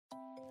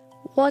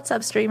What's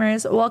up,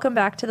 streamers? Welcome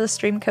back to the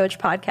Stream Coach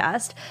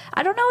podcast.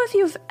 I don't know if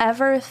you've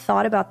ever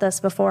thought about this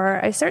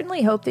before. I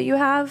certainly hope that you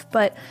have,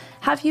 but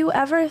have you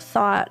ever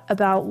thought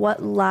about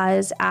what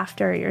lies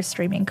after your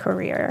streaming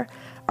career?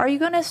 Are you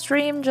going to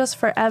stream just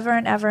forever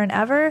and ever and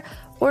ever?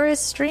 Or is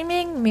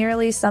streaming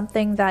merely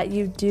something that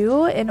you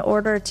do in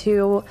order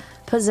to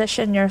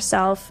position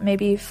yourself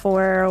maybe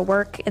for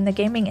work in the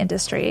gaming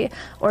industry?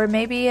 Or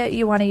maybe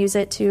you want to use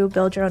it to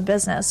build your own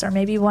business, or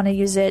maybe you want to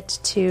use it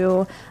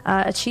to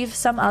achieve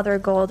some other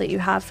goal that you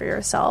have for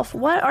yourself.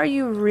 What are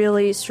you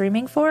really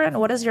streaming for, and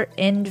what does your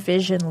end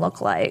vision look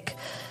like?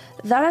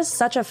 That is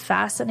such a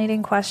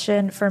fascinating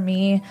question for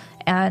me,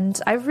 and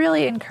I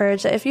really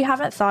encourage that if you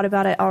haven't thought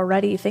about it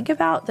already, think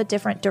about the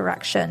different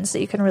directions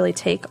that you can really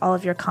take all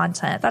of your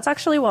content. That's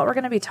actually what we're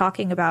going to be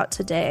talking about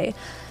today.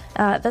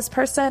 This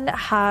person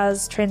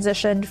has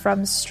transitioned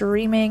from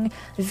streaming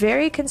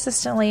very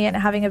consistently and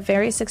having a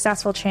very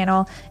successful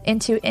channel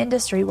into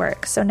industry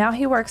work. So now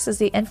he works as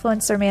the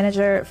influencer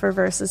manager for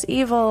Versus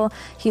Evil.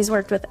 He's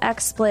worked with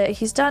XSplit.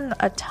 He's done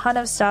a ton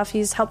of stuff.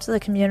 He's helped the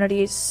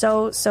community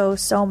so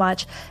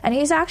much. And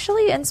he's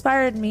actually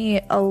inspired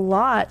me a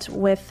lot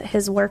with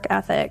his work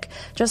ethic.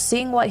 Just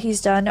seeing what he's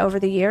done over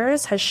the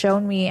years has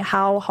shown me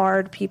how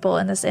hard people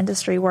in this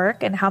industry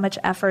work and how much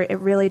effort it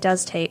really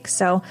does take.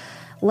 So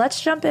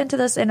let's jump into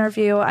this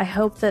interview. I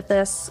hope that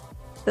this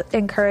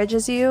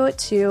encourages you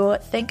to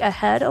think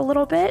ahead a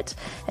little bit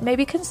and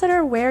maybe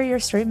consider where your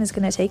stream is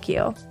going to take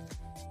you.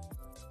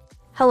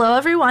 Hello,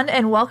 everyone,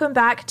 and welcome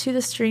back to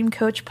the Stream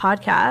Coach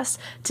podcast.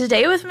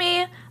 Today with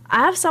me,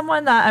 I have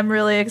someone that I'm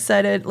really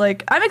excited.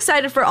 I'm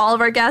excited for all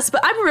of our guests,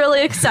 but I'm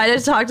really excited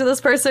to talk to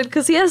this person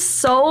because he has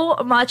so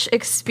much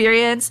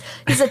experience.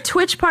 He's a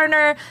Twitch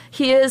partner.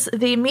 He is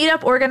the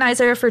meetup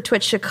organizer for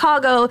Twitch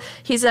Chicago.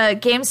 He's a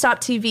GameStop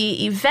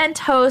TV event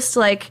host,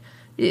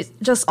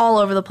 just all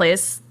over the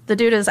place. The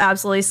dude is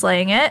absolutely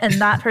slaying it, and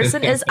that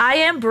person is I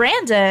Am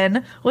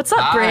Brandon. What's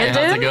up, Brandon?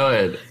 Hi, how's it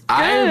going?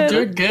 I am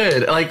doing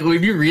good.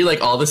 When you read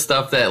all the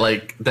stuff that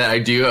I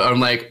do,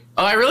 I'm like,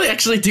 oh, I really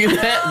actually do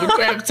that. When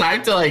do I have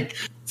time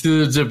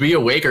to be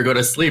awake or go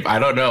to sleep? I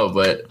don't know,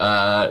 but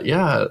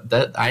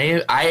that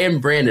I am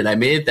Brandon. I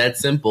made it that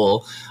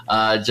simple,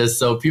 just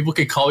so people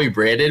could call me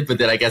Brandon. But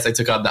then I guess I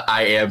took on the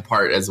I am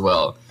part as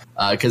well,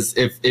 because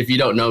if you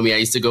don't know me, I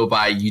used to go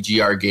by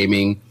UGR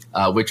Gaming.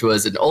 Which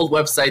was an old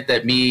website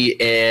that me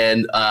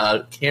and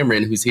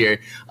Cameron, who's here,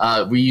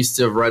 we used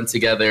to run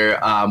together.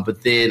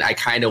 But then I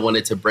kind of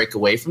wanted to break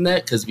away from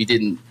that because we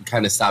didn't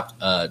kind of stop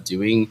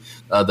doing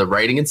the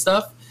writing and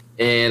stuff.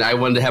 And I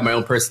wanted to have my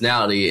own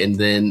personality. And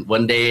then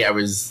one day I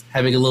was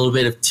having a little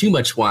bit of too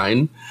much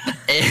wine.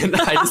 And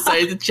I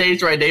decided to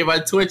change my name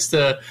on Twitch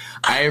to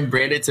I Am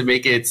Brandon to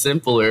make it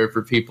simpler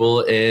for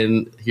people.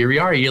 And here we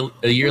are a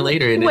year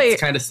later, and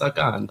it's kind of stuck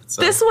on.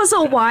 So. This was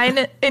a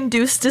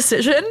wine-induced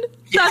decision?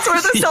 That's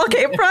where this all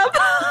came from?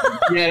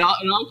 Yeah, it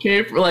all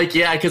came from,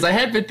 because I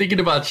had been thinking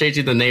about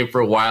changing the name for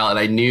a while, and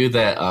I knew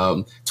that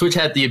Twitch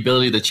had the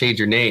ability to change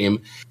your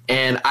name.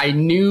 And I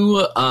knew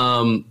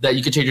that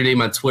you could change your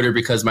name on Twitter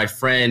because my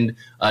friend,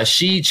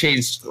 she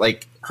changed,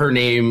 her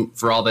name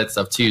for all that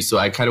stuff, too. So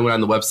I kind of went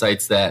on the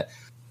websites that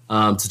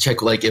to check,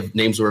 if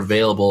names were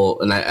available.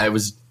 And I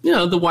was,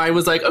 the wine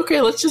was like,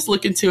 okay, let's just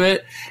look into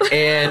it.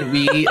 And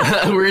we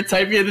were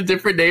typing in the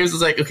different names. It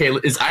was like, okay,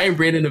 is I Am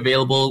Brandon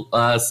available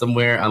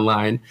somewhere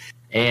online?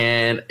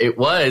 And it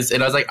was.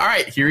 And I was like, all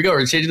right, here we go.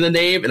 We're changing the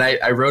name. And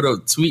I wrote a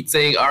tweet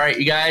saying, all right,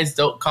 you guys,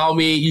 don't call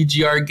me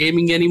UGR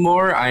Gaming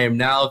anymore. I am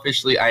now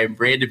officially I Am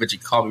Brandon, but you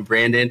can call me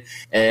Brandon.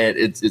 And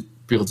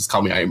people just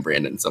call me I Am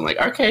Brandon. So I'm like,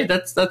 okay,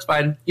 that's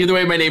fine. Either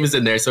way, my name is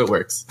in there, so it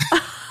works.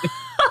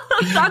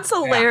 That's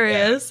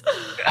hilarious.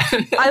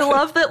 I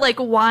love that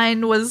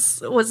wine was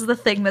the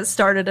thing that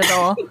started it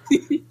all.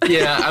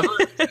 Yeah,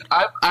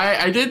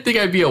 I didn't think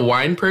I'd be a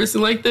wine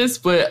person like this,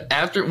 but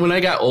when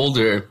I got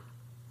older,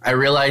 I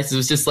realized it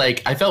was just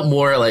I felt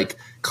more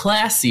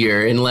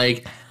classier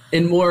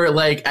and more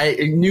I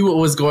knew what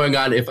was going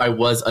on if I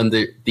was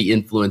under the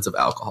influence of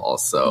alcohol.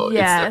 So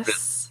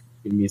it's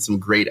given me some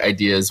great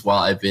ideas while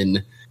I've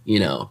been,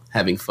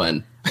 having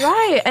fun.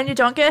 Right, and you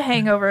don't get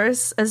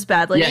hangovers as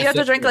badly. Yes, you have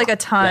to drink a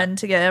ton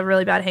to get a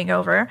really bad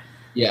hangover.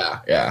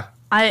 Yeah.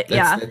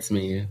 That's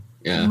me.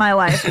 Yeah. My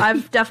life.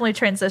 I've definitely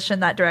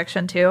transitioned that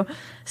direction too.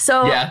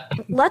 So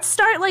let's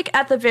start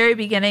at the very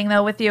beginning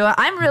though with you.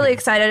 I'm really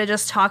excited to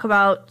just talk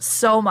about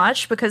so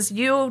much because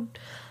you've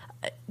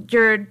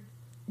been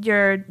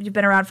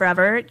around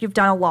forever. You've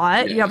done a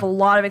lot. Yeah. You have a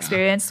lot of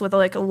experience with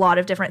a lot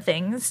of different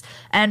things.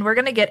 And we're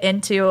going to get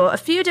into a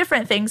few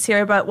different things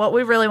here, but what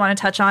we really want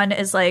to touch on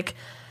is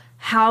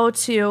how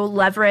to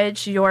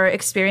leverage your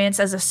experience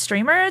as a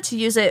streamer to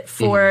use it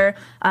for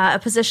a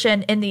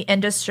position in the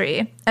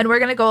industry. And we're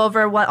going to go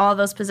over what all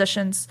those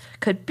positions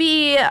could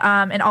be,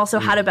 and also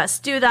how to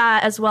best do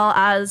that, as well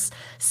as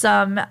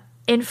some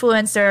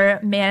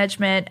influencer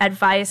management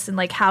advice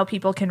and how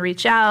people can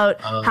reach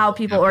out, how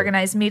people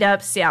organize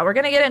meetups. Yeah, we're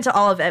going to get into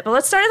all of it. But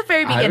let's start at the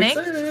very beginning.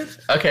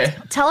 Okay.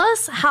 Tell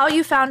us how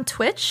you found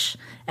Twitch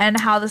and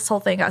how this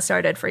whole thing got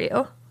started for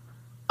you.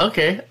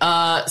 Okay.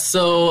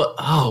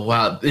 Oh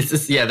wow,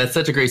 that's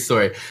such a great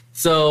story.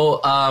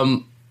 So,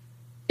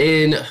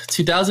 in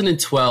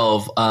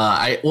 2012,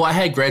 I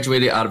had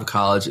graduated out of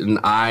college, and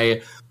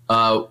I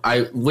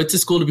went to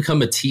school to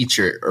become a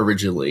teacher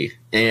originally,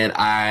 and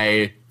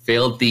I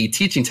failed the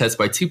teaching test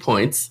by 2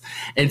 points,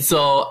 and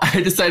so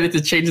I decided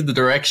to change the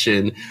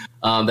direction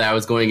that I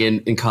was going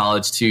in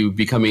college to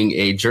becoming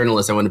a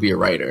journalist. I wanted to be a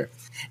writer,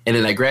 and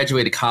then I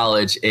graduated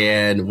college,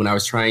 and when I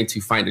was trying to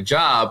find a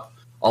job,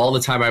 all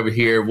the time I would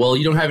hear, well,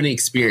 you don't have any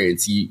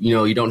experience.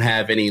 You don't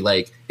have any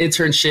like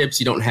internships.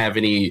 You don't have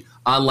any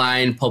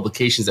online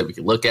publications that we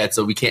can look at.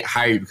 So we can't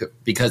hire you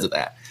because of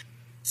that.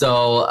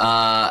 So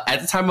at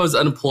the time I was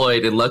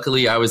unemployed, and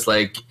luckily I was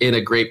like in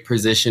a great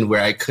position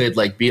where I could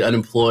like be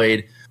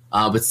unemployed,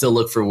 but still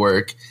look for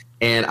work.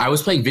 And I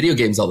was playing video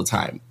games all the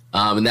time.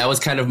 And that was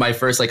kind of my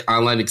first like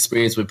online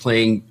experience with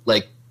playing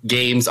like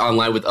games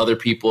online with other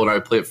people, and I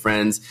would play with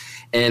friends.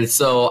 And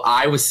so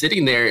I was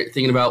sitting there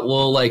thinking about,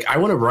 well, like I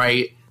want to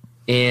write,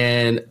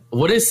 and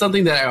what is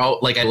something that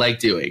I like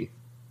doing?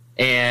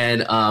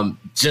 And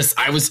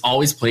I was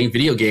always playing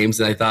video games,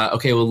 and I thought,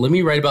 okay, well, let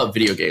me write about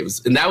video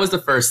games. And that was the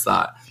first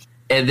thought.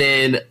 And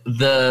then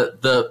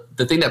the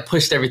thing that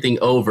pushed everything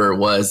over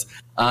was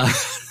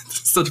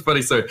such a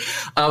funny story.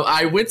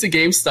 I went to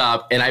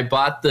GameStop and I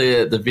bought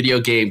the video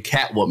game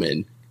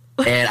Catwoman.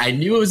 And I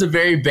knew it was a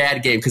very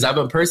bad game because I'm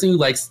a person who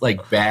likes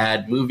like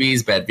bad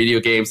movies, bad video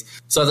games.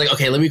 So I was like,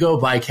 okay, let me go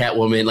buy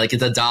Catwoman. Like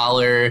it's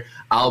 $1.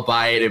 I'll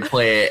buy it and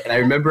play it. And I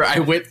remember I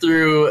went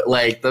through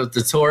like the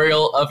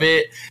tutorial of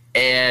it,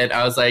 and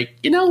I was like,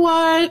 you know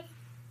what?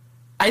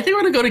 I think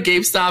I'm going to go to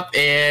GameStop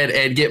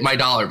and get my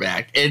 $1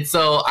 back. And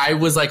so I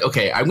was like,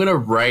 okay, I'm going to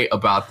write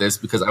about this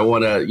because I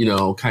want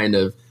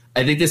to,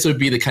 I think this would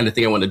be the kind of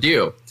thing I want to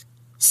do.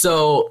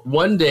 So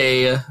one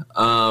day,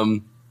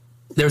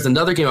 there was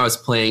another game I was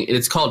playing, and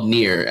it's called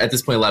Nier. At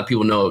this point, a lot of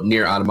people know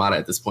Nier Automata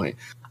at this point.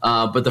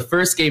 But the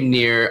first game,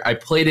 Nier, I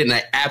played it, and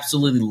I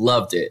absolutely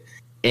loved it.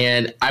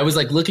 And I was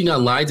like looking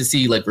online to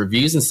see like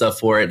reviews and stuff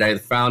for it, and I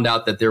found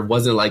out that there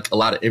wasn't like a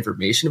lot of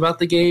information about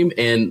the game,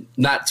 and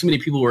not too many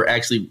people were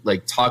actually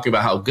like talking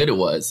about how good it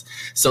was.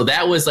 So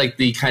that was like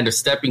the kind of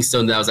stepping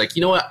stone that I was like,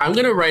 you know what, I'm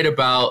going to write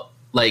about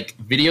like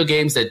video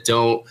games that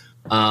don't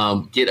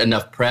get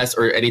enough press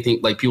or anything,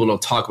 like people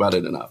don't talk about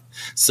it enough.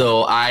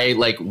 So I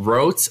like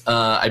wrote,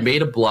 I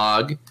made a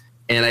blog,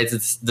 and I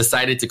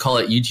decided to call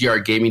it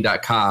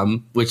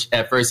ugrgaming.com, which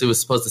at first it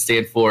was supposed to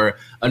stand for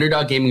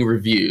Underdog Gaming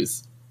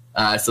Reviews.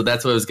 So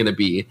that's what it was going to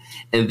be.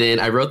 And then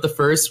I wrote the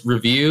first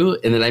review,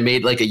 and then I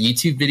made like a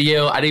YouTube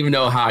video. I don't even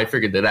know how I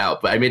figured it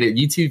out, but I made a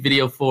YouTube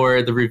video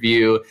for the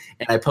review,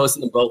 and I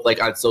posted them both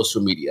like on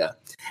social media.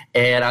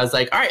 And I was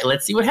like, all right,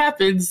 let's see what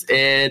happens.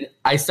 And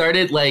I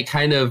started like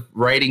kind of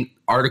writing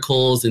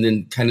articles and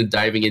then kind of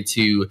diving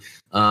into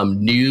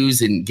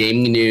news and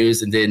gaming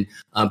news. And then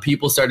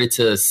people started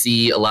to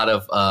see a lot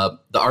of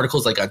the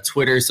articles like on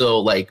Twitter. So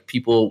like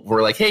people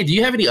were like, hey, do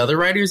you have any other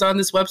writers on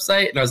this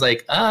website? And I was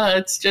like,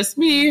 it's just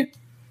me.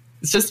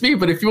 It's just me.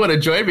 But if you want to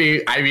join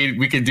me, I mean,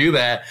 we could do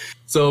that.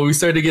 So we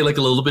started to get like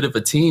a little bit of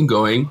a team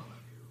going.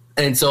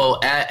 And so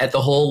at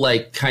the whole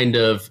like kind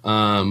of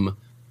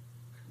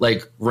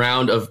like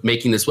round of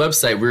making this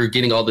website, we were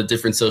getting all the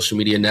different social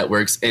media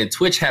networks, and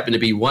Twitch happened to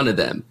be one of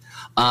them.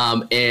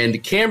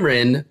 And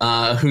Cameron,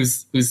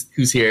 who's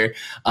here,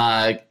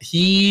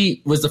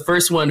 he was the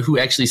first one who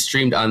actually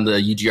streamed on the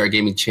UGR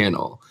Gaming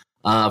channel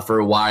for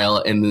a while,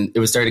 and then it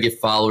was starting to get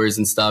followers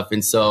and stuff.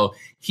 And so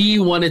he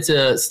wanted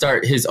to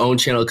start his own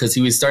channel because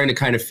he was starting to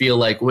kind of feel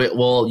like,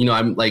 well, you know,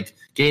 I'm like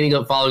gaining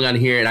up following on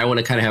here, and I want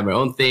to kind of have my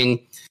own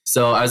thing.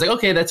 So I was like,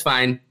 okay, that's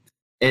fine.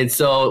 And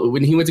so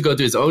when he went to go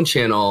do his own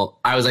channel,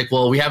 I was like,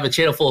 well, we have a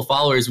channel full of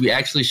followers. We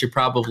actually should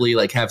probably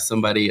like have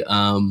somebody,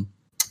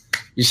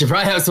 you should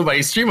probably have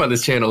somebody stream on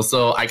this channel.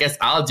 So I guess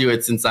I'll do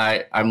it since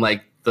I'm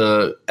like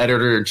the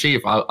editor in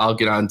chief. I'll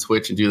get on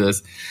Twitch and do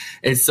this.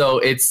 And so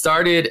it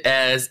started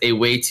as a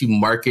way to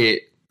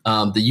market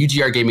the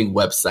UGR Gaming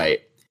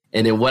website.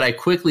 And then what I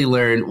quickly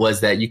learned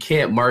was that you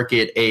can't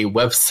market a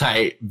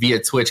website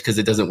via Twitch because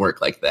it doesn't work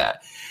like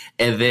that.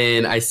 And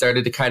then I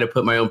started to kind of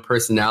put my own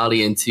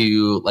personality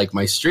into like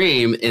my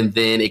stream. And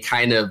then it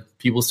kind of,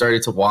 people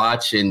started to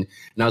watch, and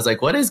I was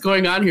like, what is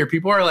going on here?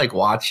 People are like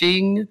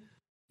watching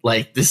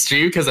like this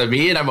stream because of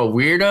me, and I'm a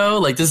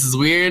weirdo. Like, this is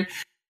weird.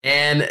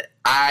 And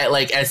I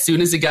like, as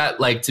soon as it got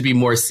like to be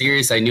more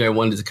serious, I knew I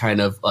wanted to kind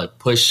of like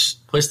push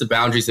the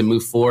boundaries and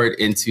move forward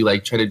into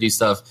like trying to do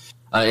stuff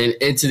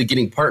into the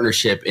getting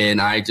partnership.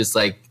 And I just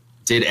like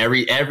did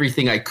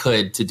everything I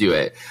could to do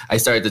it. I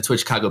started the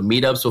Twitch Chicago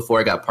meetups before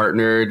I got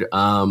partnered.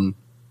 What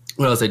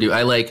else I do?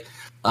 I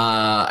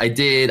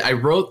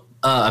wrote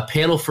a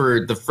panel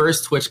for the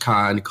first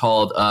TwitchCon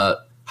called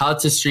How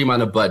to Stream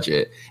on a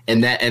Budget,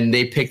 and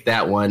they picked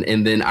that one.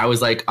 And then I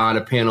was like on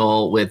a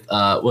panel with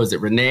what was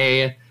it,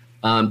 Renee,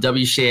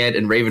 W. Shand,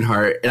 and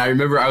Ravenheart. And I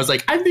remember I was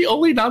like, I'm the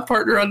only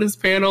non-partner on this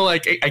panel.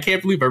 Like, I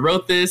can't believe I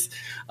wrote this.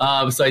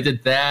 So I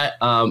did that.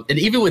 And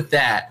even with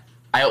that,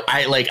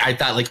 I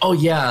thought like, oh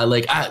yeah,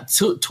 like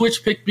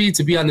Twitch picked me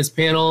to be on this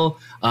panel.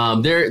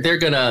 They're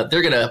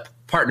gonna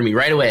partner me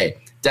right away.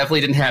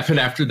 Definitely didn't happen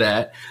after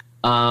that.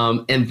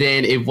 And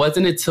then it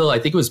wasn't until I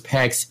think it was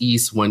PAX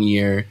East one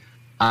year,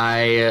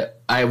 I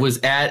was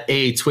at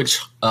a Twitch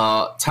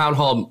town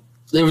hall.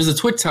 There was a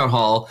Twitch town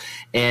hall,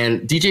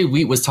 and DJ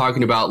Wheat was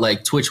talking about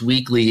like Twitch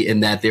Weekly,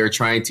 and that they were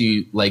trying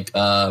to like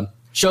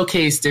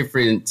showcase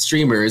different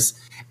streamers.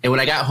 And when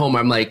I got home,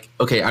 I'm like,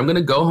 okay, I'm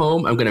gonna go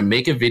home. I'm gonna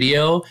make a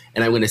video,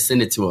 and I'm gonna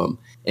send it to him.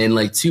 And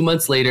like 2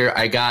 months later,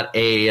 I got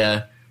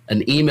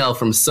an email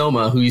from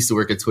Soma, who used to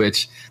work at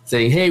Twitch,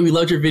 saying, "Hey, we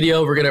loved your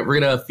video. We're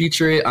gonna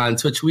feature it on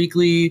Twitch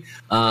Weekly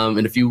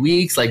in a few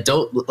weeks. Like,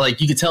 don't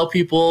like you could tell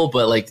people,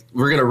 but like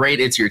we're gonna rate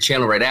it to your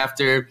channel right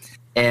after."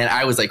 And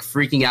I was like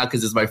freaking out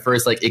because it's my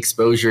first like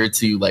exposure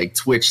to like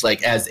Twitch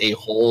like as a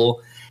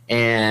whole.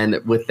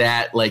 And with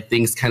that, like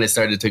things kind of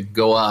started to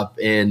go up.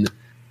 And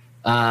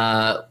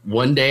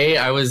one day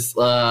I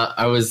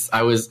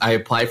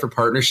applied for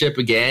partnership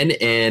again,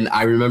 and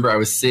I remember I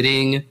was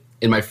sitting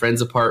in my friend's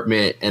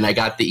apartment, and I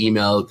got the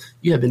email,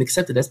 "You have been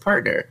accepted as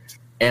partner."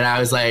 And I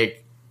was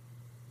like,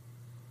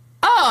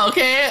 oh,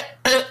 okay,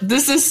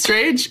 this is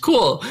strange,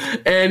 cool.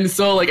 And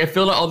so like I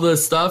filled out all the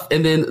stuff,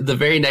 and then the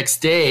very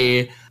next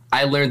day,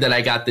 I learned that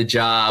I got the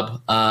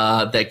job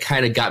that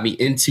kind of got me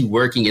into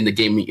working in the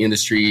gaming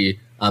industry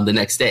the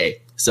next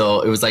day.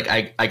 So it was like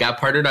I got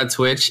partnered on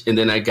Twitch, and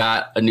then I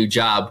got a new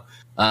job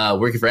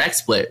working for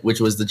XSplit, which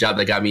was the job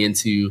that got me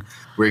into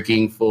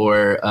working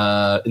for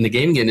in the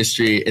gaming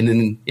industry. And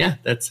then, yeah,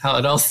 that's how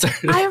it all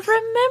started. I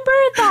remember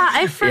that.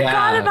 I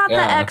forgot about the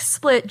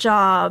XSplit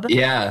job.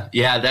 Yeah,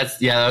 that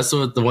was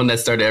the one that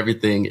started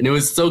everything. And it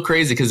was so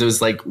crazy because it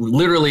was like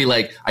literally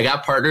like I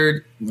got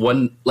partnered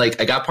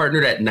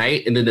at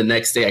night, and then the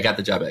next day I got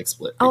the job at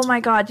XSplit. Oh my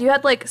God, you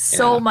had like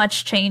so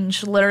much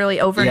change literally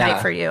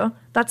overnight for you.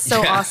 That's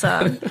so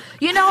awesome.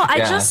 You know, I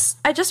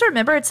just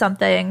remembered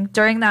something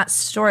during that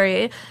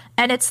story,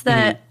 and it's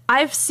that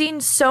I've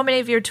seen so many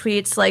of your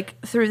tweets like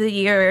through the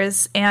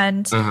years,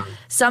 and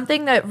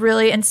something that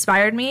really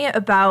inspired me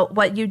about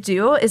what you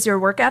do is your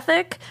work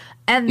ethic.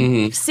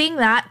 And seeing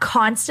that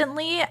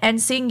constantly,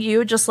 and seeing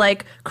you just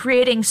like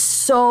creating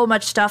so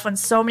much stuff on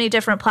so many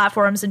different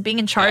platforms and being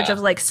in charge of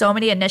like so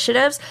many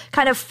initiatives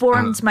kind of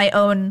formed my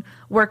own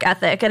work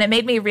ethic. And it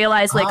made me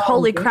realize like,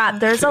 holy crap,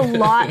 there's a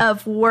lot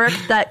of work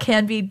that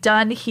can be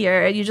done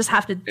here. You just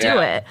have to do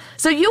it.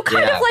 So you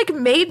kind of like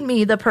made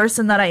me the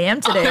person that I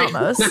am today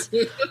almost.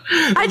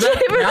 I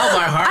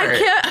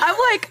can't, I'm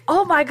like,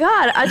 oh my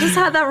God, I just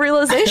had that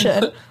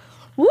realization.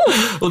 Woo.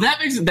 Well, that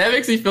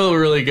makes me feel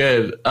really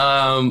good.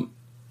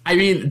 I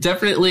mean,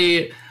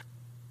 definitely,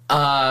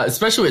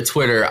 especially with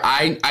Twitter,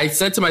 I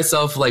said to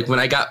myself, like, when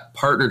I got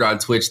partnered on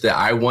Twitch, that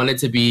I wanted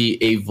to be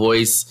a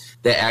voice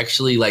that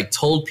actually, like,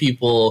 told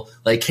people,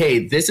 like,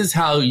 hey, this is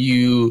how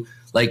you,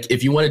 like,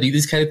 if you want to do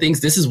these kind of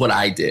things, this is what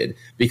I did.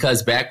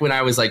 Because back when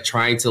I was, like,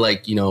 trying to,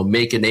 like, you know,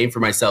 make a name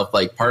for myself,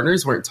 like,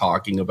 partners weren't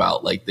talking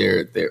about, like,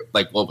 their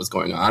like, what was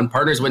going on.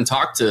 Partners wouldn't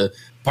talk to,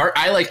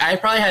 I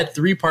probably had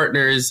 3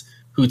 partners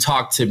who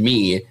talked to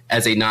me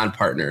as a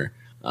non-partner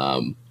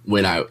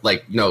when I,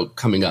 like, you know,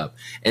 coming up.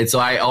 And so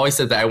I always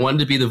said that I wanted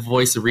to be the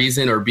voice of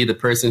reason, or be the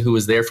person who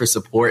was there for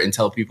support and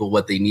tell people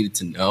what they needed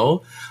to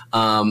know.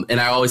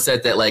 And I always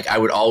said that, like, I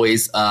would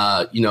always,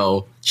 you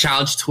know,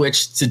 challenge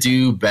Twitch to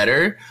do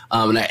better.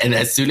 And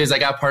as soon as I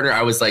got partner,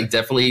 I was, like,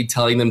 definitely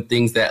telling them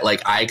things that,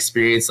 like, I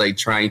experienced, like,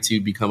 trying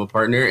to become a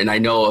partner. And I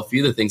know a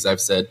few of the things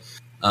I've said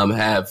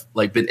have,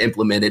 like, been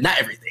implemented. Not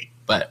everything,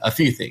 but a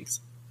few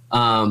things.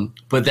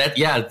 But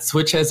that,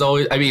 Twitch has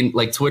always, I mean,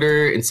 like,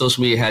 Twitter and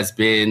social media has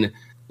been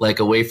like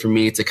a way for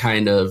me to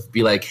kind of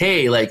be like,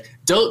 hey, like,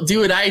 don't do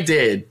what I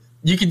did.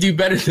 You can do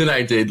better than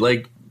I did.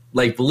 Like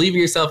believe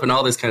in yourself and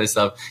all this kind of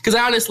stuff. Cause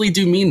I honestly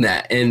do mean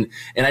that. And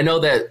I know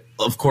that,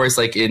 of course,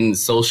 like, in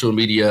social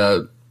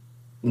media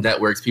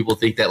networks, people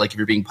think that, like, if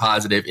you're being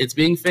positive, it's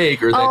being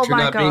fake, or that you're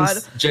not being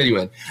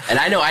genuine. And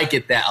I know I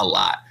get that a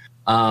lot.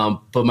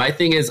 But my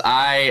thing is,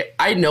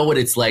 I know what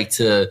it's like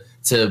to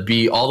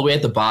be all the way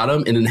at the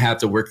bottom and then have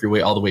to work your way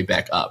all the way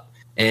back up.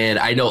 And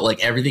I know,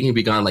 like, everything can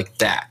be gone like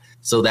that.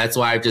 So that's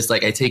why I'm just,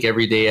 like, I take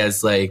every day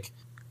as, like,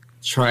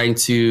 trying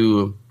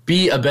to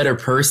be a better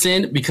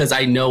person, because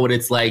I know what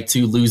it's like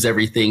to lose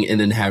everything and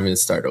then having to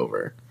start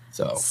over.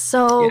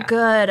 So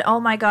good. Oh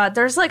my God.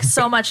 There's, like,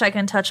 so much I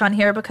can touch on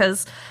here,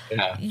 because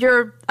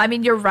you're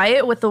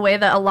right with the way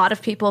that a lot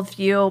of people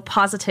view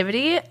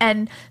positivity,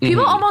 and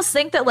people almost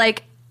think that,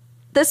 like,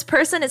 this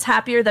person is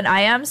happier than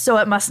I am, so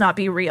it must not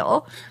be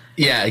real.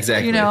 Yeah,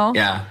 exactly. You know?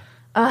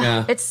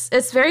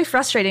 It's very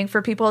frustrating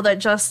for people that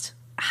just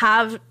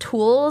have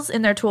tools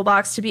in their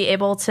toolbox to be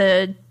able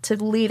to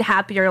lead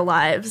happier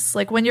lives.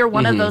 Like, when you're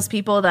one of those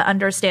people that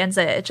understands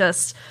it,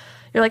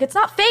 you're like, it's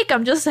not fake,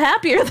 I'm just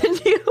happier than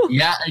you.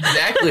 Yeah,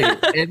 exactly.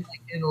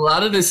 in a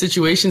lot of the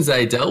situations that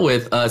I dealt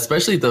with,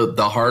 especially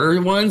the harder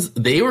ones,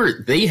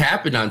 they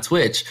happened on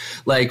Twitch.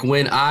 Like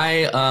when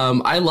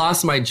I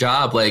lost my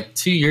job like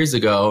 2 years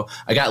ago,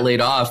 I got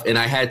laid off and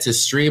I had to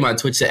stream on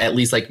Twitch to at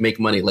least like make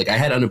money. Like I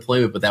had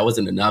unemployment, but that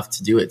wasn't enough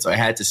to do it. So I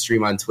had to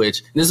stream on Twitch.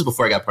 And this is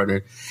before I got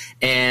partnered.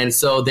 And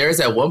so there's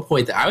at one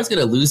point that I was going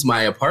to lose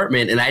my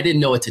apartment and I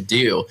didn't know what to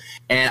do.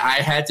 And I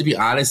had to be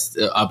honest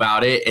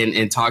about it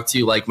and talk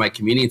to like my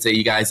community and say,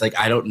 you guys, like,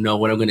 I don't know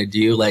what I'm going to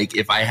do. Like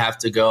if I have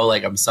to go,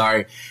 like, I'm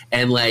sorry.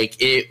 And like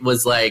it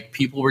was like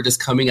people were just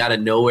coming out of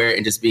nowhere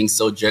and just being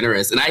so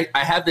generous. And I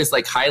have this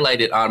like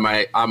highlighted on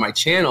my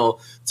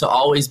channel to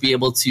always be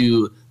able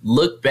to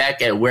look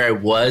back at where I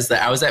was,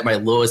 that I was at my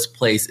lowest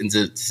place, and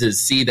to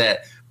see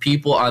that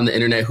people on the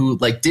internet who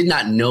like did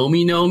not know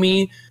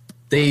me,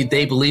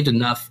 they believed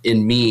enough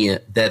in me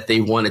that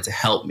they wanted to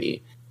help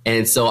me.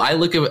 And so I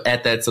look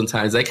at that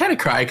sometimes. I kind of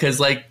cry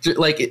because like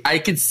I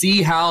could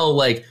see how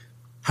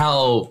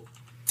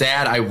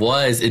sad I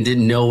was and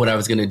didn't know what I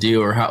was going to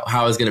do or how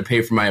I was going to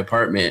pay for my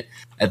apartment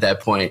at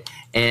that point.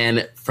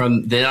 And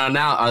from then on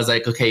out, I was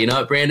like, okay, you know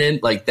what, Brandon,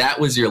 like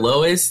that was your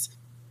lowest.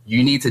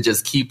 You need to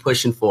just keep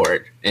pushing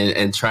forward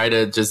and try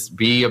to just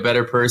be a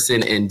better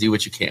person and do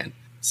what you can.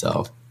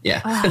 So,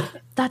 yeah. Oh,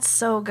 that's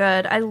so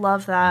good. I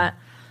love that.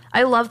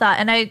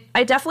 And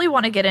I definitely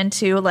want to get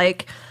into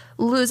like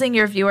losing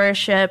your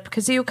viewership,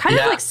 because you kind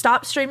of like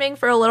stopped streaming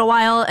for a little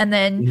while and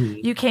then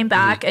you came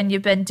back and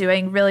you've been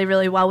doing really,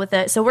 really well with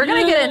it. So we're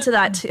going to get into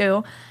that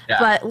too. Yeah.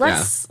 But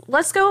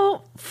let's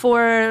go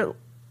for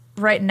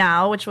right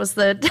now, which was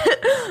the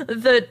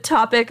the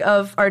topic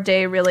of our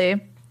day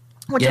really,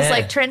 which is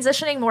like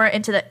transitioning more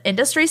into the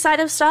industry side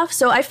of stuff.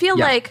 So I feel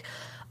like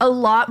a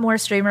lot more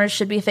streamers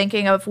should be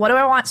thinking of, what do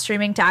I want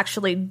streaming to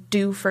actually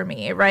do for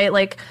me, right?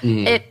 Like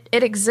it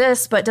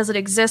exists, but does it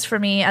exist for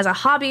me as a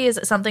hobby? Is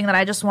it something that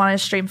I just want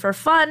to stream for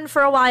fun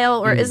for a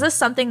while? Or is this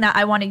something that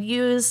I want to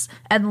use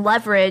and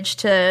leverage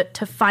to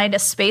find a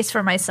space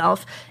for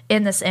myself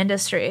in this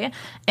industry?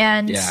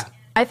 And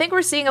I think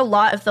we're seeing a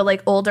lot of the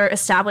like older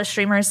established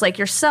streamers like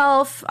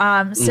yourself,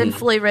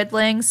 Sinfully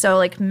Riddling, so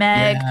like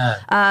Meg,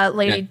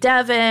 Lady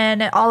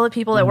Devin, all the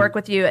people that work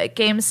with you at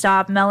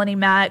GameStop, Melanie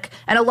Mack,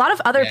 and a lot of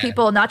other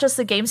people, not just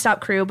the GameStop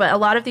crew, but a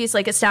lot of these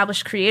like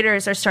established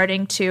creators are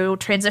starting to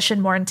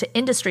transition more into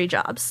industry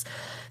jobs.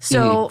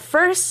 So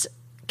first,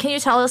 can you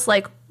tell us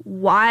like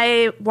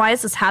why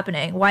is this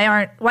happening?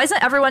 Why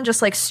isn't everyone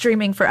just like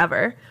streaming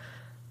forever?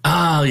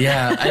 Oh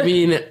yeah, I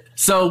mean,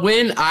 so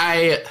when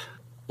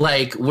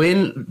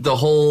the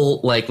whole,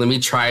 like, let me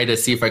try to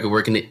see if I could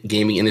work in the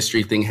gaming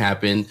industry thing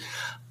happened,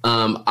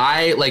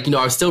 I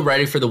was still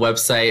writing for the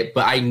website,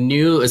 but I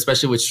knew,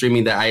 especially with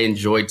streaming, that I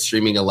enjoyed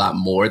streaming a lot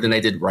more than I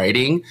did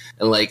writing.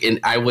 And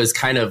I was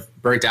kind of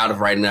burnt out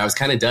of writing. I was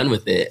kind of done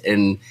with it.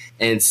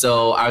 And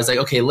so I was like,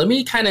 okay, let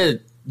me kind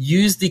of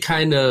use the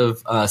kind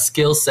of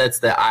skill sets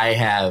that I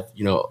have,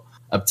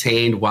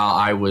 obtained while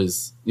I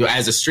was,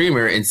 as a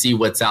streamer, and see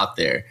what's out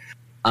there.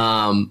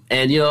 And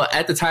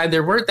at the time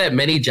there weren't that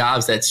many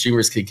jobs that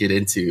streamers could get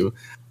into.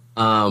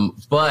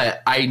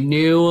 But I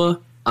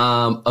knew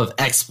of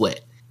XSplit,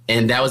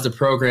 and that was the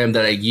program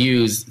that I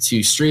used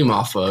to stream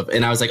off of.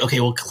 And I was like,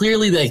 okay, well,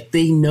 clearly like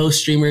they know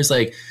streamers.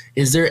 Like,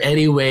 is there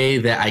any way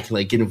that I can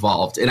like get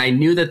involved? And I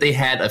knew that they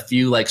had a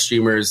few like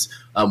streamers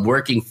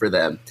working for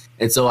them.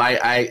 And so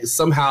I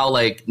somehow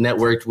like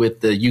networked with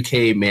the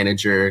UK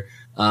manager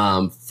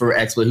for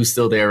XSplit, who's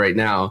still there right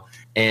now.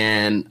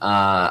 And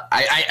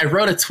I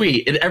wrote a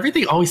tweet, and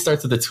everything always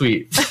starts with a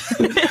tweet.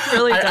 It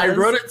really does.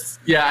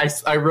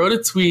 I wrote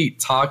a tweet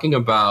talking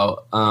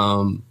about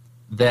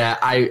that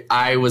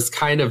I was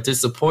kind of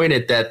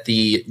disappointed that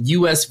the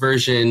US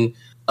version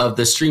of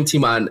the stream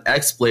team on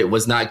XSplit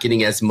was not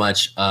getting as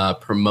much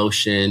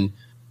promotion,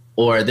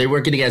 or they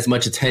weren't getting as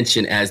much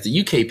attention as the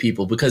UK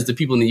people, because the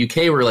people in the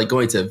UK were like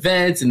going to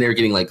events and they were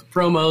getting like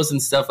promos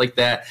and stuff like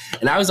that.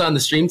 And I was on the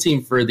stream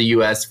team for the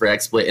US for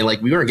XSplit, and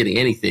like we weren't getting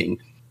anything.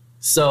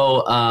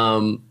 So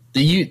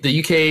the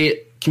UK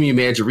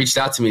community manager reached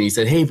out to me and he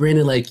said, hey,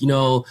 Brandon, like,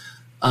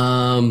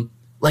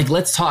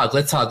 let's talk,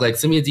 like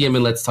send me a DM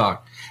and let's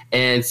talk.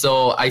 And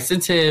so I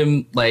sent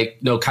him like,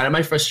 kind of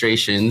my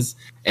frustrations,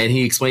 and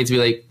he explained to me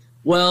like,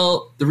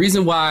 well, the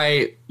reason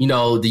why,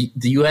 the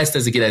US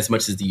doesn't get as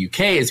much as the UK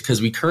is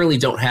because we currently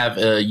don't have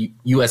a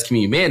US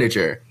community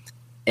manager.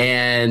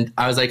 And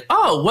I was like,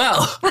 oh,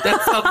 well,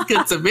 that sounds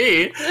good to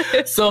me.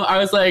 So I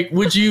was like,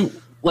 would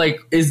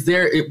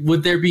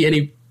there be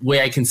any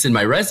way I can send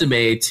my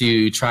resume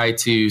to try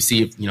to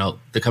see if,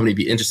 the company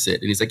be interested?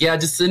 And he's like, yeah,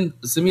 just send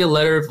me a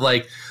letter of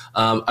like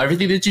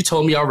everything that you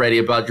told me already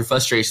about your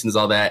frustrations,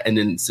 all that, and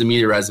then send me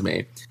your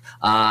resume.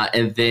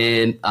 And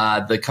then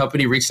the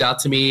company reached out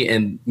to me,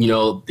 and,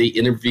 they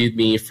interviewed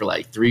me for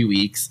like 3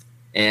 weeks.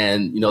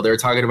 And, they were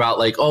talking about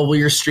like, oh, well,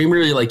 you're a streamer,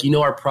 you're like,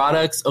 our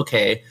products.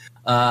 Okay.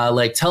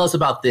 Like, tell us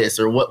about this,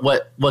 or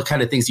what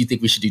kind of things do you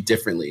think we should do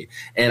differently?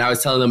 And I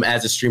was telling them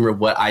as a streamer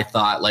what I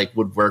thought like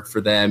would work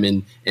for them,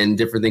 and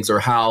different things, or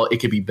how it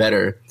could be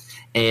better.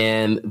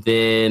 And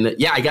then,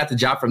 I got the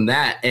job from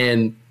that.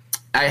 And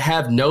I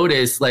have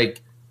noticed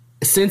like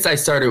since I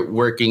started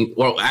working,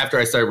 well, after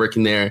I started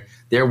working there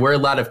were a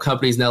lot of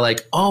companies now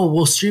like, oh,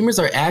 well, streamers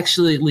are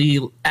actually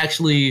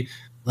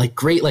like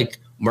great, like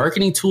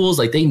marketing tools.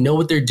 Like they know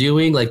what they're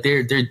doing. Like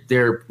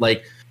they're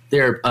like,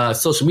 they're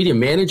social media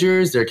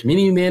managers, they're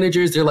community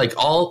managers, they're like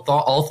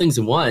all things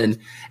in one.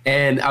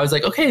 And I was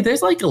like, okay,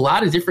 there's like a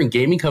lot of different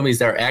gaming companies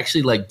that are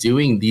actually like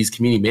doing these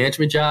community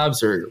management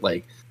jobs or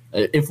like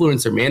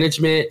influencer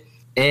management.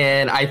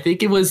 And I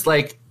think it was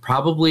like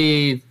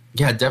probably,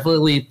 yeah,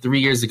 definitely 3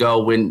 years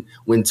ago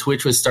when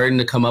Twitch was starting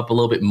to come up a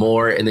little bit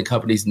more and the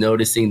companies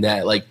noticing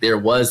that like there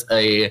was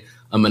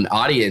an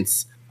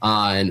audience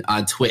on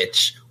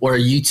Twitch or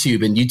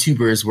YouTube, and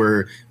YouTubers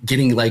were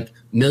getting like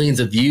millions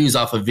of views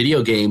off of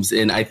video games.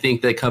 And I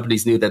think that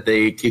companies knew that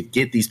they could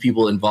get these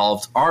people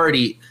involved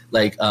already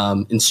like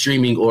in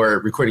streaming or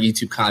recording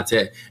YouTube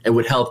content, and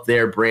would help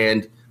their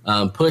brand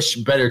push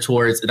better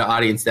towards an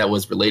audience that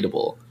was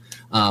relatable.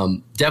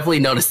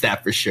 Definitely noticed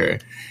that for sure.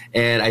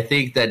 And I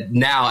think that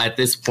now at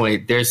this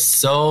point, there's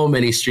so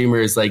many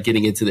streamers like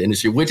getting into the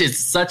industry, which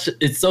is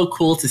it's so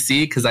cool to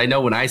see. Cause I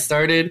know when I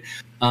started,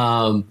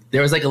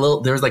 there was like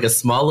a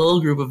small little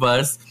group of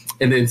us.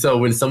 And then so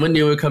when someone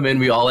new would come in,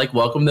 we all like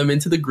welcome them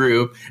into the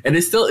group. And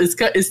it's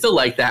still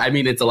like that. I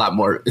mean, it's a lot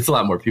more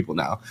people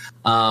now.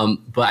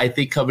 But I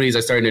think companies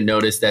are starting to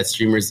notice that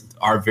streamers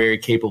are very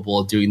capable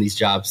of doing these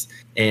jobs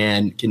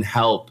and can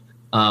help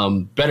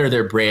better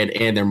their brand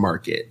and their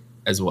market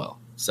as well.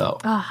 So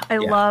I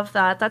love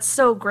that. That's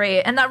so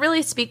great. And that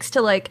really speaks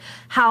to like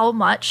how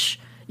much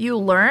you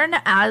learn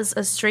as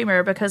a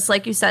streamer, because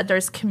like you said,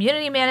 there's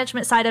community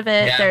management side of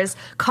it. Yeah. There's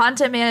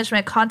content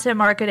management, content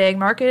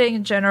marketing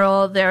in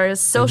general. There's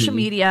social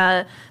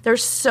media.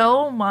 There's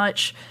so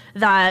much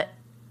that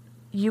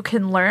you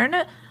can learn.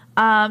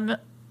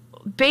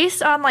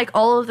 Based on like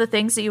all of the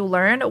things that you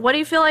learn, what do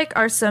you feel like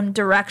are some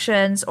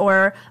directions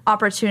or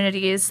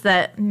opportunities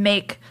that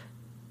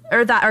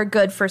that are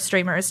good for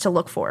streamers to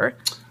look for?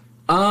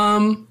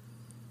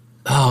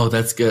 Oh,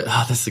 that's good.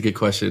 Oh, that's a good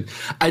question.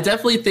 I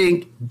definitely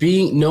think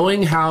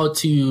knowing how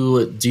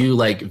to do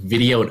like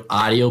video and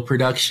audio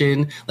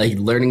production, like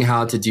learning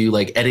how to do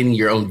like editing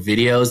your own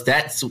videos.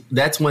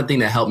 That's one thing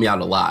that helped me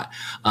out a lot.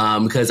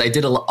 Because I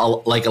did a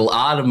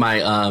lot of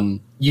my,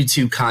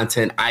 YouTube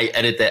content, I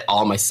edit that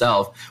all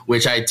myself,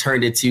 which I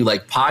turned into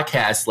like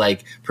podcast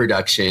like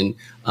production,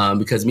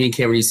 because me and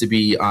Cameron used to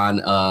be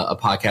on a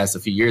podcast a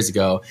few years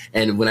ago.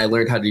 And when I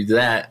learned how to do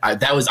that,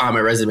 that was on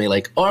my resume,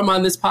 like, oh, I'm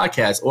on this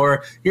podcast,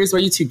 or here's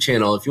my YouTube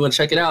channel. If you want to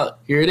check it out,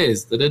 here it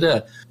is.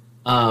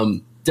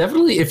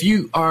 Definitely, if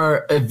you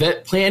are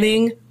event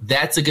planning,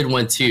 that's a good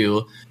one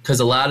too,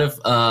 because a lot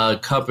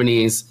of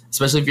companies,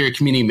 especially if you're a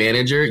community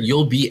manager,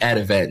 you'll be at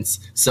events,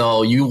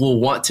 so you will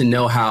want to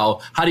know how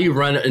do you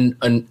run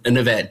an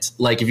event.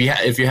 Like if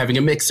you're having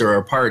a mixer or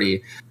a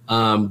party,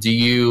 do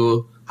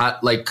you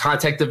like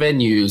contact the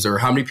venues, or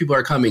how many people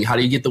are coming? How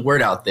do you get the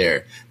word out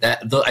there?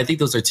 I think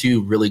those are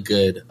two really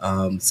good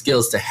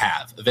skills to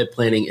have: event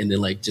planning, and then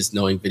like just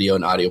knowing video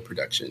and audio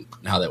production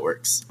and how that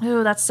works.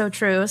 Oh, that's so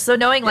true. So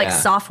knowing like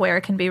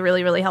software can be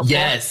really, really helpful.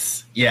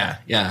 Yes.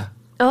 Yeah.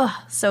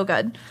 Oh, so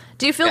good.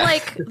 Do you feel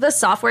like the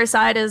software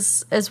side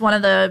is one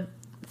of the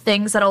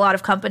things that a lot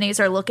of companies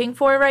are looking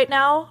for right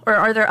now? Or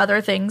are there other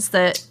things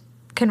that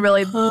can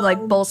really like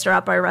bolster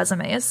up our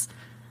resumes?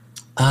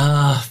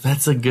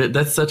 That's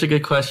such a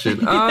good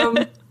question.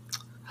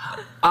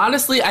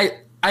 Honestly,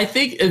 I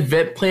think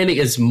event planning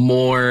is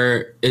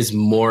more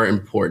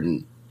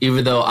important,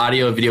 even though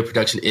audio and video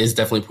production is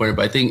definitely important.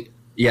 But I think,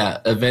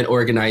 event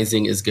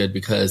organizing is good,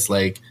 because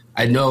like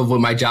I know with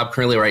my job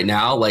currently right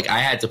now, like I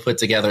had to put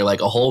together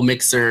like a whole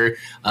mixer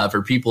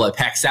for people at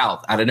PAX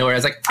South out of nowhere. I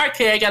was like,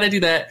 okay, I got to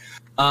do that.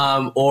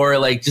 Or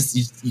like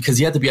just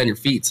because you have to be on your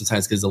feet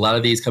sometimes, because a lot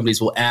of these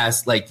companies will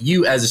ask like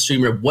you as a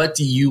streamer, what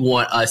do you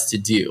want us to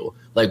do?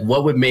 Like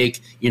what would make,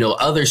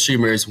 other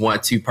streamers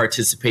want to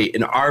participate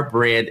in our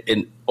brand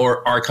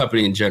or our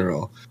company in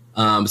general.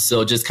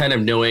 So just kind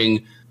of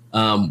knowing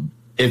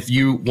if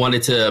you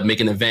wanted to make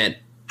an event,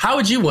 how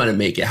would you want to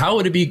make it? How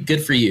would it be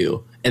good for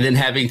you? And then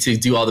having to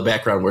do all the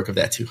background work of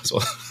that too as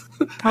well.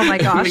 Oh my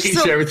gosh. Making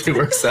sure everything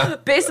works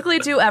out. Basically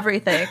do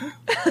everything.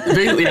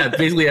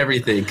 basically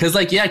everything. Because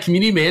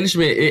community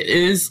management,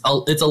 it's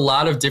a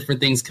lot of different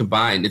things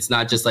combined. It's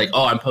not just like,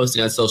 oh, I'm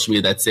posting on social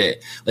media, that's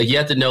it. Like you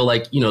have to know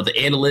the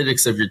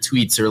analytics of your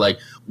tweets, or like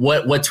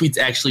what tweets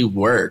actually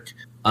work.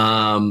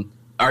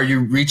 Are you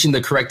reaching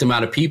the correct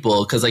amount of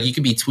people? Because like you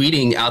could be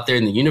tweeting out there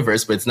in the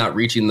universe, but it's not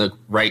reaching the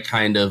right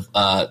kind of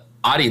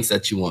audience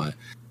that you want.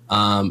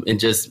 And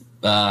just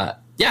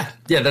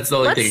that's the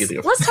only thing you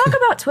do. Let's talk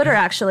about Twitter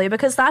actually,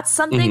 because that's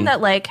something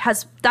that like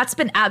that's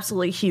been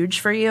absolutely huge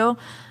for you.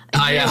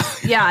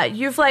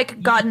 You've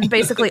like gotten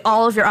basically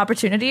all of your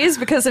opportunities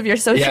because of your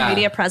social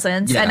media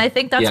presence, and I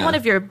think that's one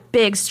of your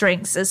big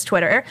strengths is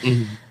Twitter.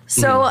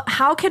 So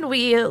how can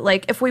we,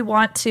 like, if we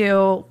want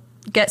to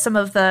get some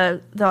of the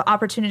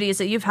opportunities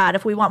that you've had,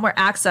 if we want more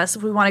access,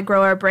 if we want to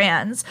grow our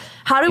brands,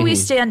 how do we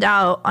stand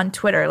out on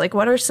Twitter? Like,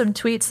 what are some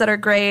tweets that are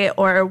great,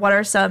 or what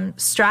are some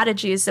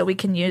strategies that we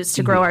can use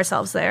to grow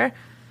ourselves there?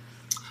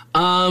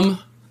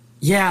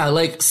 Yeah,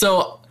 like,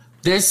 so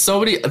there's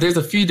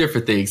a few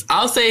different things.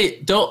 I'll say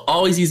don't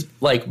always use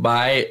like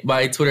my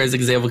Twitter as an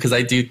example, because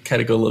I do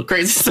kind of go a little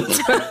crazy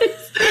sometimes.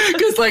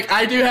 Because like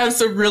I do have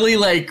some really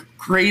like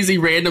crazy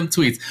random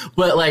tweets,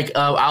 but like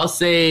I'll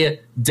say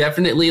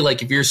definitely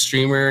like if you're a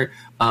streamer,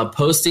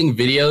 posting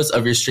videos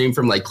of your stream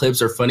from like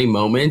clips or funny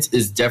moments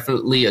is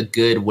definitely a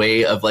good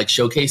way of like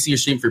showcasing your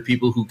stream for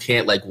people who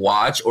can't like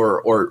watch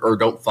or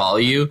don't follow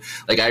you.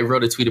 Like I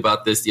wrote a tweet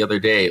about this the other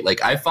day.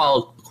 Like I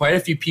follow quite a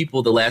few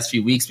people the last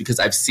few weeks because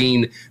I've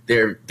seen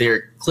their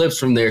clips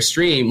from their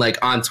stream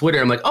like on Twitter.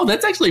 I'm like, oh,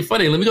 that's actually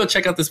funny. Let me go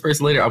check out this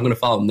person later. I'm going to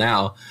follow them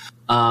now.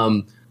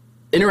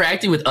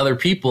 Interacting with other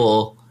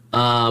people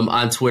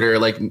on Twitter,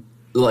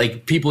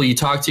 like people you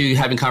talk to,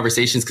 having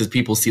conversations, because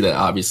people see that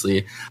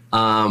obviously.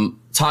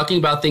 Talking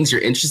about things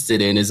you're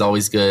interested in is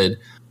always good.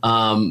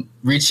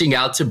 Reaching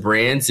out to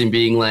brands and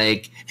being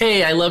like,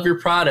 hey, I love your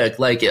product.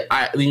 Like,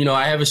 I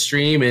have a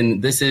stream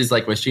and this is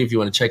like my stream if you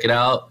want to check it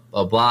out,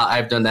 blah, blah.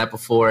 I've done that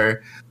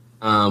before.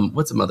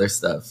 What's some other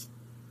stuff?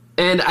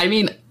 And I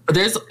mean,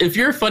 if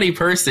you're a funny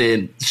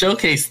person,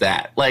 showcase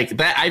that. Like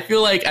that, I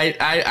feel like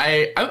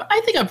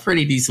I think I'm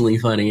pretty decently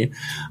funny.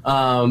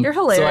 You're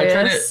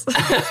hilarious.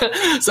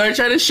 So I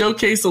try to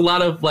showcase a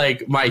lot of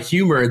like my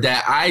humor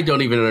that I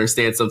don't even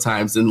understand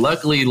sometimes, and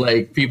luckily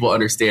like people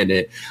understand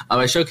it.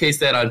 I showcase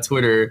that on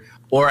Twitter,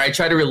 or I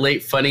try to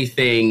relate funny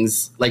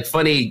things, like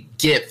funny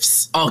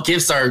GIFs. Oh,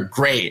 GIFs are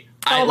great.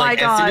 Oh my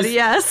God,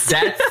 yes.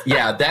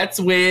 That's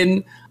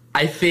when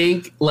I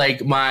think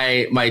like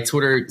my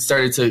Twitter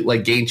started to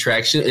like gain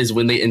traction is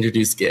when they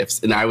introduced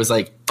GIFs. And I was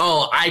like,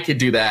 oh, I could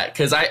do that.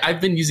 Cause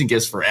I've been using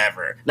GIFs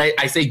forever. And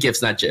I say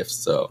GIFs, not GIFs.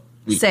 So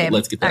same,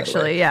 let's get that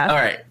actually. away. Yeah. All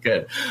right,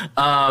 good.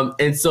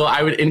 And so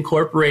I would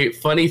incorporate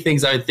funny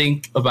things I would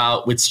think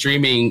about with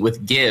streaming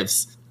with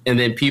GIFs. And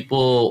then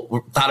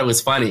people thought it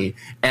was funny.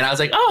 And I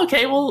was like, oh,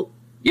 okay, well,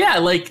 yeah,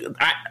 like,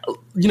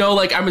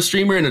 like I'm a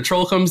streamer and a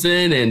troll comes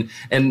in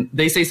and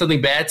they say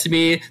something bad to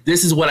me.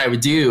 This is what I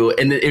would do.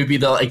 And it would be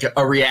like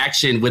a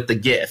reaction with the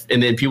GIF.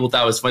 And then people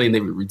thought it was funny and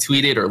they would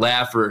retweet it or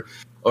laugh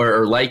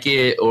or like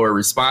it or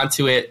respond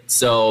to it.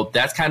 So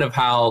that's kind of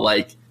how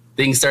like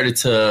things started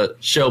to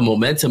show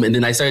momentum. And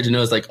then I started to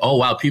notice like, oh,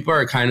 wow, people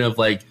are kind of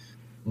like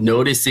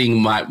noticing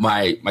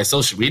my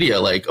social media.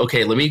 Like,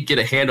 okay, let me get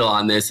a handle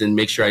on this and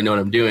make sure I know what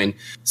I'm doing.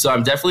 So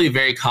I'm definitely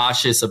very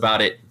cautious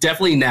about it.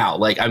 Definitely now.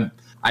 Like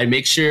I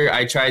make sure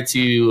I try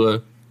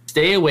to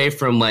stay away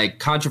from like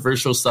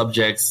controversial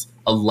subjects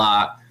a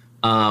lot.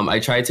 I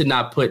try to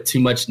not put too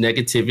much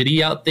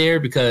negativity out there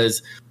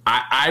because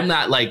I'm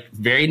not like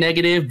very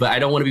negative, but I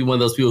don't want to be one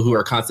of those people who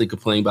are constantly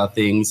complaining about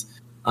things.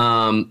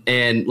 And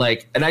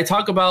I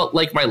talk about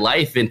like my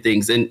life and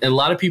things, and a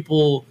lot of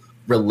people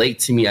relate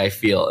to me, I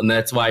feel. And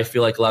that's why I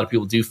feel like a lot of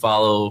people do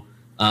follow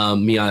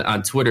me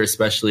on Twitter,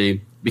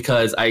 especially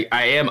because I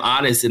am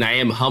honest and I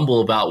am humble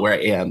about where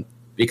I am.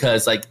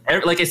 Because like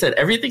I said,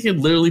 everything can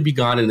literally be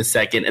gone in a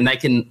second, and I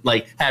can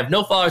like have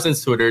no followers on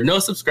Twitter, no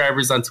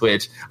subscribers on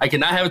Twitch. I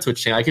cannot have a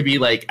Twitch channel. I could be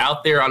like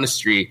out there on the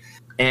street,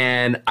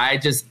 and I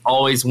just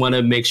always want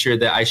to make sure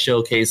that I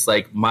showcase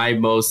like my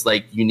most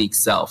like unique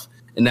self,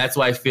 and that's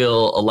why I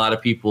feel a lot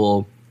of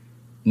people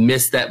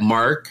miss that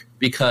mark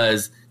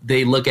because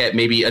they look at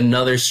maybe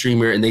another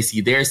streamer and they see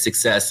their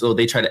success, so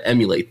they try to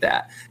emulate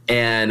that.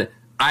 And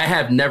I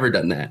have never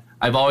done that.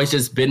 I've always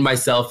just been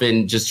myself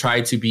and just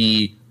tried to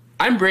be.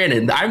 I'm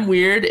Brandon. I'm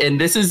weird, and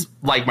this is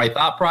like my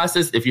thought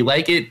process. If you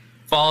like it,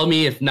 follow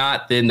me. If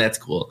not, then that's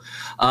cool.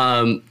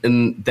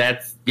 And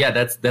that's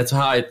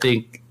how I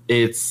think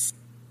it's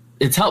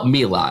helped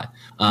me a lot.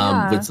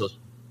 With social.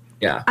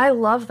 Yeah, I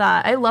love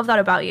that. I love that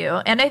about you.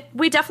 And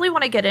we definitely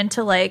want to get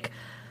into like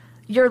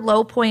your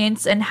low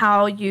points and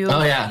how you've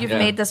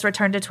made this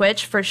return to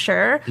Twitch for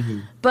sure. Mm-hmm.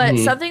 But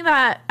something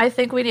that I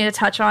think we need to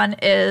touch on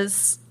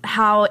is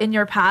how in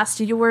your past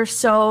you were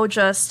so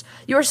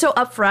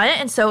upfront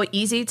and so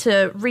easy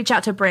to reach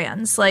out to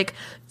brands. Like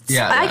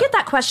I get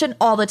that question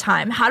all the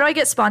time. How do I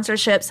get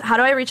sponsorships? How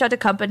do I reach out to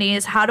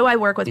companies? How do I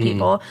work with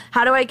people?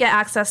 How do I get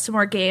access to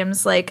more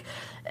games? Like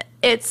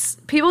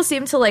people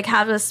seem to like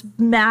have this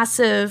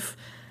massive,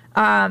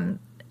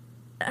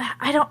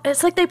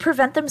 it's like they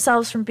prevent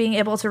themselves from being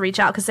able to reach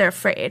out because they're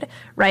afraid.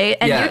 Right.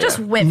 And you just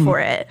went for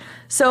it.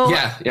 So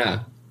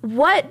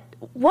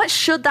what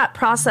should that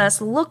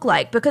process look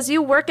like? Because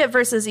you work at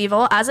Versus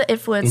Evil as an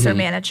influencer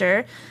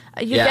manager.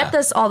 You get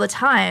this all the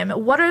time.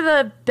 What are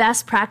the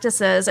best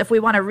practices if we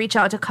want to reach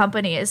out to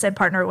companies and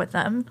partner with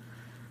them?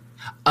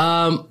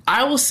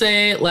 I will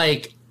say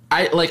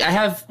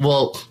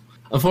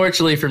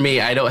unfortunately for me,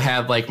 I don't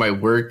have like my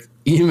work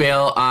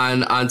email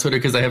on Twitter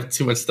because I have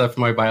too much stuff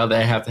in my bio that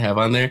I have to have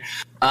on there.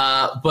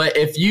 But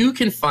if you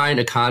can find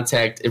a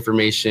contact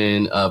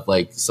information of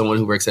like someone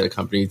who works at a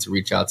company to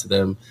reach out to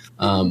them,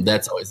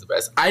 that's always the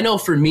best. I know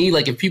for me,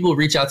 like if people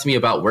reach out to me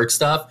about work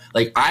stuff,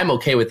 like I'm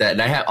okay with that.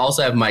 And I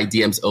also have my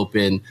DMs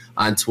open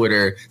on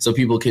Twitter so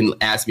people can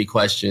ask me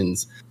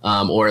questions,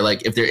 or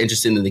like if they're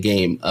interested in the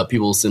game,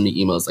 people will send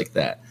me emails like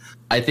that.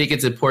 I think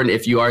it's important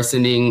if you are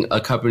sending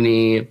a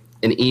company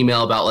an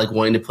email about like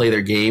wanting to play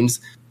their games,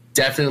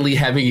 definitely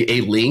having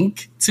a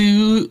link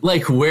to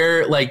like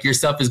where like your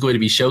stuff is going to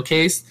be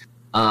showcased.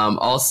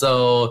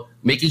 Also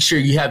making sure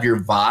you have your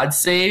VOD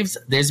saves.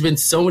 There's been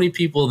so many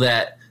people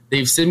that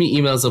they've sent me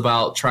emails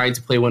about trying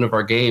to play one of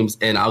our games,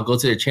 and I'll go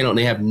to their channel and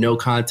they have no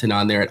content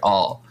on there at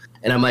all.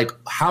 And I'm like,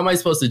 how am I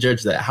supposed to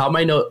judge that? How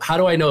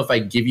do I know if I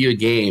give you a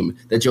game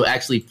that you'll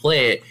actually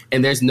play it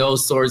and there's no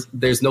source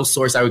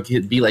I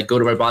would be like, go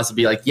to my boss and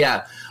be like,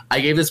 yeah,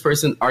 I gave this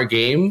person our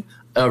game,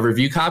 a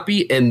review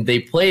copy, and they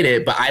played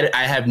it, but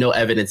I have no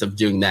evidence of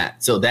doing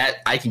that. So that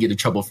I can get in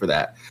trouble for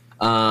that.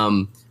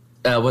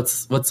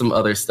 What's some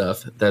other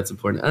stuff that's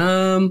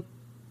important?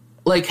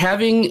 Like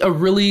having a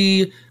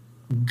really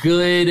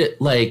good,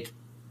 like,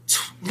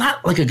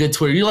 not like a good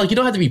Twitter. You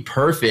don't have to be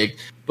perfect,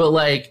 but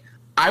like,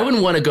 I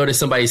wouldn't want to go to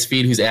somebody's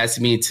feed who's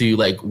asking me to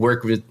like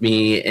work with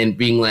me and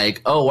being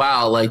like, oh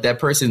wow, like that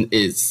person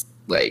is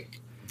like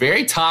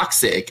very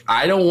toxic.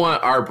 I don't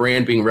want our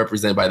brand being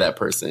represented by that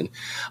person.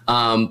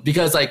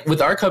 Because like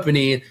with our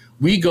company,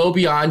 we go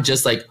beyond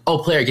just like, oh,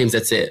 play our games,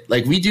 that's it.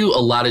 Like we do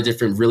a lot of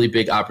different really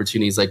big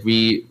opportunities. Like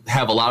we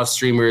have a lot of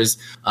streamers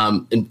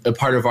in a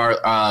part of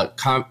our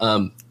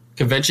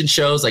convention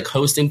shows, like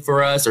hosting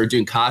for us or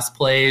doing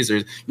cosplays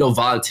or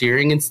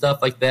volunteering and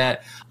stuff like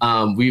that.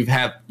 We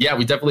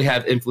definitely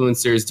have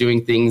influencers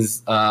doing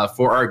things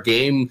for our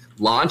game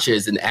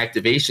launches and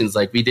activations.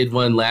 Like we did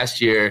one last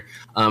year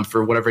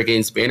for one of our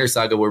games, Banner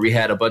Saga, where we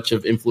had a bunch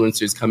of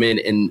influencers come in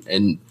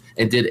and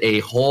did a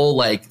whole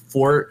like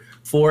four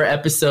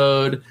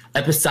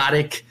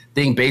episodic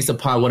thing based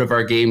upon one of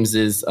our games'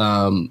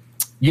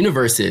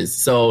 universes.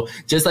 So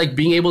just like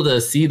being able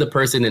to see the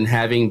person and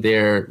having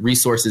their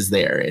resources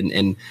there,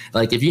 and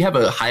like if you have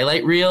a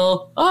highlight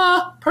reel,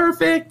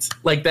 perfect.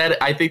 Like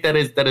that, I think that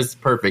is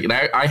perfect. And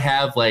I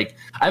have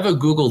a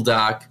Google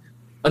Doc.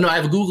 Oh no, I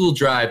have a Google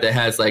Drive that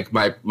has like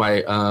my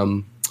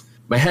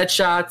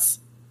headshots,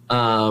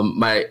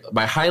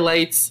 my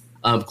highlights,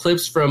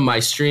 clips from my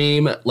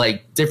stream,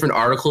 like different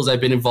articles I've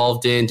been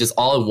involved in, just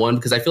all in one,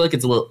 because I feel like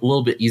it's a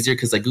little bit easier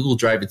because like Google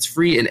Drive, it's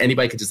free and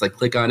anybody can just like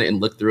click on it and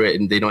look through it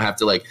and they don't have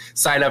to like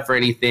sign up for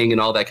anything and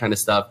all that kind of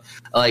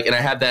stuff. Like, and I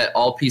have that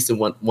all piece in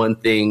one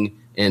thing,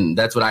 and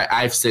that's what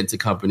I've sent to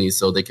companies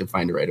so they can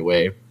find it right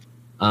away.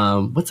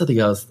 What's something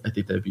else I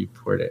think that'd be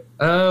important?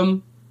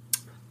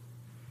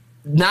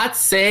 Not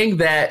saying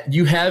that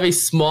you have a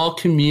small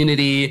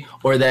community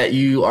or that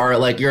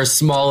you're a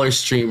smaller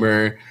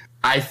streamer.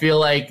 I feel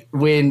like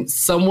when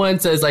someone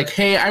says like,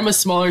 hey, I'm a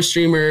smaller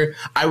streamer,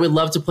 I would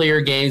love to play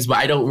your games, but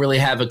I don't really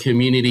have a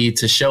community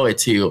to show it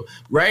to.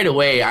 Right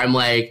away, I'm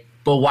like,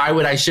 but why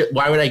would I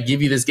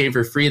give you this game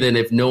for free then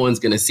if no one's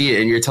going to see it?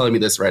 And you're telling me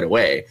this right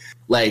away.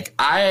 Like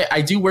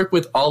I do work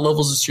with all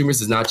levels of streamers.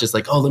 It's not just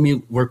like, oh, let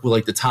me work with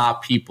like the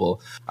top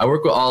people. I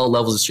work with all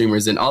levels of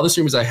streamers, and all the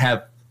streamers I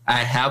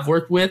have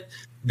worked with,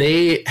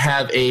 they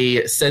have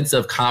a sense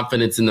of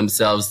confidence in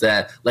themselves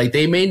that like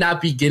they may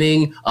not be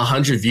getting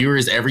 100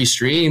 viewers every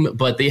stream,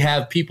 but they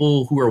have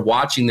people who are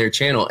watching their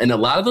channel. And a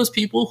lot of those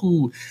people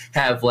who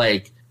have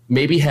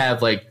maybe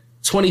have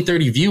 20,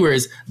 30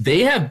 viewers,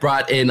 they have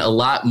brought in a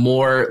lot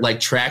more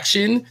like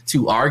traction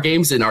to our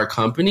games and our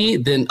company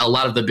than a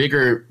lot of the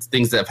bigger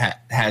things that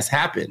has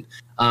happened.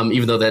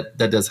 Even though that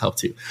does help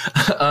too.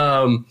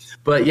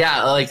 But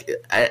yeah, like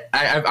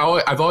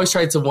I've always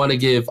tried to want to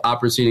give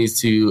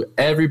opportunities to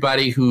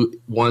everybody who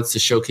wants to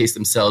showcase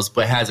themselves,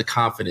 but has a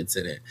confidence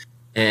in it,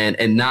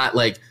 and not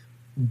like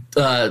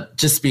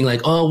just being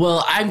like, oh,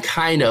 well, I'm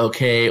kind of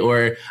okay,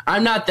 or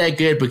I'm not that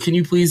good, but can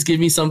you please give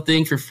me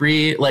something for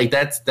free? Like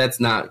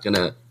that's not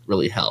gonna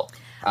really help.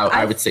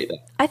 I would say that.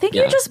 I think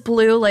you just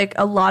blew like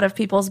a lot of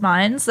people's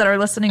minds that are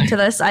listening to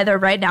this either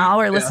right now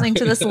or listening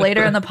to this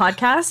later in the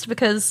podcast,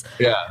 because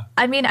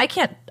I mean, I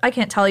can't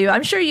tell you.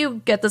 I'm sure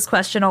you get this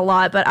question a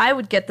lot, but I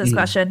would get this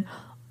question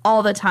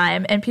all the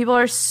time, and people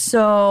are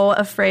so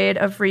afraid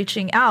of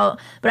reaching out.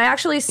 But I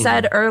actually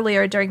said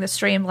earlier during the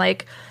stream,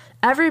 like,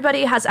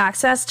 everybody has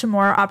access to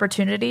more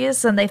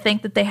opportunities than they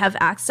think that they have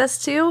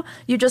access to.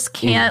 You just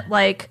can't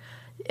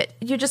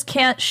you just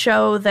can't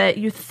show that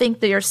you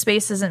think that your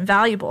space isn't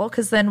valuable,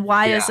 because then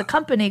why is a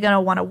company going to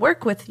want to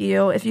work with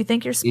you if you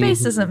think your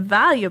space isn't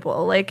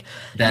valuable? Like,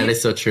 that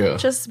is so true.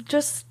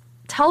 Just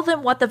tell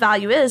them what the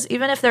value is.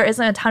 Even if there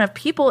isn't a ton of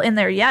people in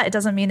there yet, it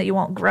doesn't mean that you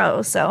won't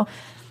grow. So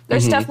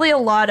there's definitely a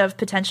lot of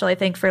potential, I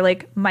think, for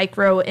like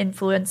micro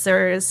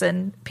influencers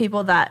and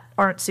people that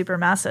aren't super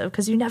massive,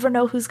 because you never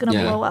know who's going to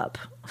blow up.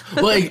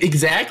 Well,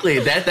 exactly.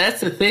 That's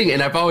the thing.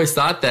 And I've always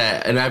thought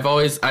that. And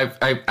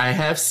I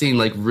have seen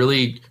like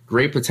really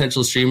great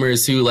potential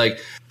streamers who like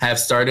have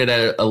started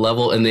at a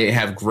level and they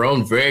have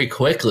grown very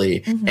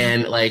quickly.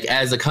 And like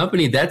as a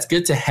company, that's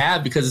good to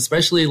have, because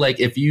especially like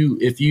if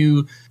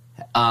you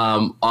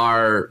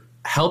are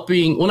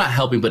helping, well, not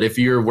helping, but if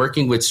you're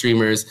working with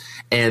streamers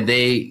and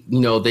they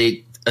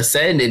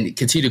ascend and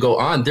continue to go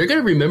on, they're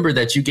going to remember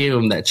that you gave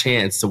them that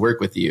chance to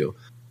work with you.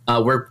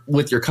 Work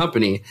with your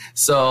company.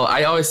 So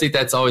I always think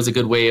that's always a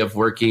good way of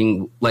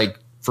working, like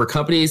for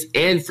companies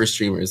and for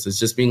streamers. It's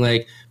just being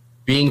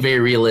very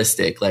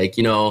realistic, like,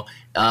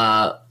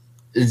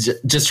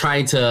 just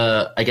trying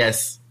to, I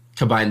guess,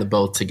 combine the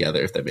both together,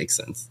 if that makes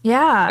sense.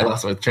 Yeah. I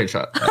lost my train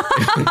shot.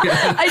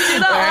 I do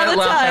that all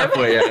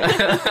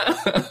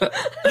the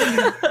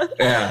time.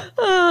 Yeah.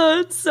 Oh,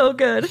 it's so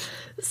good.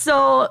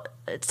 So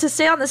to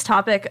stay on this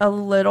topic a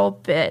little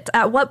bit,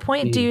 at what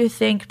point do you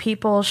think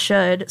people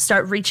should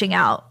start reaching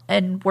out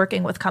and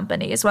working with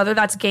companies, whether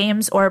that's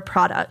games or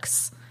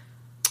products?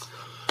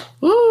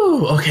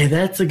 Ooh, okay,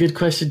 that's a good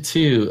question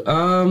too.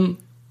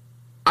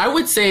 I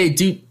would say,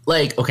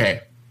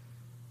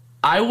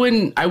 I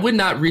would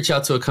not reach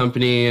out to a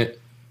company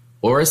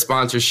or a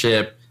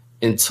sponsorship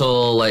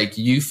until like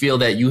you feel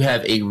that you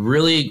have a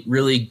really,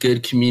 really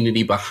good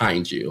community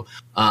behind you.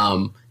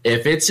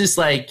 If it's just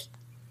like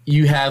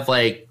you have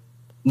like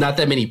not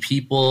that many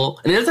people,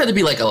 and it doesn't have to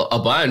be like a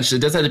bunch. It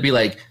doesn't have to be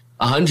like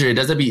 100. It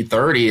doesn't have to be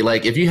 30.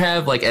 Like if you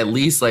have like at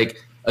least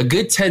like a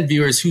good 10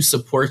 viewers who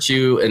support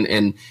you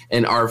and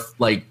are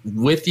like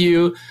with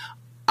you,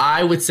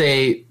 I would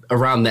say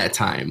around that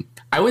time.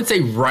 I would say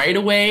right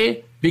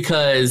away,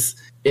 because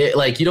it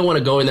like you don't want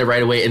to go in there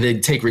right away and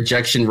then take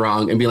rejection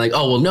wrong and be like,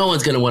 oh, well, no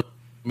one's going to want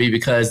me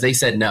because they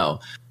said no.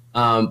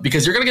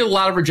 Because you're going to get a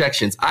lot of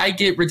rejections. I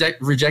get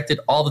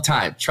rejected all the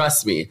time.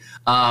 Trust me.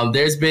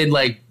 There's been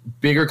like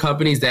bigger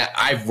companies that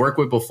I've worked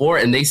with before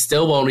and they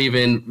still won't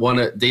even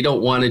they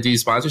don't want to do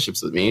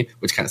sponsorships with me,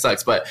 which kind of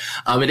sucks, but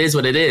it is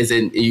what it is.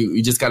 And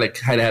you just got to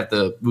kind of have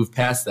to move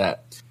past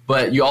that.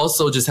 But you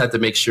also just have to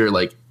make sure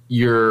like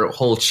your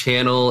whole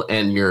channel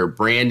and your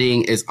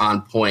branding is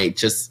on point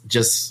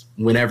just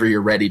whenever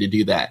you're ready to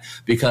do that,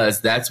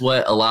 because that's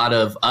what a lot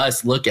of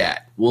us look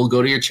at. We'll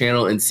go to your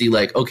channel and see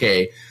like,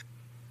 okay,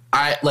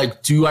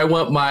 do I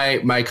want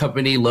my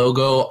company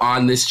logo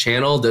on this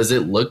channel? Does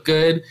it look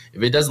good?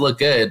 If it does look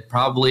good,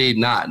 probably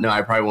not. No,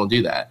 I probably won't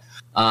do that.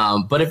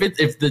 But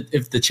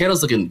if the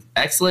channel's looking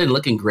excellent,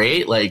 looking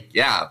great, like,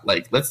 yeah,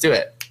 like let's do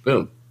it.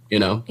 Boom. You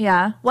know?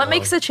 Yeah. What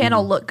makes a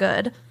channel look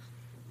good?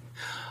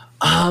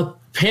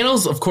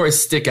 Panels, of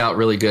course, stick out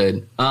really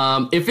good.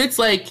 If it's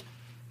like,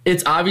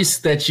 it's obvious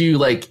that you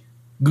like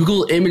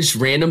Google imaged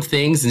random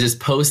things and just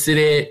posted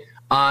it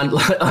on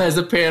as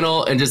a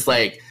panel and just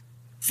like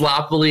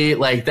sloppily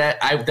like that,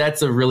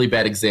 that's a really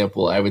bad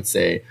example, I would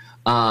say.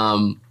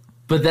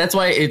 But that's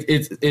why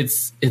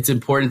it's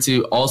important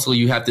to also,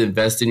 you have to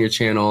invest in your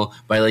channel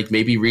by like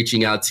maybe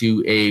reaching out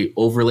to a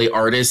overlay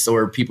artist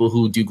or people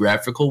who do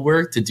graphical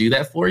work to do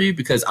that for you,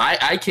 because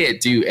I can't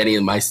do any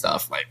of my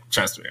stuff. Like,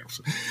 trust me.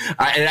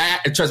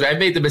 Trust me, I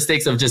made the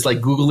mistakes of just like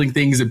Googling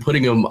things and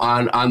putting them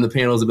on the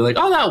panels and be like,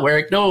 oh, that'll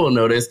work. No one will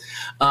notice.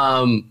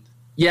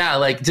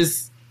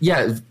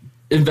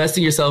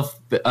 Investing yourself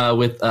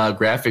with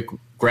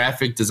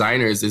graphic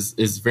designers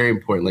is very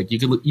important. Like you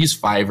could use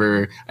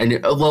Fiverr and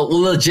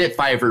legit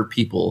Fiverr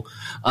people,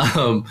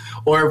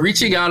 or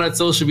reaching out on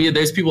social media.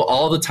 There's people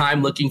all the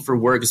time looking for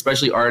work,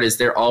 especially artists.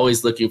 They're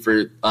always looking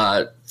for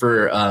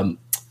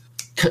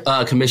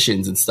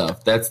commissions and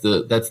stuff. That's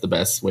the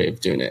best way of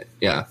doing it.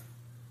 Yeah.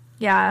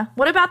 Yeah.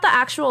 What about the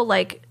actual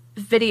like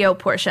video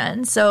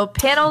portion? So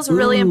panels are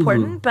really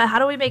important, but how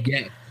do we make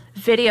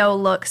video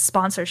look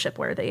sponsorship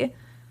worthy?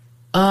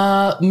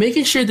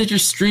 Making sure that you're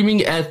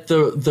streaming at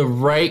the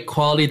right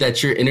quality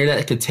that your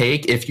internet could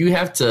take. If you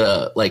have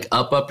to like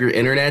up your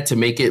internet to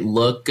make it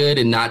look good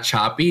and not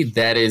choppy,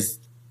 that is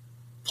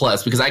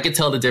plus, because I could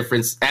tell the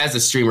difference as a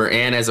streamer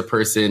and as a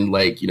person,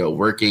 like, you know,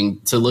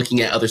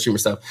 looking at other streamer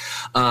stuff.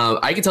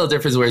 I can tell the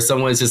difference where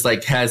someone's just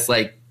like has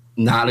like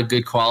not a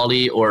good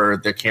quality or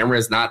their camera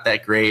is not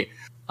that great.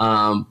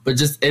 But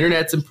just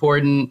internet's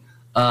important.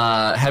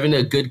 Having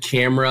a good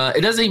camera.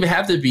 It doesn't even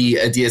have to be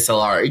a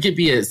DSLR. It could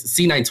be a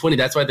C920.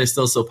 That's why they're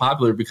still so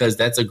popular, because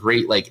that's a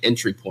great like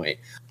entry point.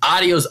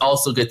 Audio is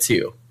also good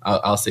too.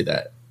 I'll say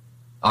that.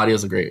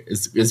 Audio's great.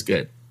 It's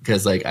good,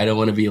 because like I don't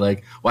want to be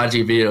like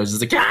watching videos just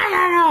like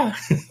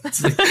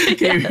it's like,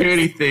 can't hear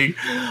anything.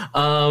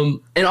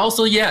 And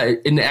also, yeah,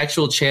 in the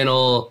actual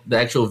channel, the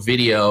actual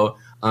video,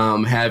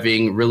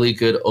 having really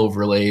good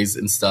overlays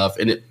and stuff,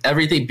 and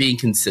everything being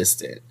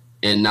consistent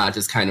and not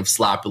just kind of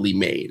sloppily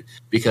made,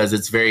 because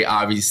it's very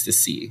obvious to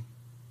see.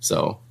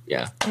 So,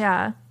 yeah.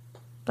 Yeah,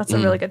 that's a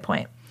really good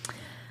point.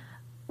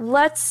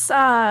 Let's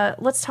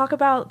talk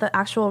about the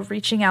actual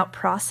reaching out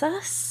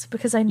process,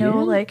 because I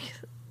know like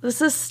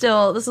this is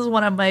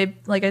one of my,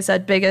 like I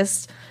said,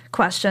 biggest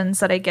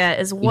questions that I get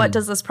is what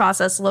does this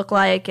process look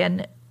like,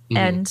 and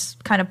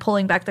kind of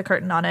pulling back the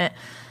curtain on it.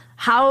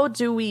 How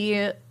do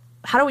we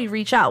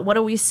reach out? What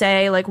do we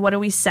say? Like, what do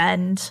we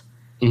send?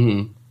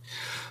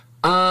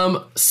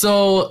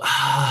 So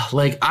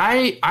like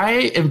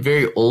I am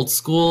very old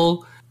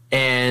school,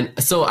 and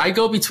so I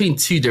go between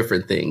two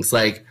different things.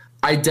 Like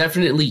I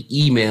definitely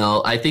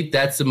email. I think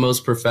that's the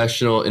most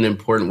professional and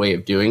important way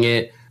of doing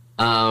it.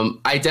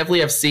 I definitely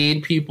have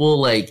seen people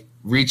like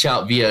reach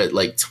out via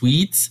like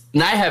tweets,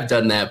 and I have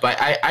done that, but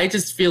I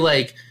just feel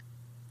like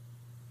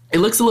it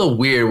looks a little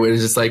weird when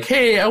it's just like,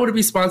 hey, I want to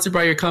be sponsored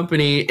by your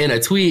company in a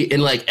tweet,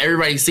 and like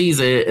everybody sees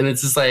it, and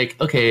it's just like,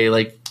 okay,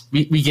 like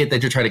we get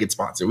that you're trying to get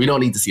sponsored. We don't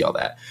need to see all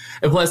that.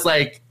 And plus,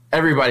 like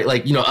everybody,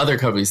 like, you know, other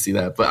companies see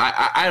that, but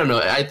I don't know.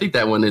 I think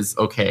that one is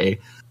okay.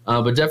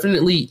 But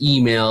definitely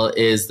email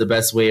is the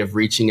best way of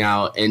reaching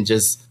out, and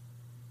just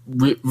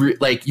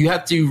like you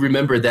have to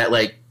remember that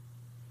like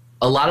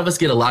a lot of us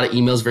get a lot of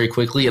emails very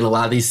quickly, and a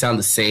lot of these sound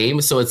the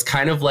same. So it's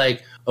kind of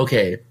like,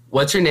 okay,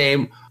 what's your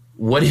name?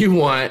 What do you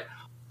want?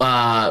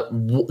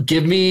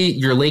 Give me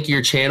your link,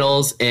 your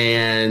channels,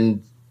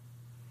 and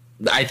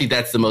I think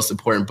that's the most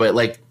important. But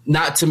like,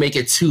 not to make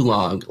it too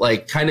long,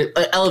 like kind of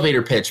an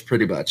elevator pitch,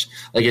 pretty much.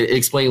 Like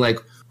explain like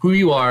who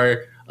you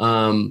are,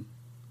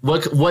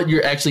 what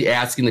you're actually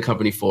asking the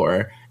company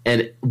for,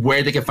 and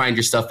where they can find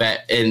your stuff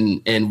at,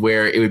 and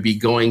where it would be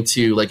going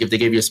to. Like if they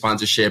gave you a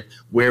sponsorship,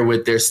 where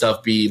would their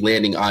stuff be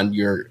landing on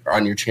your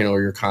channel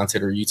or your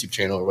content or YouTube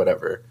channel or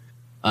whatever.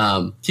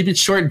 Keep it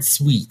short and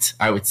sweet,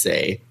 I would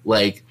say.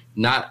 Like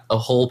not a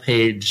whole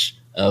page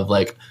of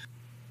like,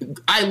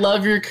 I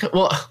love your,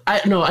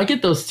 I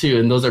get those too,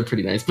 and those are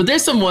pretty nice. But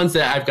there's some ones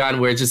that I've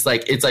gotten where it's just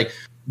like, it's like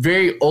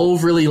very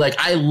overly like,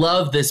 I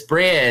love this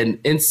brand,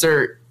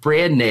 insert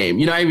brand name.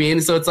 You know what I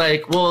mean? So it's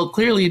like, well,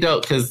 clearly you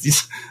don't, because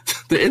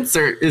the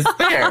insert is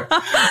there.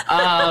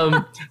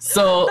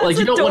 So that's like,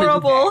 you don't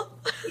adorable. want to do that.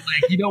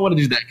 Like, you don't want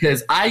to do that,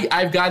 because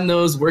I've gotten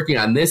those working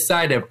on this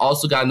side. I've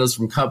also gotten those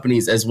from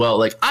companies as well.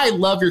 Like, I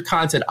love your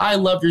content. I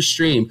love your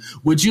stream.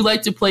 Would you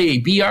like to play a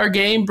BR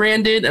game,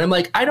 Brandon? And I'm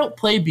like, I don't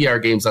play BR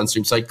games on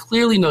stream. So I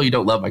clearly know you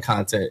don't love my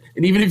content.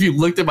 And even if you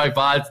looked at my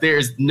VODs,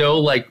 there's no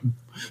like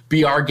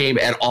BR game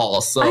at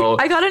all. So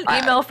I got an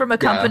email from a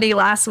company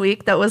last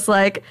week that was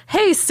like,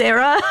 hey,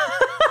 Sarah.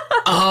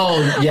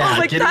 Oh, yeah. I was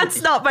like,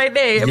 that's not my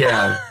name.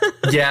 Yeah.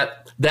 Yeah.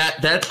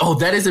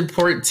 That is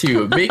important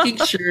too. Making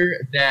sure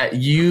that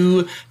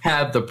you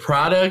have the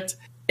product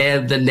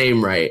and the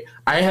name right.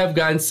 I have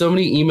gotten so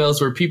many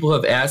emails where people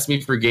have asked me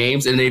for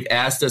games, and they've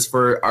asked us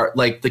for our,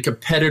 like the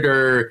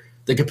competitive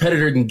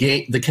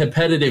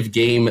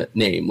game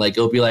name. Like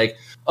it'll be like,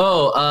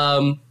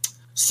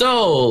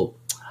 so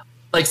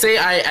like say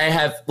I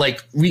have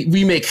like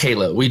we make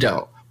Halo. We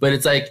don't. But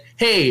it's like,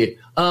 hey,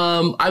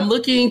 I'm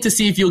looking to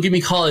see if you'll give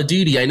me Call of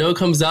Duty. I know it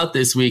comes out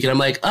this week. And I'm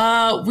like,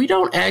 we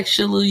don't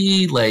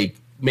actually like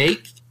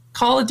make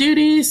Call of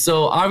Duty.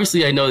 So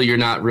obviously I know that you're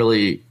not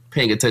really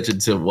paying attention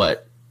to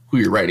who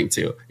you're writing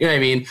to. You know what I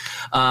mean?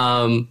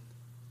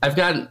 I've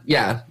gotten,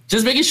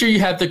 just making sure you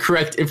have the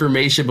correct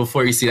information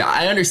before you see that.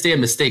 I understand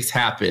mistakes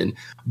happen,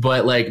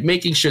 but like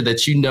making sure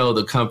that you know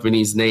the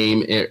company's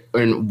name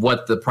and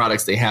what the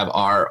products they have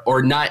are,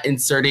 or not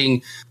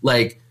inserting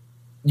like,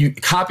 you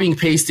copying,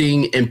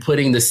 pasting, and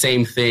putting the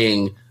same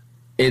thing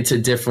into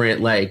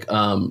different like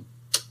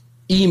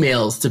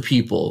emails to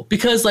people,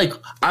 because like,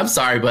 I'm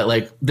sorry, but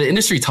like the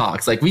industry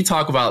talks, like we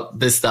talk about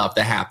this stuff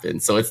that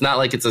happens. So it's not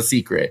like it's a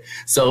secret.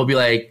 So it'll be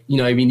like, you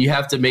know, I mean, you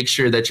have to make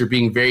sure that you're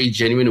being very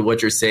genuine in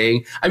what you're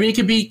saying. I mean, it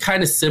could be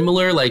kind of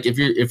similar. Like if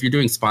you're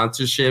doing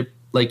sponsorship,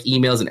 like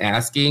emails and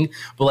asking,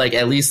 but like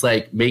at least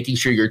like making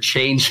sure you're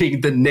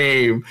changing the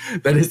name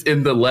that is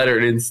in the letter,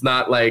 and it's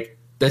not like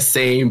the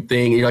same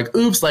thing. You're like,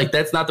 oops, like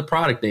that's not the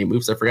product name.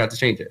 Oops, I forgot to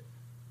change it.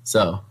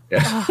 So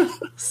yeah. Oh,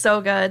 so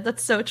good.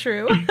 That's so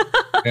true.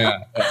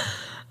 Yeah.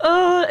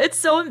 Oh, it's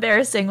so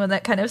embarrassing when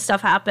that kind of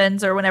stuff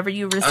happens, or whenever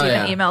you receive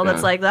an email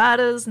that's like, that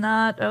is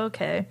not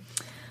okay.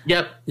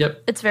 Yep.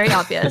 It's very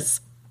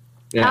obvious.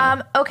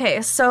 Yeah.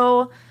 Okay,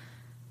 so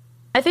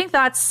I think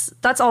that's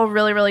all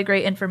really, really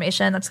great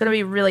information. That's going to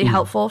be really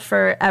helpful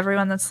for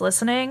everyone that's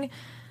listening.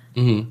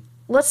 Mm-hmm.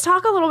 Let's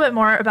talk a little bit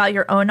more about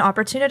your own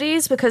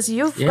opportunities, because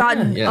you've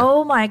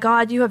oh my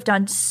God, you have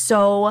done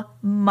so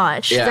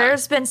much. Yeah.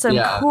 There's been some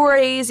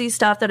crazy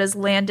stuff that has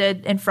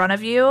landed in front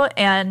of you.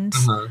 And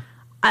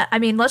I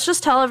mean, let's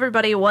just tell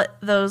everybody what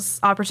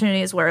those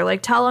opportunities were.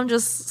 Like, tell them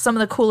just some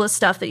of the coolest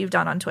stuff that you've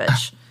done on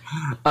Twitch.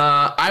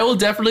 I will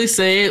definitely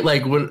say,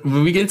 like, when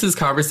we get into this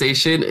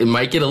conversation, it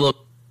might get a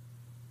little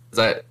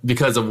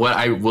because of what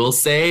I will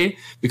say,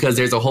 because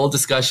there's a whole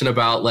discussion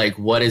about like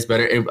what is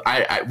better. And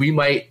we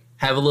might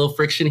have a little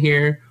friction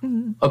here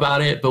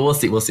about it, but we'll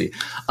see.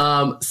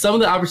 Some of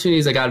the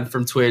opportunities I got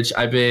from Twitch,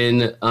 I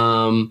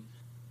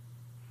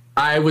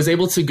was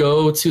able to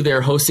go to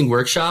their hosting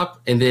workshop,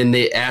 and then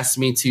they asked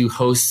me to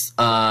host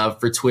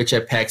for Twitch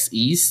at PAX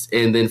East.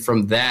 And then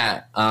from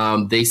that,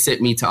 they sent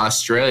me to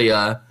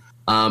Australia,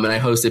 and I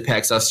hosted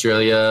PAX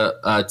Australia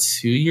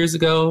 2 years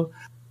ago.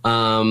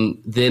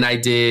 Then I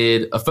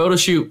did a photo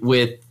shoot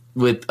with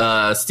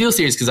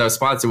SteelSeries, because I was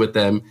sponsored with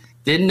them.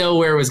 Didn't know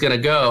where it was going to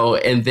go.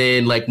 And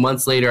then like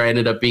months later, I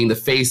ended up being the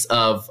face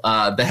of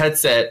the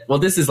headset. Well,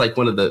 this is like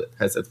one of the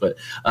headsets, but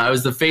I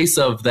was the face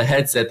of the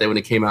headset that when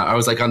it came out, I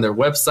was like on their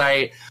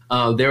website.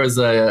 There was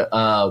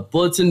a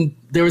bulletin.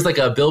 There was like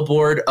a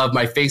billboard of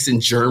my face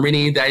in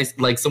Germany that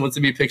someone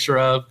sent me a picture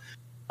of.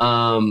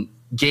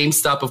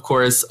 GameStop, of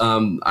course.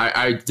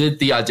 I did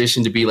the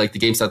audition to be like the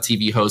GameStop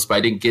TV host, but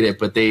I didn't get it.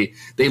 But they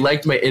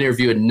liked my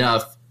interview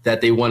enough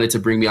that they wanted to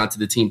bring me onto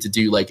the team to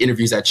do like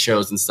interviews at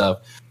shows and stuff.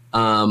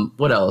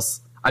 What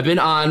else? I've been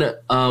on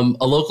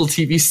a local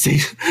TV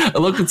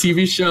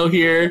show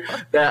here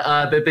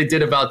that they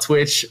did about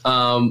Twitch. It's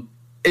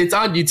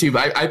on YouTube.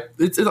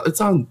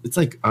 It's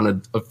like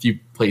on a few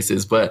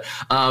places. But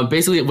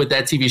basically, with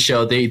that TV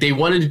show, they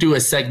wanted to do a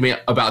segment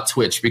about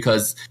Twitch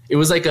because it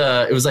was like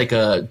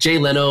a Jay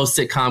Leno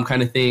sitcom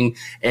kind of thing,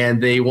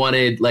 and they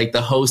wanted like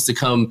the host to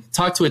come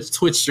talk to a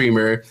Twitch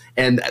streamer,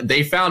 and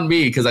they found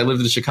me because I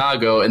lived in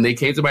Chicago, and they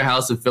came to my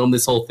house and filmed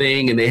this whole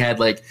thing, and they had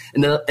like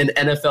an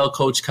NFL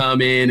coach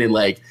come in and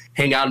like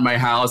hang out in my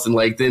house, and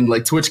like then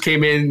like Twitch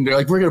came in, and they're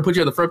like, we're gonna put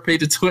you on the front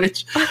page of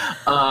Twitch.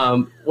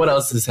 What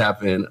else has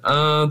happened?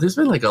 There's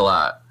been like a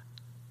lot.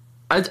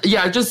 I've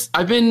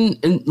been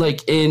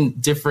in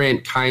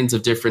different kinds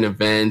of different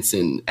events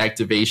and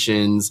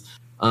activations.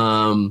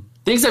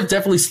 Things have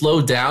definitely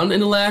slowed down in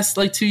the last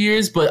like 2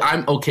 years, but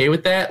I'm okay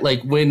with that.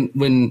 Like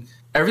when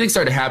everything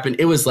started to happen,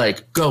 it was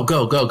like go.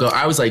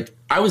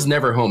 I was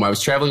never home. I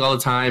was traveling all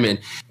the time, and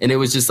it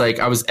was just like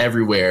I was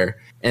everywhere.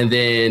 And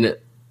then,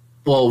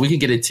 well, we can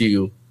get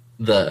into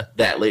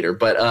that later.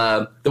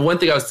 But the one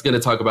thing I was going to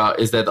talk about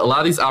is that a lot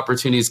of these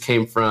opportunities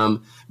came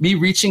from me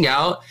reaching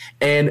out,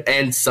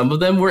 and some of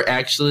them were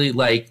actually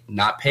like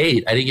not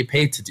paid. I didn't get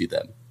paid to do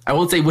them. I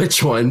won't say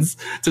which ones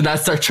to not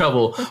start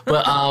trouble,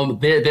 but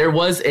there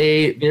was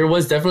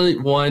definitely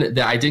one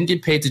that I didn't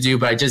get paid to do,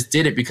 but I just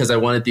did it because I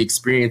wanted the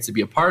experience to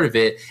be a part of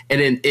it, and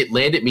then it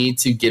landed me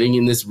to getting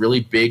in this really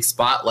big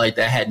spotlight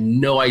that I had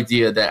no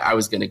idea that I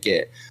was going to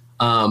get.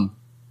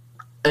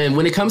 And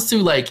when it comes to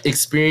like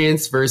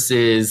experience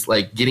versus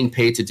like getting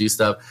paid to do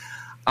stuff,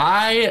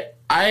 I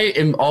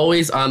am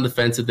always on the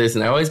fence with this,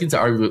 and I always get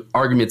into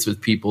arguments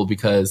with people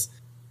because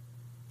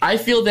I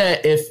feel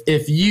that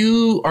if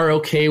you are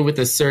okay with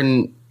a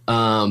certain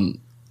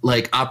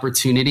like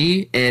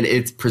opportunity and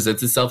it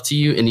presents itself to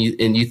you, and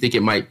you think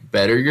it might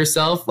better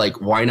yourself,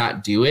 like why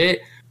not do it?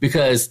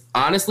 Because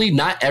honestly,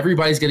 not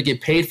everybody's going to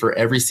get paid for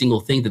every single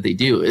thing that they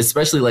do,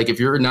 especially like if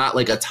you're not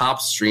like a top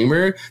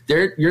streamer,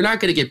 you're not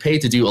going to get paid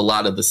to do a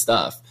lot of the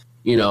stuff,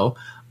 you know?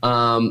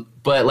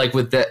 But like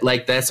with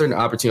that certain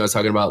opportunity I was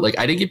talking about, like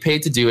I didn't get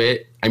paid to do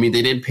it. I mean,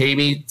 they didn't pay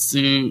me to,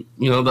 you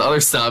know, the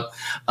other stuff.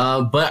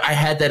 But I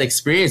had that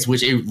experience,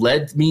 which it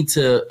led me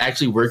to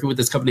actually working with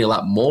this company a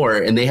lot more.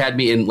 And they had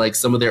me in like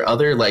some of their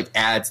other like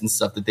ads and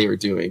stuff that they were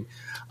doing.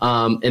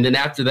 And then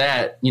after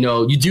that, you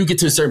know, you do get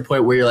to a certain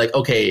point where you're like,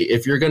 okay,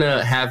 if you're going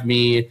to have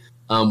me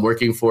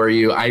working for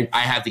you, I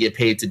have to get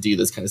paid to do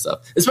this kind of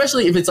stuff,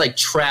 especially if it's like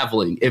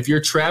traveling. If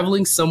you're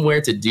traveling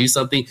somewhere to do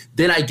something,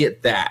 then I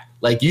get that.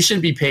 Like you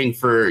shouldn't be paying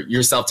for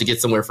yourself to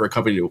get somewhere for a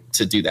company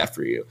to do that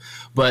for you.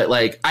 But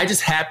like I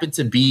just happened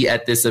to be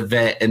at this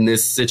event and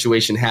this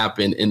situation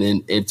happened, and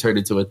then it turned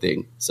into a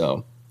thing.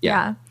 So,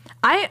 yeah.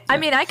 I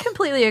mean, I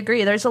completely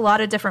agree. There's a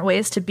lot of different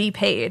ways to be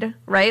paid,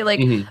 right?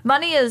 Like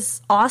money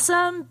is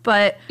awesome,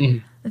 but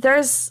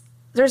there's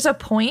a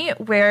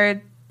point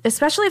where,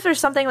 especially if there's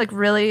something like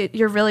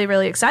you're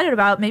really excited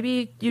about,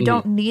 maybe you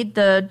don't need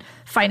the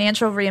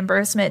financial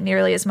reimbursement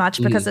nearly as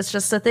much because it's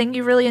just a thing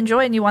you really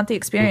enjoy and you want the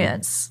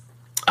experience.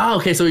 Oh,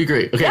 okay, so we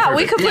agree. Okay, yeah, perfect.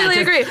 we completely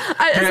agree. Is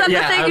that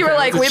the thing you were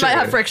like, we might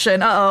have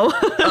friction?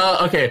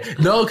 Okay,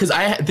 no, because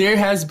there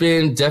has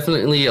been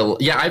definitely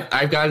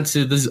I've gotten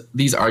to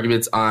these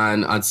arguments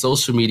on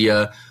social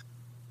media,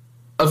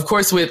 of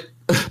course, with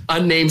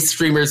unnamed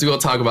streamers. We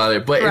won't talk about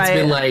it, but it's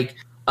been like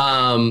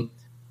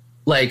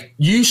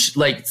you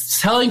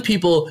telling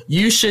people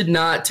you should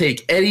not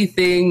take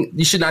anything,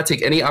 you should not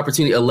take any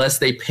opportunity unless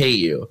they pay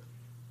you,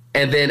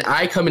 and then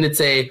I come in and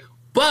say,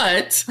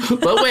 But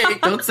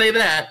wait, don't say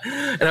that.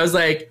 And I was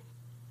like,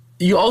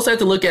 you also have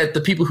to look at the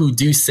people who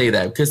do say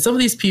that, because some of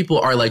these people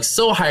are like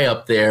so high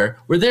up there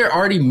where they're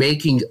already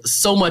making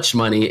so much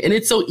money. And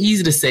it's so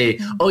easy to say,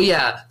 oh,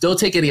 yeah, don't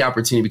take any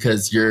opportunity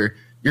because you're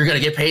going to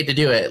get paid to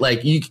do it.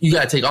 Like you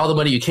got to take all the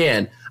money you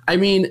can. I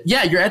mean,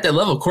 yeah, you're at that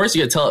level. Of course,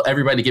 you got to tell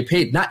everybody to get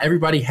paid. Not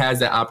everybody has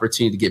that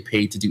opportunity to get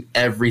paid to do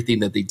everything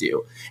that they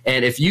do.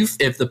 And if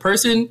the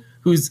person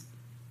who's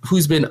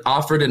been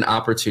offered an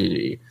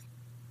opportunity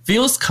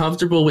feels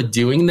comfortable with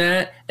doing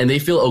that and they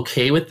feel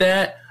okay with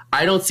that,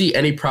 I don't see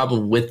any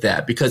problem with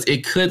that, because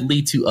it could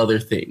lead to other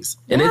things.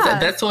 And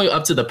that's only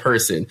up to the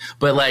person.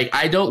 But like,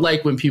 I don't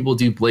like when people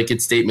do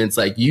blanket statements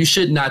like you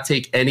should not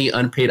take any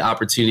unpaid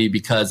opportunity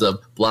because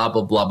of blah,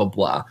 blah, blah, blah,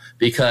 blah,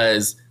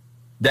 because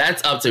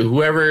that's up to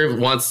whoever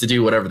wants to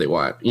do whatever they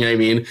want. You know what I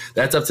mean?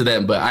 That's up to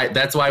them. But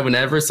that's why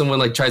whenever someone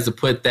like tries to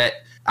put that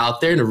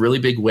out there in a really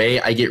big way,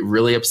 I get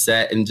really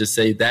upset and just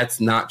say that's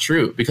not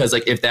true. Because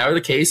like if that were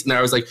the case and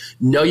I was like,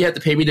 no, you have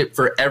to pay me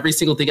for every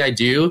single thing I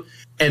do,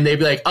 and they'd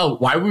be like, oh,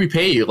 why would we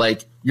pay you?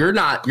 Like you're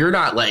not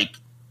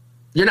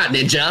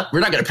Ninja. We're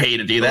not going to pay you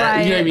to do that.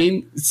 Right. You know what I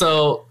mean?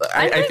 So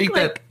I think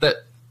like, that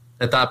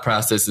thought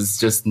process is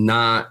just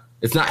not,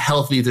 it's not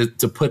healthy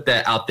to put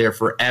that out there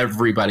for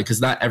everybody,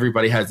 because not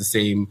everybody has the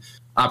same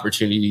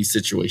opportunity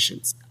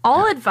situations.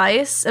 All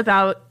advice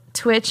about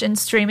Twitch and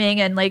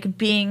streaming and like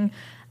being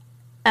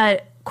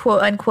a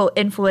quote unquote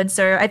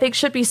influencer, I think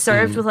should be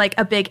served with like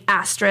a big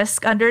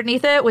asterisk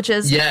underneath it, which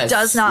is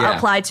does not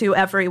apply to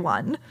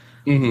everyone.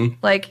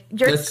 Like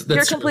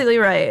you're completely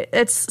right.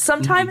 It's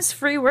sometimes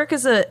free work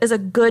is a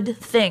good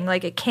thing.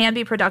 Like it can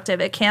be productive.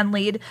 It can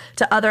lead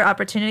to other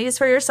opportunities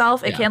for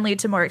yourself. It can lead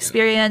to more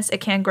experience. It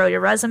can grow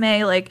your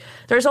resume. Like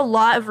there's a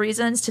lot of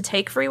reasons to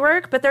take free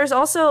work, but there's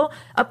also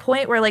a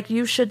point where like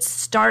you should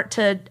start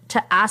to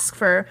ask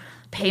for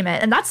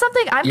payment. And that's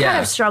something I'm kind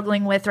of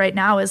struggling with right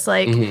now is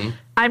like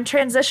I'm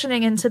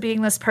transitioning into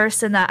being this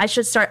person that I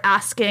should start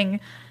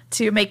asking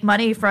to make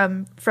money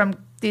from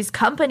these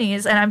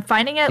companies, and I'm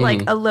finding it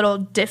like a little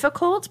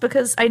difficult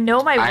because I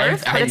know my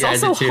worth, but it's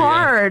also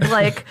hard.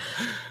 Like,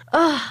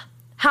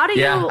 how do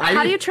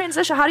you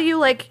transition? How do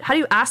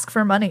you ask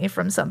for money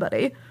from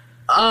somebody?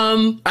 I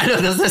know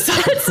it's so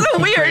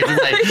weird.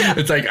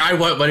 It's like I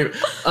want money.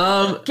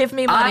 Give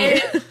me money.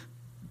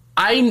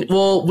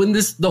 When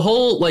the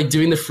whole like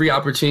doing the free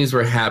opportunities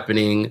were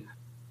happening,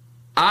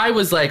 I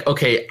was like,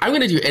 okay, I'm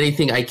going to do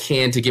anything I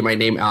can to get my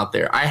name out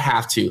there. I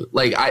have to.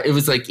 Like, it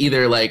was like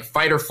either like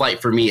fight or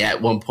flight for me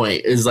at one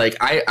point. Is like,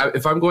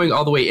 if I'm going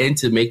all the way in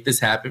to make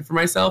this happen for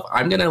myself,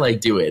 I'm going to like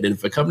do it. And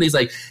if a company's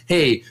like,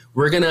 hey,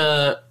 we're going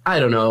to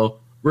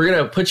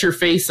put your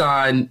face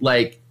on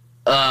like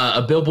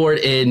a billboard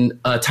in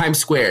Times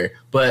Square,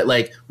 but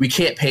like we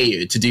can't pay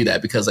you to do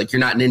that because like you're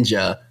not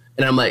Ninja.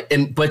 And I'm like,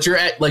 but you're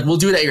at like, we'll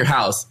do it at your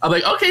house. I'm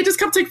like, okay, just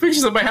come take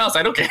pictures of my house.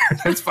 I don't care.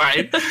 That's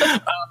fine.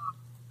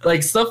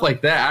 Like stuff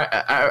like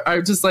that. I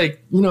just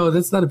like,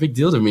 that's not a big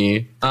deal to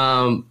me.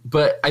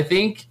 But I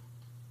think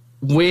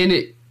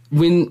when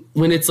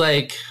it's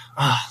like,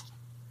 I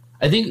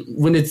think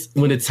when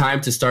it's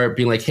time to start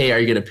being like, hey, are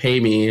you going to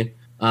pay me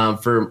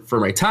for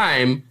my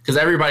time? Because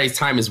everybody's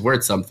time is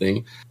worth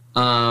something.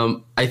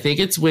 I think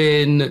it's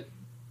when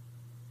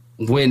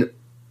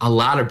a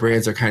lot of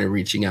brands are kind of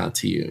reaching out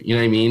to you. You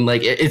know what I mean?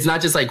 Like it's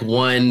not just like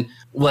one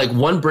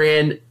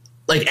brand.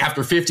 Like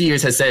after 50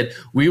 years has said,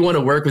 we want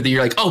to work with you.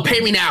 You're like, oh, pay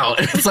me now.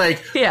 And it's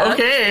like,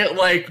 okay,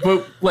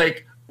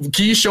 but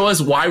can you show us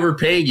why we're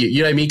paying you? You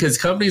know what I mean? Because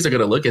companies are going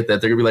to look at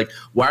that. They're going to be like,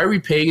 why are we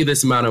paying you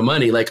this amount of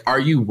money? Like, are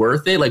you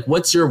worth it? Like,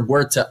 what's your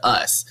worth to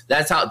us?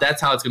 That's how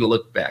it's going to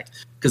look back.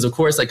 Because of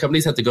course, like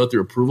companies have to go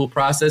through approval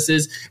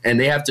processes and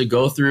they have to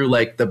go through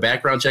like the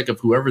background check of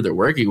whoever they're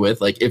working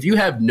with. Like if you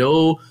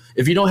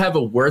don't have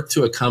a worth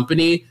to a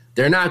company,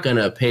 they're not going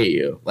to pay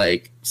you.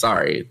 Like,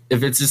 sorry.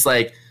 If it's just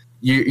like,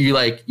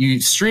 you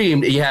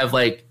streamed and you have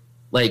like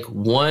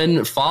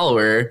one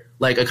follower,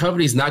 like a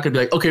company's not gonna be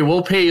like, okay,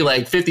 we'll pay you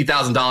like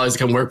 $50,000 to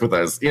come work with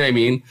us. You know what I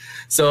mean?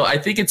 So I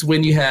think it's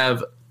when you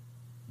have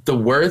the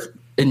worth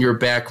in your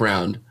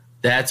background,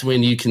 that's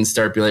when you can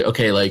start be like,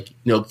 okay, like,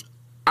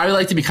 I would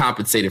like to be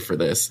compensated for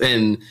this.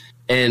 And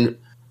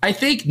I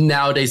think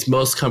nowadays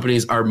most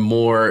companies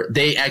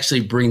they actually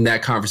bring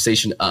that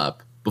conversation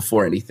up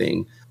before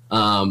anything.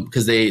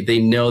 Because they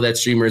know that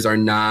streamers are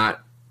not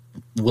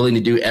willing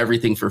to do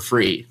everything for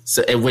free,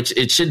 so which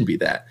it shouldn't be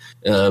that.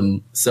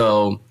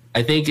 So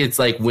I think it's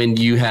like when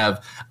you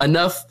have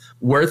enough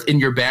worth in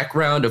your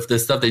background of the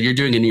stuff that you're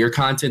doing in your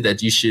content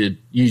that you should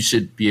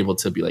be able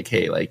to be like,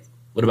 hey, like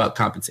what about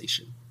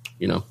compensation?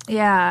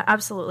 Yeah,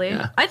 absolutely.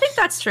 Yeah. I think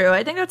that's true.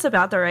 I think that's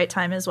about the right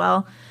time as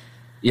well.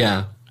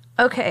 Yeah.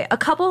 Okay, a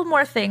couple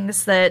more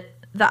things that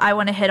I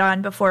want to hit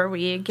on before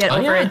we get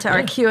into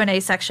our Q&A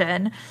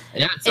section.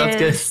 Yeah, sounds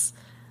good.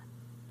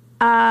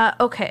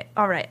 Okay.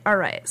 All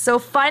right. So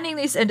finding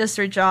these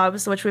industry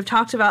jobs, which we've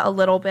talked about a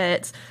little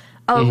bit,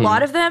 a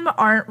lot of them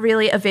aren't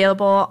really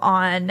available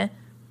on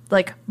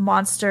like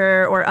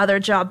Monster or other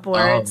job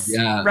boards,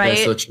 right?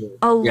 That's so true.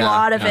 A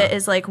lot of it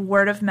is like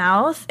word of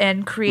mouth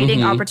and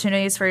creating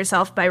opportunities for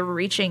yourself by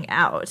reaching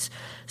out.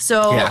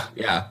 So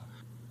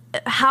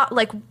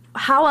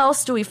how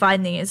else do we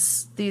find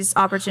these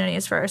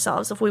opportunities for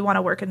ourselves if we want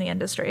to work in the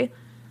industry?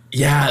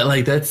 Yeah,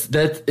 like that's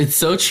it's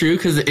so true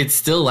because it's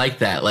still like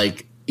that.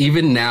 Like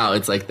even now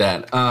it's like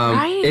that.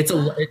 Right?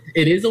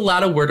 It is a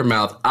lot of word of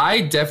mouth.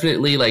 I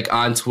definitely like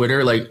on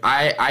Twitter, like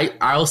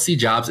I'll see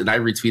jobs and I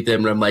retweet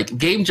them and I'm like,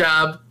 game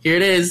job, here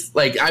it is.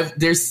 Like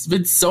there's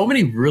been so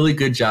many really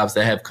good jobs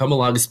that have come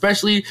along,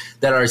 especially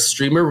that are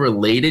streamer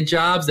related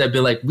jobs that have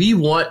been like, we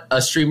want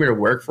a streamer to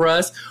work for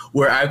us,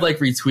 where I've like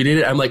retweeted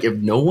it. I'm like, if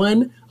no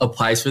one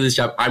applies for this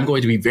job, I'm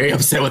going to be very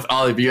upset with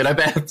all of you. And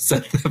I've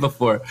said that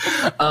before.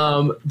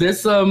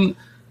 There's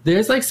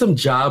like some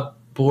job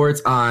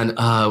boards on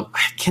I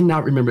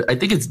cannot remember. I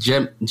think it's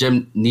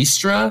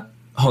Gemnistra.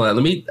 Hold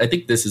on, I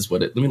think this is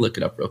let me look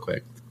it up real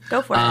quick.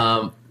 Go for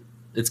it.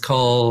 It's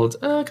called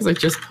because I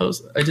just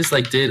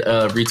did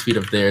a retweet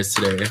of theirs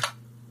today,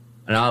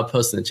 and I'll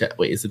post in the chat.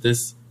 Wait, is it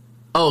this?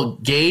 Oh,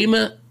 Game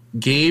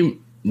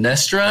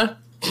Nestra.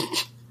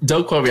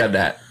 Don't quote me on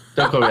that.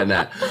 Hold on,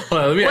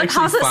 let me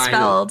how's it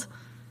spelled?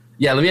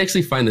 Yeah, let me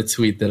actually find the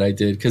tweet that I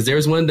did, because there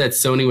was one that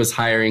Sony was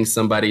hiring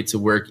somebody to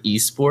work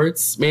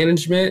esports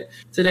management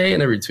today,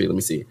 and I retweet. Let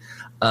me see.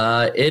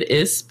 It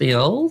is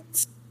spelled.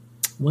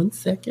 1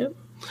 second.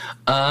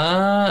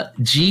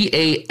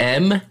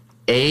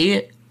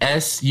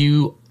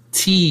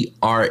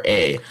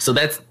 GAMASUTRA. So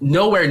that's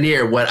nowhere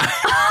near what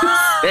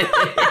I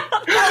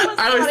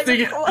was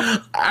thinking.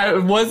 I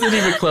wasn't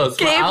even close.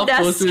 Game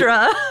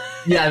Nestra.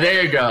 Yeah,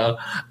 there you go.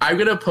 I'm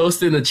gonna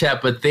post it in the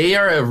chat, but they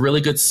are a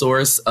really good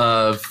source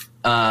of.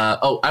 I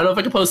don't know if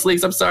I can post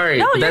links. I'm sorry,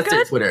 no, but that's good.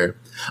 their Twitter.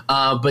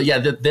 But yeah,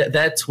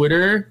 that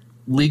Twitter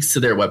links to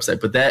their website.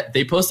 But that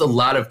they post a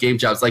lot of game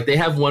jobs. Like they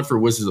have one for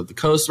Wizards of the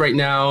Coast right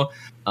now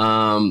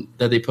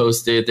that they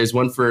posted. There's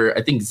one for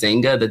I think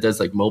Zynga that does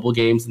like mobile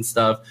games and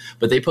stuff.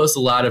 But they post a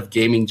lot of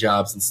gaming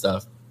jobs and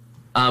stuff.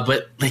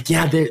 But like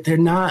yeah, they're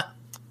not.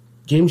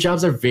 Game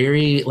jobs are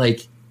very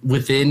like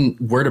within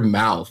word of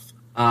mouth.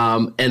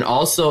 And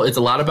also it's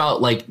a lot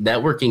about like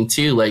networking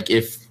too. Like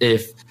if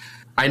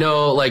I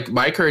know like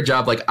my current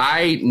job, like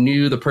I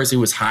knew the person who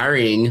was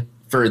hiring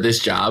for this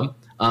job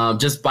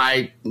just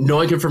by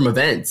knowing him from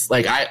events.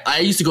 Like I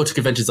used to go to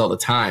conventions all the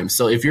time.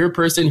 So if you're a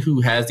person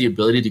who has the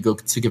ability to go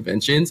to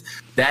conventions,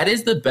 that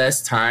is the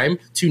best time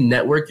to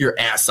network your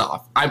ass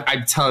off.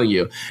 I'm telling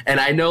you. And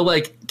I know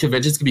like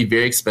conventions can be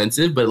very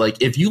expensive, but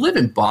like if you live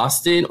in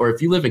Boston or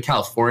if you live in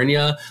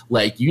California,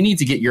 like you need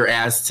to get your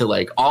ass to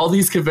like all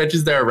these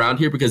conventions that are around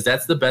here because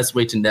that's the best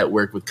way to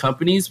network with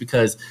companies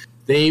because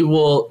they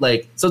will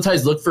like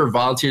sometimes look for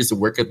volunteers to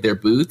work at their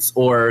booths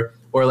or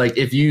like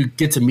if you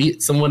get to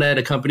meet someone at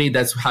a company,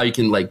 that's how you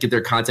can like get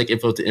their contact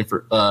info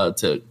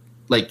to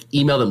like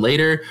email them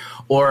later.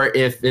 Or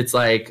if it's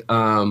like,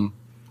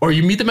 or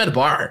you meet them at a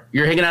bar,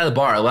 you're hanging out at a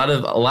bar. A lot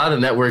of the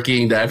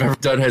networking that I've ever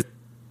done has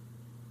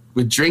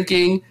with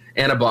drinking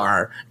and a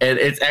bar, and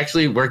it's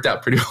actually worked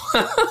out pretty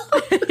well.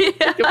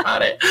 Think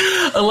about it.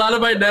 A lot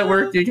of my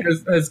networking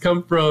has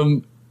come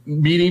from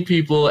meeting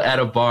people at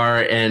a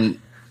bar and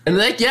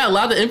like, yeah, a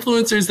lot of the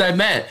influencers that I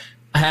met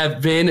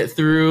have been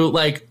through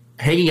like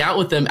hanging out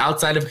with them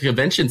outside of a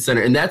convention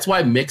center. And that's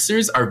why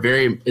mixers are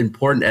very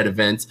important at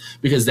events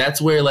because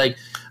that's where like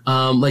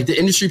the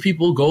industry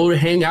people go to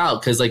hang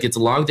out because like it's a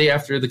long day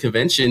after the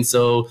convention.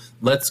 So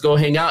let's go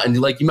hang out. And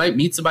like you might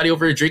meet somebody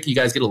over a drink. You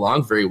guys get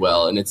along very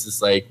well. And it's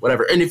just like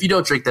whatever. And if you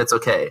don't drink, that's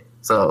okay.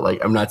 So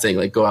like I'm not saying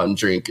like go out and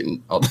drink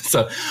and all that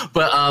stuff.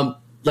 But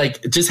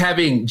like just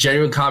having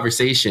genuine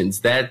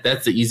conversations,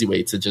 that's the easy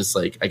way to just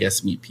like, I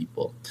guess, meet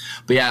people.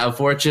 But yeah,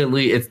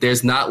 unfortunately,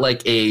 there's not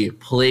like a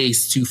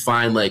place to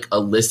find like a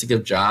listing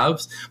of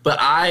jobs. But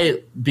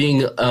I,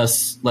 being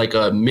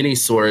a mini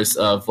source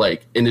of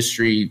like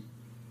industry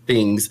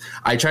things,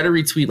 I try to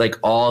retweet like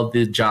all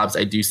the jobs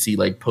I do see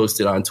like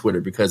posted on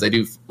Twitter because I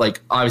do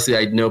like, obviously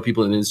I know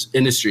people in this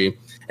industry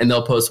and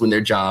they'll post when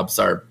their jobs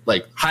are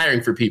like hiring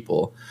for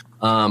people.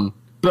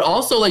 But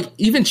also like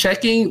even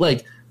checking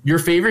like your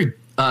favorite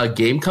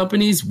game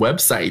companies'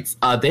 websites,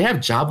 they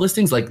have job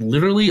listings like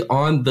literally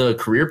on the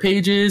career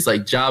pages,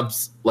 like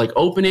jobs like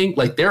opening,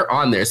 like they're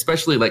on there.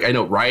 Especially like I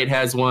know Riot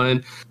has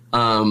one,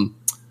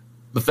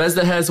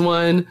 Bethesda has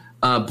one,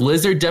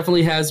 Blizzard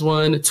definitely has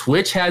one,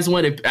 Twitch has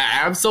one.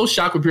 I'm so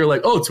shocked when people are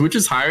like, "Oh, Twitch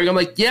is hiring." I'm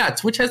like, "Yeah,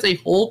 Twitch has a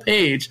whole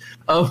page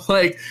of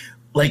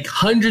like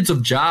hundreds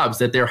of jobs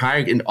that they're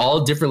hiring in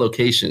all different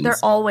locations. They're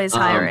always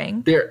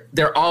hiring.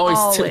 They're always.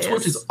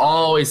 Twitch is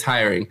always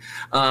hiring.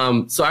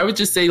 So I would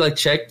just say like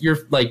check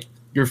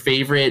your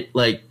favorite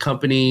like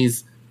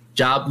companies'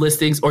 job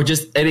listings or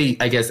just any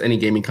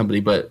gaming company,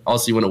 but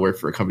also you want to work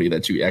for a company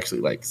that you actually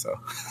like. So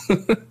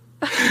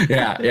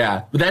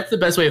yeah. But that's the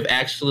best way of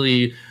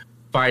actually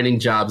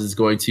finding jobs is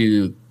going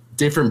to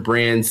different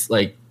brands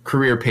like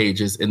career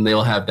pages and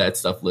they'll have that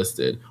stuff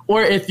listed.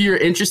 Or if you're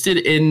interested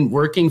in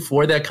working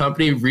for that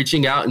company,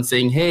 reaching out and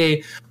saying,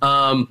 "Hey,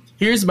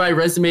 here's my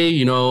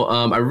resume.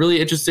 I'm really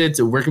interested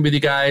to working with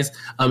you guys.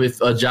 If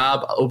a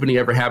job opening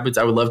ever happens,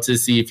 I would love to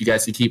see if you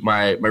guys can keep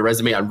my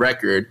resume on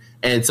record."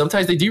 And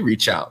sometimes they do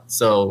reach out.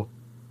 So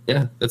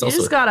yeah, that's also.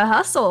 You just gotta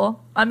hustle.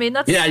 I mean,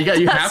 that's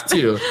you have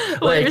to.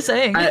 What you're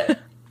saying.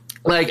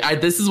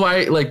 This is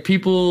why like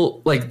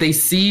people like they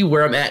see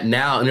where I'm at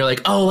now and they're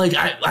like, "Oh, like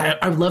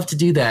I'd love to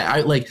do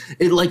that.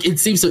 It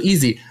seems so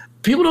easy."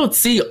 People don't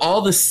see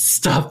all the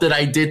stuff that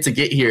I did to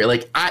get here.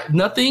 Like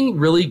nothing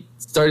really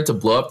started to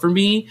blow up for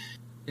me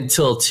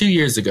until 2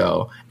 years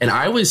ago. And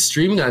I've been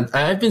streaming on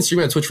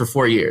Twitch for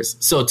 4 years.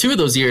 So 2 of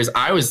those years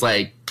I was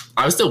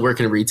still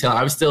working in retail.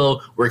 I was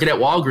still working at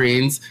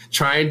Walgreens,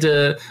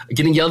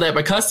 getting yelled at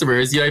by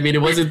customers. You know what I mean?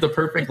 It wasn't the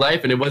perfect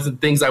life and it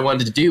wasn't things I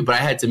wanted to do, but I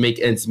had to make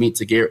ends meet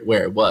to get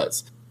where it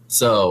was.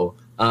 So,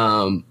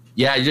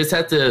 you just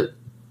have to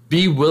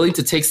be willing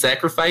to take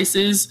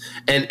sacrifices.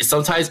 And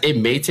sometimes it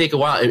may take a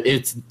while.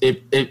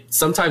 It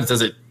sometimes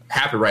doesn't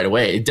happen right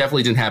away. It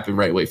definitely didn't happen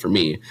right away for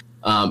me.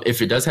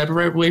 If it does happen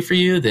right away for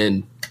you,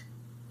 then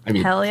I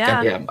mean, hell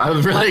yeah. Goddamn,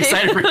 I'm really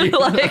excited for you.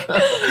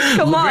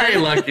 Come on. Very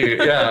lucky.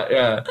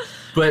 Yeah.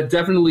 But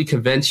definitely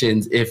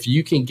conventions. If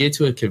you can get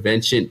to a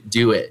convention,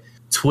 do it.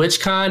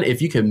 TwitchCon,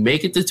 if you can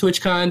make it to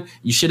TwitchCon,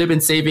 you should have been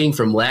saving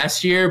from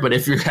last year. But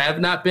if you have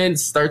not been,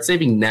 start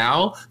saving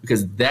now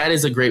because that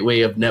is a great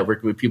way of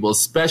networking with people,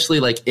 especially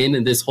like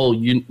in this whole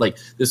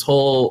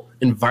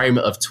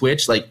environment of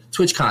Twitch, like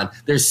TwitchCon.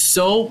 There's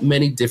so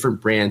many different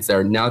brands that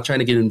are now trying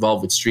to get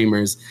involved with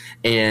streamers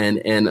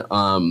and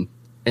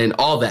and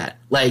all that.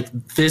 Like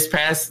this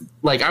past,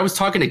 like I was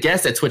talking to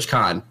guests at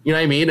TwitchCon, you know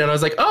what I mean? And I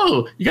was like,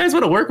 oh, you guys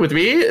want to work with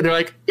me? And they're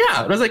like,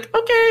 yeah. And I was like,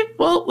 okay,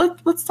 well,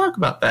 let's talk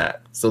about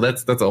that. So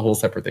that's a whole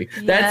separate thing.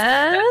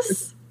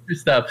 That's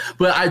stuff.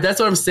 But that's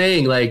what I'm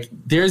saying. Like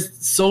there's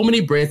so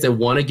many brands that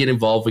want to get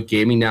involved with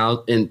gaming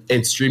now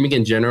and streaming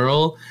in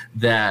general,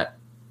 that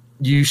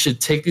you should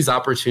take these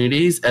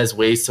opportunities as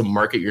ways to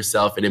market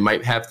yourself. And it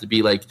might have to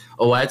be like,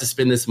 oh, I have to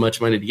spend this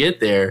much money to get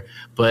there.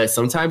 But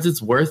sometimes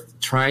it's worth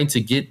trying to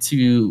get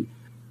to,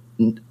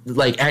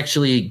 like,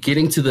 actually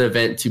getting to the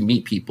event to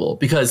meet people,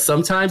 because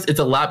sometimes it's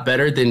a lot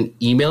better than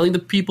emailing the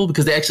people,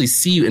 because they actually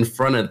see you in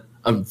front of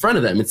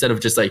them instead of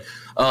just like,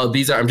 oh,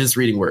 I'm just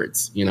reading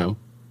words, you know?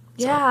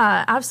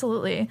 Yeah,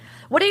 absolutely.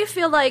 What do you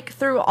feel like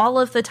through all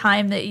of the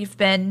time that you've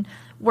been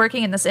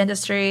working in this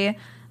industry,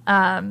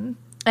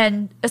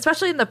 and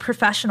especially in the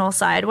professional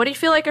side, what do you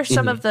feel like are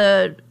some of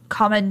the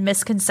common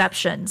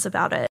misconceptions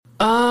about it?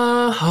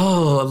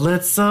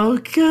 That's so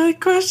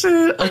good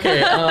question.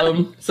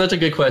 Okay, such a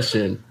good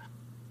question.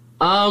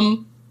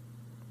 I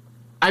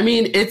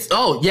mean,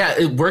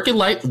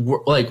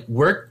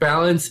 work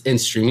balance and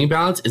streaming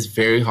balance is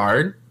very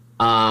hard.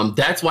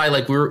 That's why,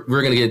 like, we're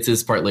gonna get to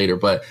this part later,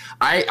 but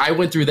I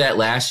went through that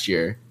last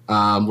year.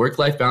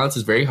 Work-life balance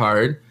is very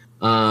hard.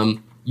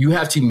 You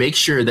have to make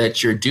sure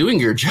that you're doing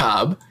your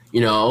job. You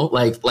know,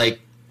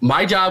 like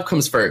my job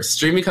comes first,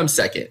 streaming comes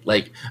second.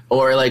 Like,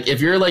 or like if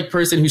you're like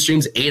person who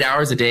streams 8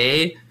 hours a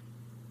day,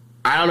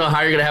 I don't know how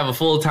you're gonna have a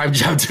full-time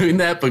job doing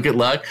that, but good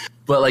luck.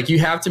 But like you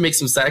have to make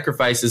some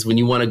sacrifices when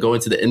you want to go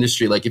into the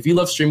industry. Like if you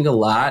love streaming a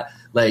lot,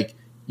 like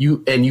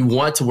you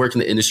want to work in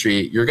the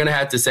industry, you're gonna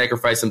have to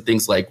sacrifice some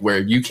things, like where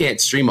you can't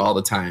stream all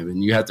the time,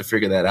 and you have to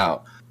figure that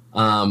out.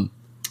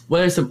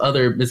 What are some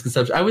other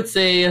misconceptions? I would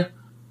say,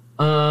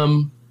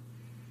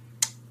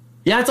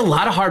 yeah, it's a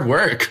lot of hard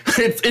work.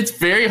 It's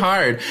very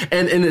hard.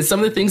 And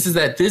some of the things is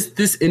that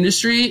this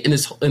industry and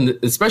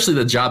especially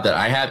the job that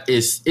I have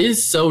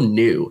is so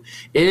new.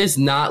 It is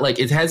not like,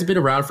 it hasn't been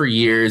around for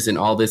years and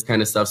all this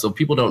kind of stuff. So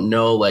people don't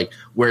know like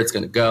where it's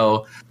going to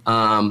go.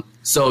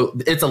 So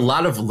it's a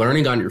lot of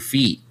learning on your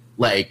feet.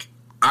 Like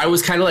I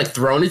was kind of like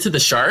thrown into the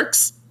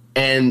sharks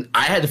and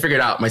I had to figure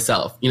it out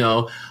myself, you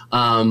know,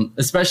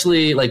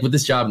 especially like with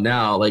this job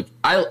now. Like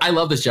I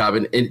love this job,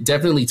 and it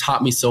definitely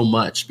taught me so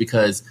much,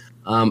 because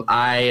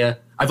I've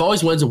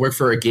always wanted to work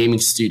for a gaming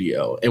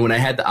studio. And when I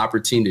had the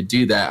opportunity to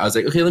do that, I was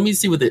like, okay, let me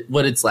see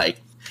what it's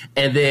like.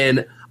 And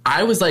then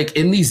I was like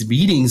in these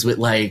meetings with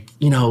like,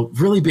 you know,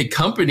 really big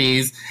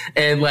companies.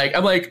 And like,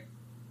 I'm like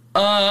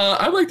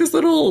this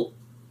little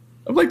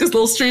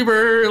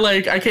streamer.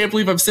 Like, I can't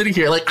believe I'm sitting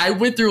here. Like I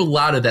went through a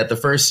lot of that the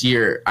first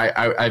year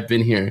I've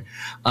been here.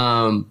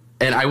 And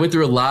I went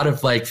through a lot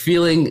of like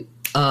feeling,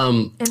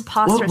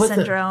 imposter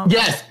syndrome.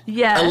 Yes.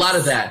 A lot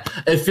of that.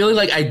 And feeling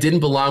like I didn't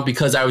belong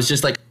because I was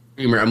just like a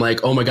streamer. I'm like,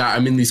 oh my God,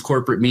 I'm in these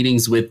corporate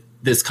meetings with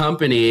this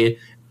company,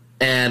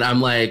 and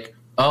I'm like,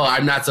 oh,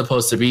 I'm not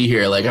supposed to be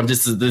here. Like I'm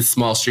just this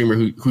small streamer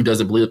who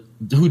doesn't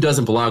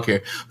belong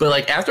here. But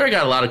like after I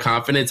got a lot of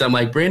confidence, I'm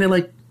like, Brandon,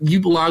 like you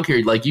belong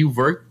here. Like you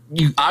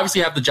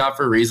obviously have the job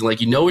for a reason.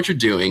 Like you know what you're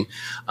doing.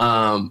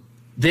 Then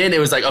it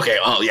was like, okay,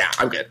 oh yeah,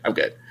 I'm good.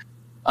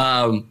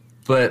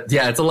 But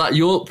yeah, it's a lot.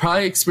 You'll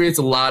probably experience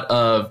a lot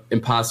of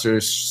imposter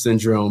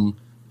syndrome,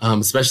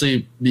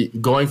 especially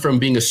going from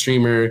being a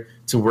streamer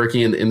to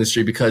working in the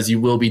industry, because you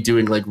will be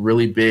doing like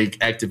really big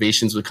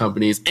activations with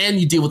companies, and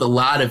you deal with a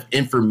lot of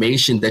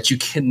information that you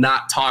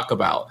cannot talk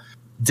about.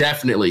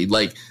 Definitely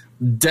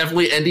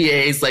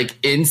NDAs, like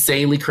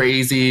insanely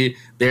crazy.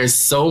 There's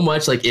so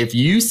much, like if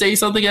you say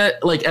something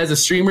like as a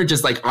streamer,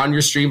 just like on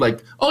your stream,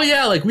 like, oh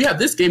yeah, like we have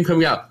this game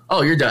coming out.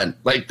 Oh, you're done.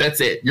 Like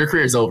that's it. Your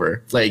career's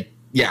over. Like,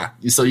 yeah,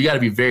 so you got to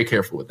be very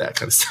careful with that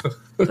kind of stuff.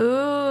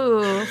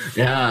 Ooh.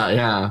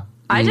 Yeah.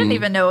 I didn't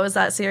even know it was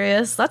that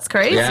serious. That's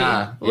crazy.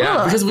 Yeah.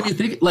 Because when you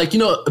think, like, you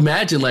know,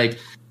 imagine like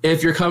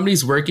if your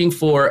company's working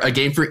for a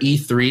game for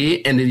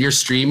E3 and then you're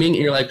streaming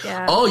and you're like,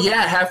 oh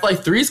yeah,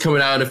 Half-Life 3 is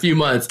coming out in a few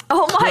months.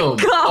 Oh my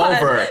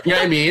God. Over. You know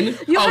what I mean?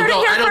 You heard it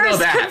here I don't first. know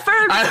that.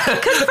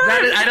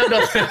 Confirmed. I don't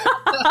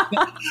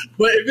know.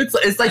 But if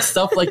it's like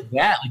stuff like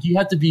that, like you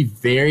have to be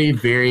very,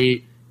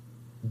 very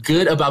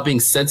good about being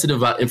sensitive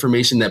about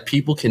information that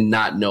people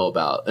cannot know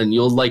about, and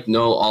you'll like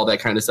know all that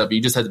kind of stuff.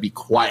 You just have to be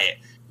quiet,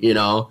 you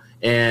know,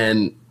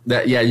 and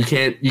that, yeah, you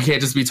can't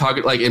just be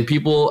talking like, and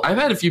people, I've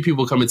had a few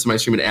people come into my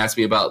stream and ask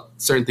me about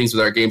certain things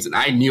with our games, and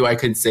I knew I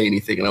couldn't say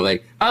anything, and I'm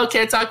like, I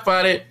can't talk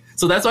about it.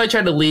 So that's why I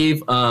try to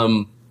leave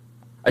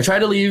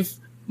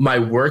my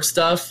work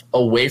stuff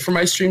away from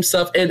my stream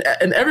stuff, and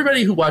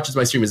everybody who watches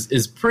my stream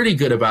is pretty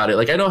good about it.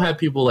 Like I don't have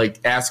people like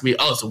ask me,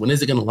 oh, so when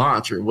is it going to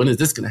launch, or when is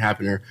this going to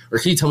happen, or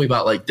can you tell me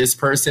about like this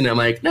person? And I'm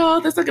like, no,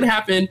 that's not going to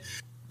happen.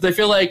 I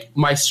feel like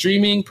my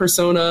streaming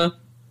persona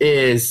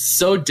is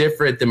so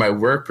different than my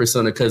work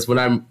persona, because when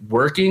I'm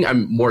working,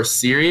 I'm more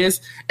serious,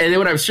 and then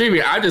when I'm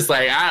streaming, I'm just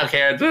like, I don't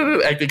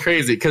care, acting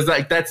crazy, because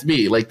like that's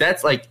me. Like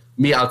that's like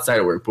me outside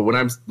of work. But when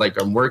I'm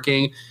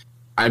working,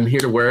 I'm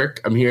here to work.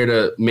 I'm here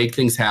to make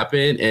things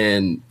happen,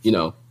 and you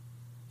know,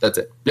 that's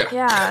it.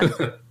 Yeah.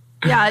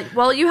 Yeah,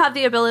 well, you have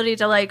the ability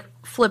to like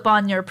flip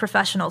on your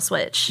professional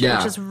switch,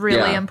 which is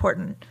really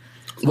important.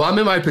 Well, I'm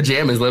in my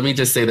pajamas. Let me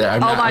just say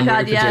that. I'm wearing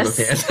pajama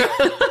pants.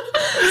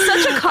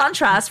 Such a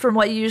contrast from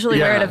what you usually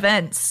wear at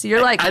events.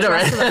 You're like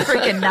dressed to the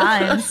freaking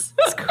nines.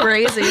 It's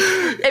crazy.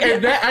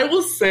 And that, I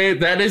will say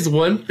that is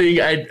one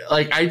thing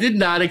I did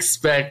not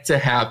expect to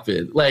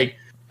happen. Like,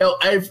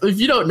 if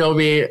you don't know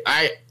me,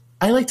 I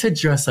like to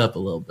dress up a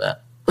little bit.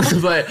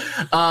 But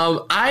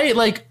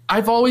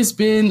I've always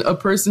been a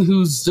person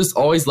who's just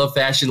always loved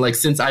fashion, like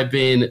since I've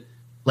been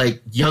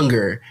like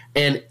younger.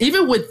 And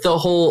even with the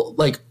whole,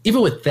 like,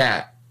 even with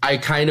that, I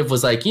kind of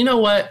was like, you know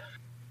what?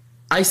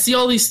 I see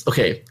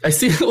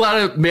a lot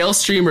of male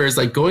streamers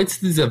like going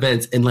to these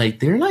events and like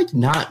they're like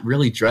not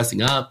really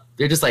dressing up.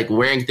 They're just like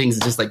wearing things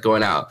and just like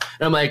going out.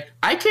 And I'm like,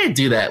 I can't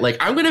do that. Like,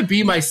 I'm gonna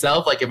be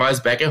myself. Like, if I was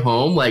back at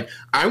home, like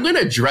I'm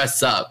gonna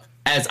dress up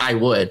as I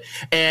would.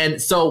 And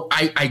so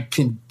I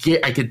can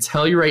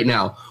tell you right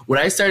now, when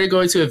I started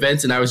going to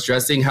events and I was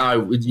dressing how I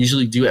would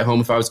usually do at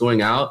home if I was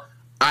going out,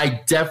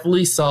 I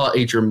definitely saw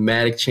a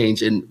dramatic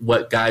change in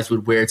what guys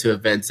would wear to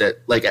events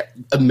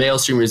male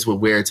streamers would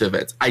wear to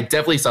events. I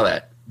definitely saw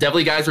that.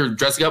 Definitely guys were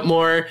dressing up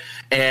more.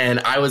 And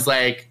I was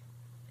like,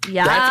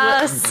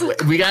 yes,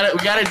 we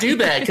gotta do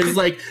that. Cause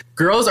like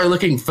girls are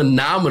looking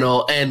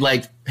phenomenal and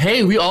like,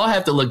 hey, we all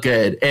have to look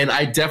good. And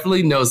I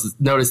definitely noticed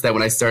that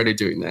when I started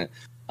doing that.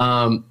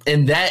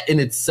 And that in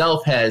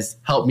itself has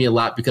helped me a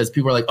lot because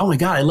people are like, oh my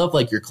God, I love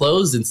like your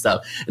clothes and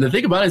stuff. And the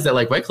thing about it is that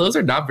like my clothes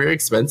are not very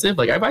expensive.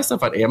 Like I buy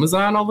stuff on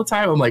Amazon all the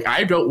time. I'm like,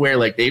 I don't wear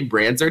like name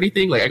brands or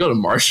anything. Like I go to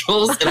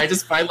Marshall's and I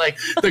just find like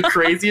the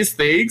craziest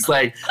things.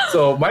 Like,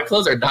 so my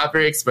clothes are not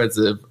very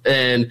expensive.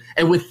 And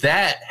with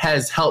that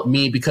has helped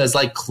me because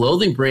like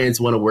clothing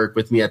brands want to work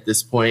with me at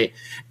this point.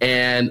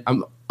 And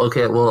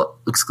okay, well,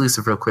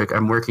 exclusive real quick.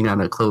 I'm working on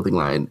a clothing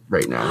line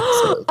right now.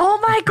 So. Oh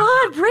my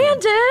God,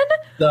 Brandon!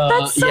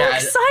 That's so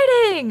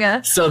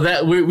exciting. So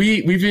that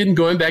we've been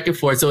going back and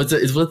forth. So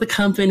it's with a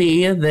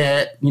company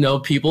that, you know,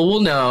 people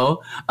will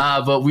know.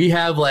 But we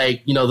have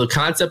like, you know, the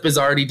concept is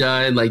already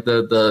done. Like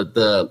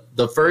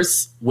the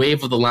first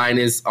wave of the line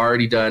is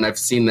already done. I've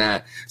seen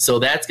that. So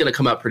that's gonna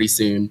come out pretty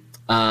soon.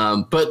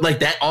 But like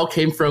that all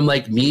came from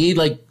like me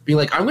like being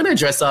like, I'm gonna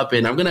dress up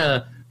and I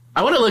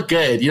want to look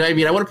good. You know what I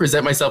mean? I want to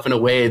present myself in a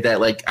way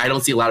that like I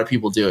don't see a lot of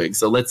people doing.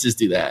 So let's just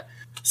do that.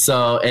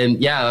 So,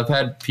 and yeah, I've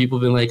had people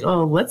been like,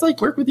 oh, let's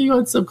like work with you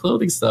on some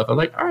clothing stuff. I'm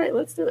like, all right,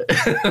 let's do it.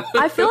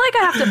 I feel like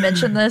I have to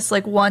mention this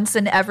like once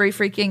in every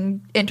freaking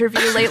interview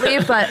lately,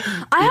 but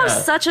I have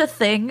such a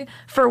thing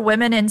for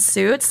women in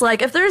suits.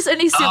 Like if there's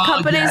any suit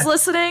companies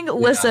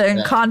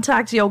listening,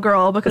 contact Yo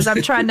Girl because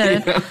I'm trying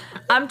to,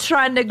 I'm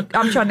trying to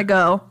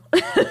go.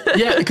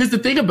 Yeah. Because the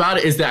thing about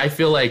it is that I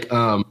feel like,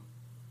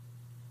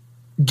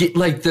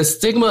 like the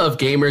stigma of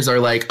gamers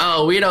are like,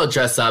 oh, we don't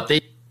dress up.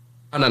 They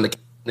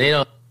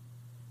don't.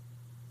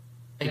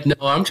 Like, no,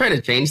 I'm trying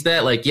to change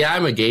that. Like, yeah,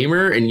 I'm a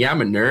gamer and yeah,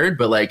 I'm a nerd,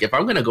 but like, if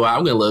I'm gonna go out,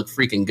 I'm gonna look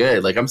freaking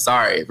good. Like, I'm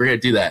sorry, we're gonna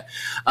do that.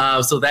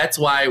 So that's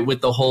why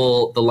with the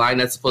line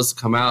that's supposed to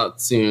come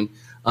out soon,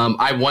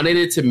 I wanted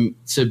it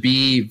to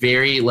be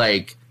very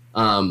like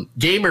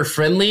gamer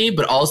friendly,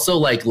 but also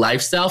like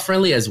lifestyle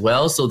friendly as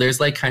well. So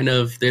there's like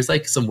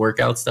some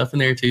workout stuff in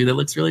there too that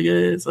looks really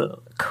good.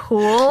 So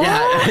cool.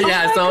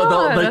 Yeah.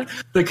 So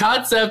the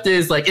concept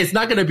is like it's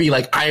not going to be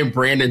like I am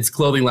Brandon's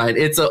clothing line.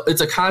 It's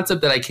a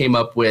concept that I came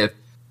up with.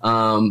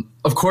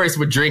 Of course,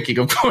 with drinking,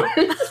 of course.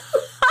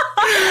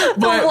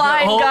 The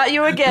wine got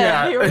you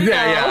again.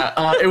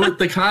 Yeah. It was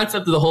the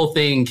concept of the whole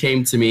thing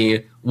came to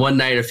me one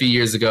night a few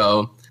years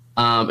ago,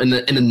 and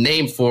the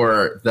name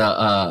for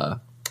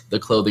the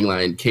clothing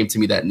line came to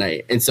me that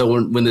night. And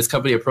so when this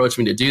company approached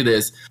me to do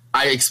this,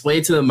 I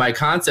explained to them my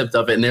concept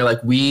of it. And they're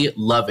like, we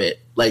love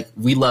it. Like,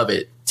 we love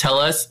it. Tell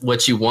us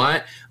what you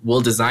want. We'll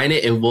design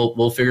it and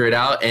we'll figure it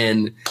out.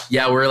 And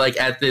yeah, we're like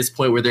at this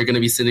point where they're going to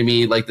be sending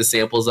me like the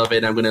samples of it.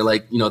 And I'm going to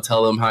like, you know,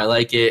 tell them how I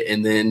like it.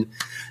 And then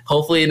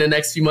hopefully in the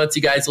next few months,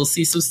 you guys will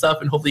see some stuff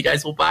and hopefully you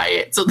guys will buy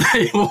it. So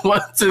they will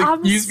want to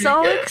use me.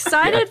 I'm so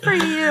excited for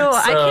you.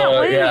 I can't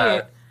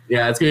wait.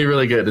 Yeah, it's gonna be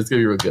really good. It's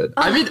gonna be real good.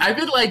 I've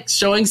been like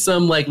showing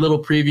some like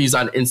little previews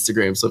on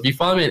Instagram. So if you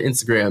follow me on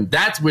Instagram,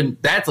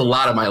 that's a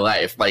lot of my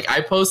life. Like I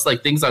post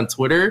like things on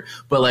Twitter,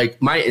 but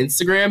like my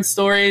Instagram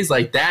stories,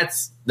 like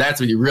that's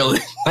when you really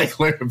like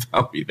learn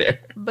about me there.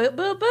 Boop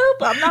boop boop.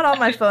 I'm not on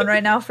my phone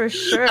right now for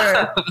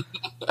sure.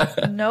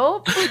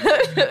 Nope.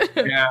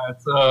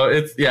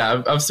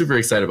 I'm super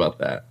excited about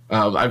that.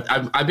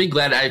 I've been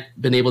glad I've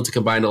been able to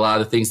combine a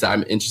lot of things that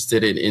I'm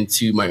interested in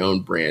into my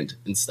own brand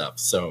and stuff.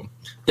 So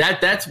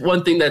that's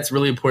one thing that's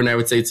really important. I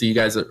would say to you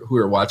guys who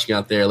are watching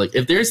out there, like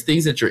if there's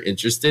things that you're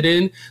interested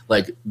in,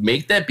 like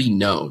make that be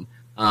known,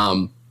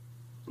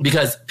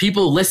 because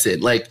people listen.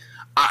 Like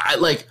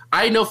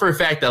I know for a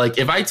fact that like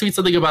if I tweet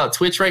something about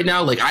Twitch right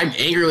now, like I'm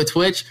angry with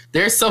Twitch,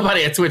 there's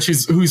somebody at Twitch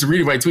who's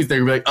reading my tweets. They're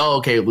gonna be like, oh,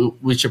 okay,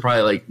 we should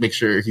probably like make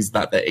sure he's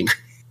not that angry.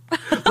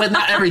 But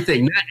not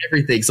everything.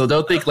 So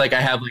don't think like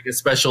I have like a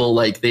special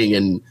like thing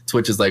and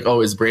Twitch is like,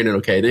 oh, is Brandon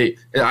okay?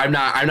 I'm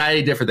not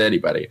any different than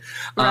anybody.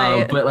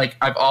 Right. But like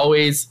I've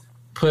always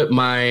put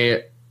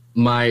my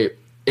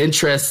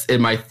interests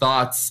and my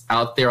thoughts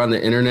out there on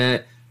the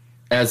internet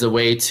as a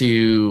way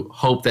to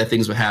hope that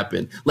things would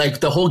happen. Like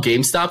the whole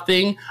GameStop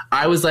thing,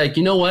 I was like,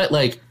 you know what?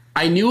 Like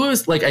I knew I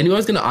was going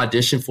to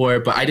audition for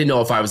it, but I didn't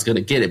know if I was going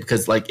to get it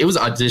because like it was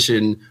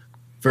audition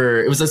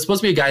for, it was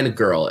supposed to be a guy and a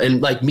girl.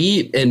 And like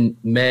me and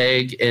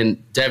Meg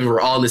and Devin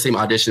were all in the same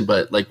audition,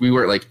 but like we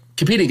weren't like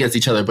competing against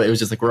each other, but it was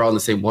just like we're all in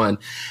the same one.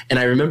 And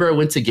I remember I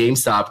went to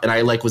GameStop and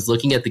I like was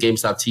looking at the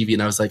GameStop TV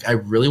and I was like, I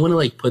really want to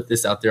like put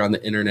this out there on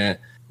the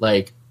internet.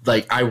 Like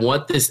I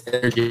want this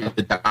energy.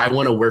 I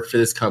want to work for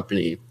this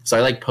company. So I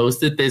like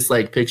posted this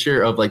like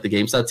picture of like the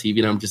GameStop TV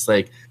and I'm just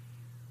like,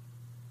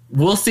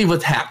 we'll see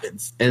what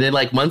happens. And then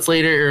like months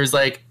later, it was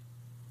like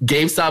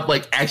GameStop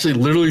like actually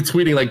literally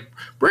tweeting like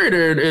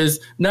Brandon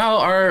is now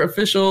our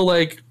official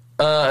like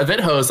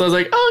event host. So I was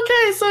like,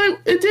 okay, so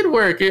it did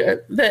work.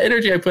 That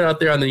energy I put out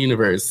there on the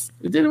universe,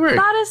 it did work.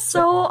 That is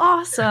so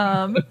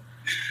awesome.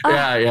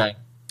 Yeah.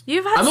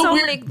 You've had so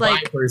many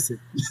like person.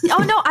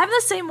 Oh no, I'm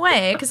the same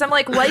way because I'm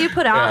like what you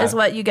put out is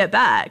what you get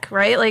back,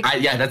 right? Like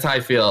that's how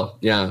I feel.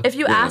 Yeah. If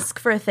you ask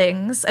for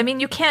things, I mean,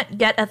 you can't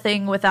get a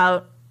thing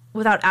without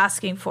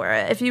asking for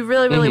it. If you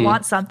really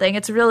want something,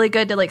 it's really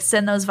good to like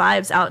send those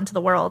vibes out into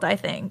the world, I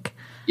think.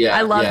 Yeah.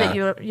 I love that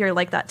you're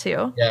like that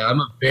too. Yeah, I'm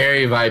a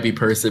very vibey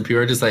person.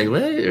 People are just like,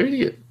 "What?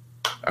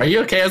 Are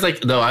you okay?" I was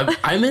like, "No,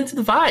 I'm into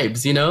the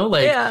vibes, you know?"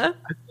 Like I feel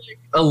like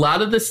a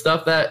lot of the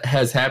stuff that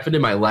has happened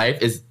in my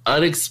life is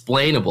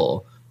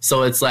unexplainable.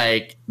 So it's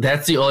like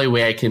that's the only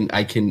way I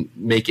can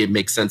make it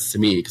make sense to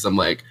me because I'm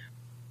like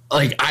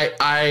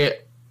I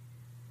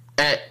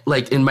at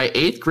like in my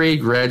 8th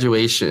grade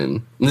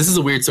graduation, and this is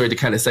a weird story to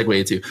kind of segue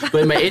into,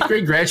 but in my 8th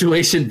grade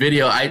graduation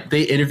video,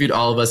 they interviewed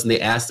all of us and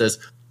they asked us,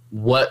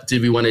 what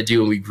did we want to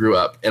do when we grew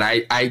up? And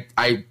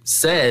I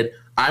said,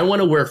 I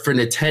want to work for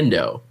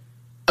Nintendo.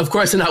 Of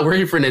course, I'm not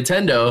working for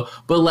Nintendo,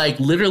 but like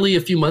literally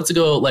a few months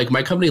ago, like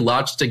my company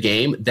launched a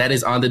game that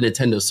is on the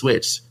Nintendo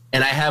Switch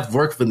and I have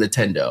worked for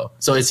Nintendo.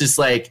 So it's just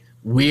like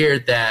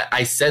weird that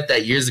I said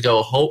that years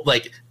ago,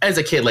 like as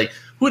a kid, like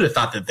who would have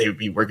thought that they would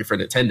be working for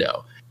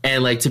Nintendo?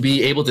 And like to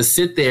be able to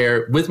sit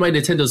there with my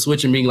Nintendo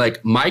Switch and being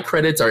like, my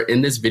credits are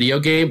in this video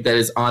game that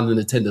is on the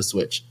Nintendo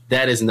Switch.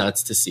 That is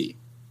nuts to see.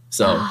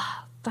 So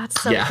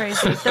that's so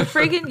crazy. The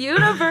friggin'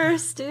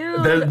 universe,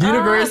 dude. The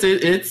universe,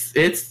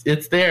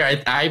 it's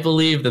there. I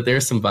believe that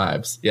there's some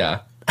vibes.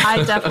 Yeah.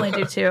 I definitely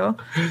do too.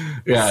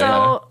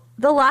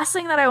 The last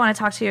thing that I want to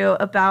talk to you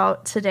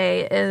about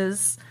today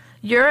is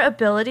your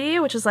ability,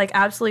 which is like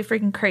absolutely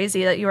freaking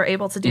crazy that you were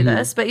able to do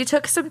this, but you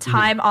took some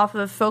time off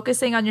of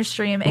focusing on your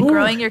stream and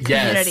growing your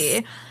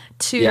community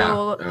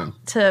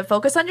to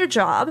focus on your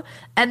job.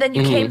 And then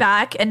you came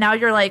back and now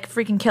you're like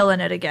freaking killing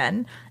it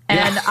again.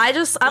 And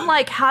I'm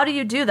like, how do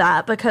you do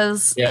that?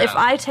 Because if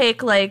I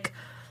took like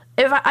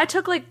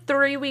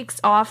 3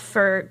 weeks off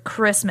for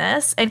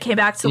Christmas and came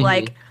back to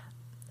like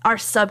our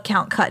sub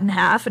count cut in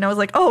half, and I was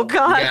like, oh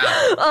god,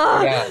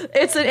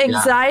 it's an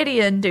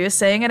anxiety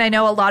inducing. And I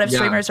know a lot of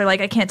streamers are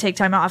like, I can't take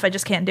time off, I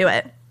just can't do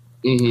it.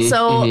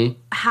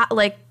 How,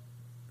 like,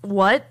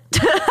 what?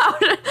 how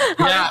did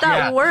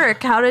that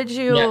work? How did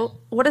you?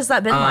 What has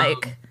that been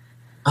like?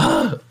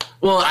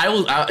 Well,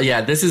 I'm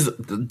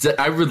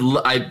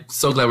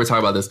so glad we're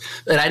talking about this.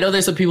 And I know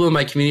there's some people in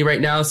my community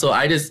right now, so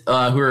I just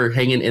who are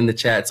hanging in the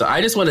chat. So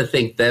I just want to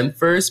thank them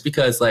first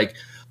because like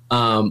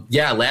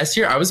last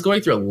year I was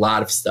going through a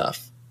lot of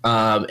stuff.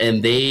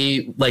 And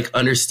they like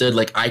understood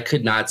like I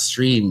could not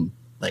stream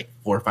like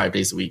 4 or 5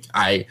 days a week.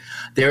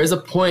 There was a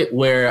point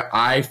where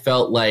I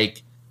felt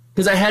like,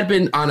 because I had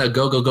been on a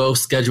go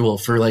schedule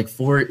for like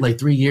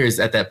 3 years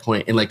at that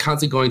point, and like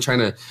constantly going, trying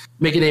to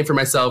make a name for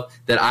myself,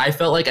 that I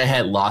felt like I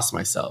had lost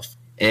myself.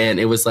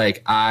 And it was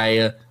like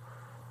I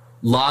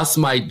lost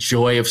my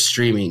joy of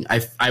streaming.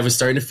 I was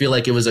starting to feel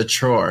like it was a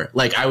chore.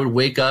 Like I would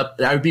wake up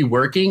and I would be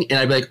working and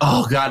I'd be like,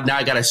 oh God, now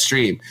I gotta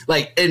stream.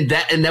 Like, and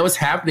that was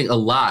happening a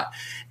lot.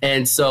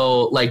 And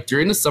so like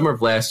during the summer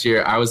of last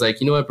year, I was like,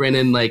 you know what,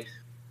 Brandon, like,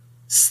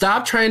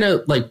 stop trying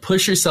to like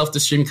push yourself to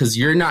stream because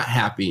you're not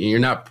happy and you're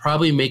not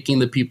probably making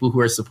the people who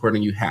are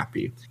supporting you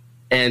happy.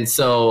 And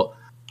so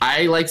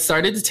I like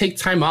started to take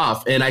time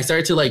off and I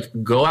started to like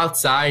go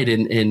outside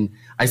and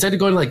I started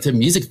going like to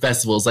music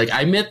festivals. Like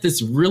I met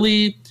this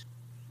really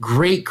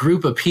great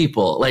group of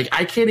people. Like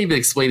I can't even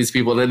explain these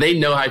people and they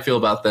know how I feel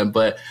about them.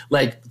 But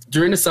like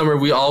during the summer,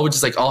 we all would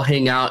just like all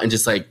hang out and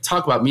just like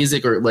talk about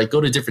music or like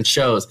go to different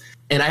shows.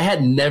 And I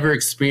had never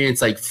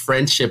experienced like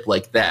friendship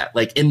like that,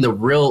 like in the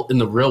real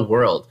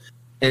world.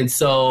 And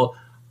so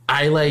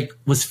I like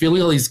was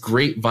feeling all these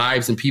great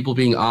vibes and people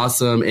being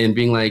awesome and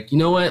being like, you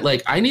know what,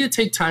 like I need to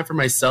take time for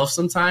myself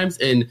sometimes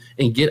and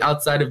get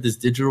outside of this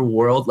digital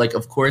world. Like,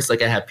 of course,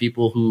 like I have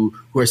people who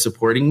are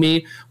supporting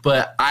me,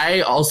 but I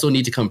also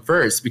need to come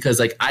first because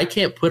like I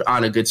can't put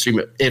on a good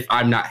stream if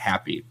I'm not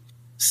happy.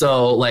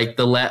 So like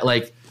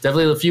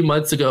definitely a few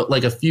months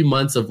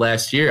of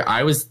last year,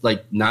 I was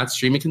like not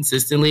streaming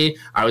consistently.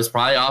 I was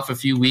probably off a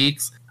few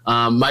weeks.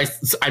 My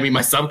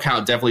sub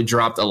count definitely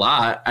dropped a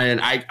lot, and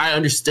I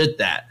understood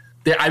that.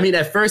 I mean,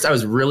 at first I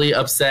was really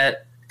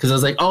upset because I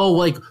was like, oh,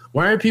 like,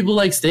 why aren't people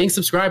like staying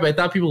subscribed? I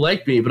thought people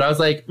liked me, but I was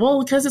like,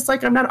 well, because it's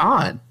like I'm not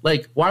on.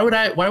 Like, why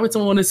would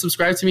someone want to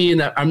subscribe to me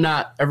and I'm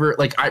not ever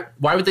like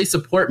why would they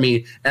support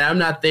me and I'm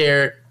not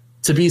there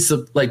to be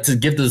to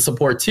give the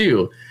support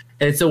too?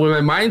 And so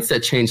when my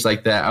mindset changed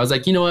like that, I was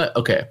like, you know what?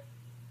 Okay.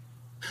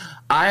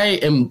 I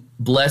am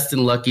blessed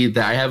and lucky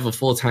that I have a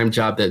full-time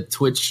job, that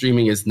Twitch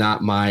streaming is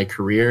not my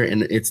career.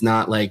 And it's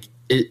not like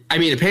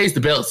it pays the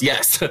bills.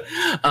 Yes.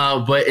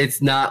 But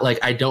it's not like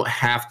I don't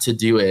have to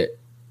do it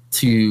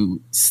to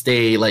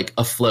stay like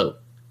afloat.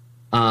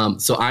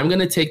 So I'm going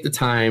to take the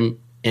time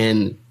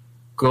and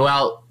go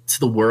out to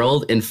the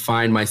world and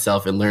find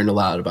myself and learn a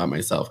lot about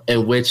myself,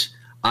 in which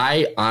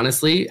I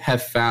honestly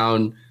have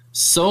found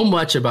so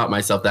much about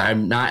myself that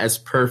I'm not as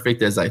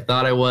perfect as I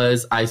thought I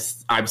was.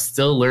 I'm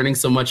still learning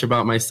so much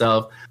about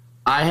myself.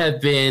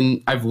 I've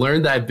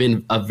learned that I've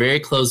been a very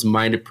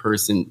close-minded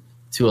person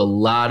to a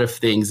lot of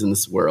things in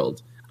this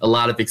world, a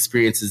lot of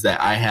experiences that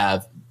I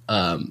have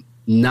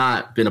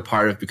not been a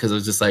part of, because I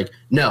was just like,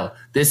 no,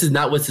 this is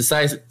not what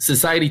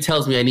society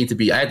tells me I need to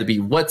be. I had to be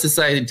what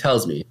society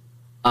tells me.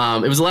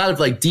 It was a lot of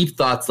like deep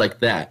thoughts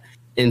like that.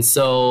 And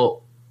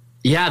so,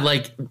 yeah,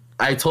 like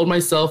I told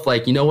myself,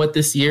 like, you know what,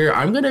 this year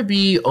I'm going to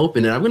be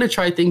open and I'm going to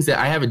try things that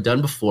I haven't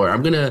done before.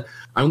 I'm going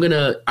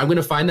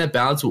to find that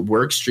balance with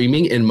work,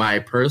 streaming, in my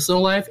personal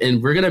life,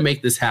 and we're going to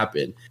make this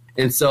happen.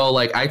 And so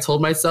like I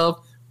told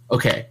myself,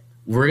 okay,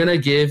 we're going to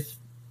give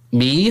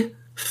me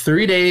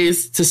 3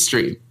 days to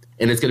stream,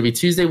 and it's going to be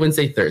Tuesday,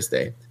 Wednesday,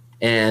 Thursday,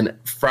 and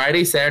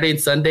Friday, Saturday, and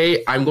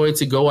Sunday, I'm going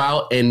to go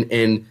out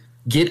and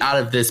get out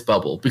of this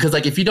bubble. Because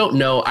like, if you don't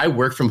know, I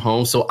work from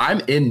home, so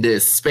I'm in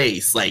this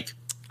space like,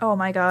 oh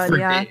my God.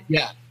 Yeah.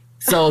 Yeah.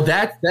 So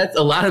that's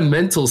a lot of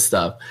mental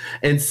stuff.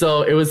 And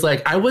so it was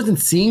like, I wasn't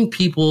seeing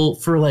people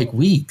for like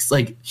weeks,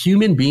 like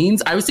human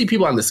beings. I would see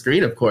people on the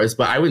screen, of course,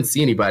 but I wouldn't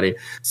see anybody.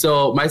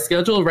 So my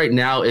schedule right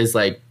now is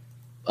like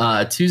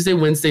Tuesday,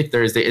 Wednesday,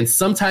 Thursday. And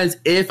sometimes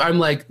if I'm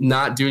like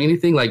not doing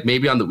anything, like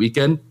maybe on the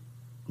weekend,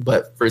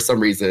 but for some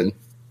reason,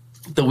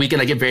 the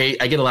weekend I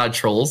get a lot of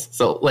trolls.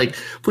 So like,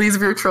 please,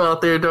 if you're a troll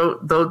out there,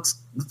 don't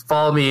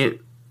follow me,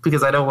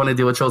 because I don't want to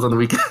deal with trolls on the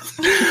weekend.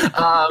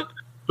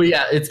 But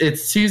yeah,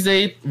 it's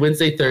Tuesday,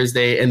 Wednesday,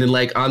 Thursday, and then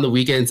like on the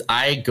weekends,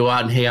 I go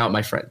out and hang out with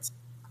my friends.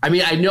 I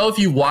mean, I know if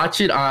you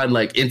watch it on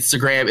like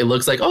Instagram, it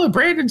looks like, oh,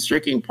 Brandon's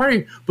drinking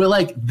party, but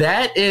like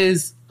that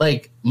is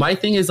like, my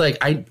thing is like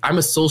I'm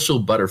a social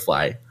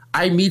butterfly.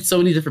 I meet so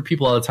many different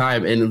people all the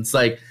time, and it's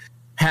like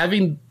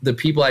having the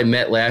people I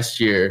met last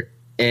year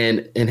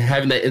and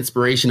having that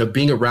inspiration of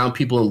being around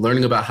people and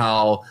learning about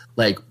how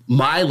like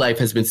my life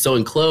has been so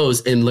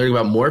enclosed, and learning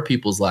about more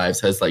people's lives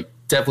has like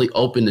definitely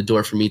opened the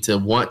door for me to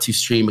want to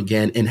stream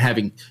again and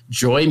having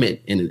enjoyment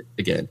in it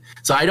again.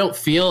 So I don't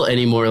feel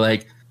anymore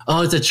like,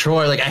 oh, it's a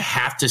chore, like I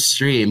have to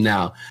stream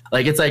now.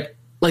 Like it's like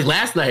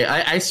last night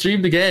I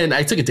streamed again.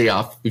 I took a day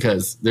off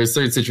because there's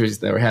certain situations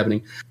that were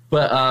happening,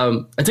 but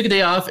I took a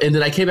day off, and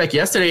then I came back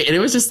yesterday, and it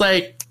was just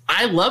like,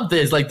 I love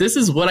this. Like, this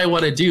is what I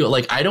want to do.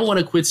 Like, I don't want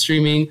to quit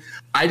streaming.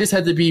 I just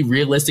had to be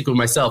realistic with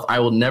myself. I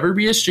will never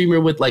be a streamer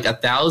with like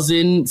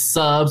 1,000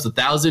 subs,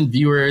 1,000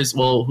 viewers.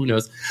 Well, who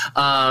knows?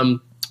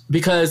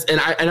 Because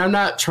I'm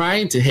not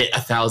trying to hit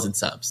 1,000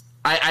 subs.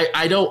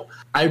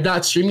 I'm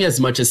not streaming as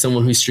much as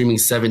someone who's streaming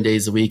 7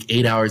 days a week,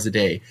 8 hours a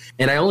day,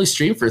 and I only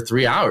stream for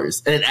 3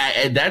 hours.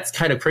 And that's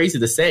kind of crazy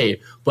to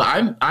say, but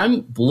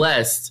I'm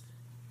blessed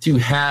to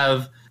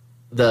have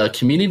the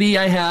community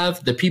I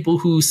have, the people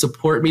who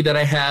support me that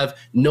I have,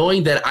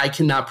 knowing that I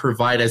cannot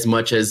provide as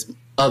much as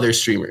other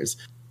streamers.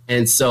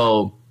 And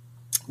so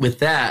with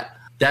that,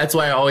 that's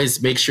why I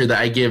always make sure that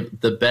I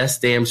give the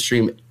best damn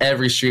stream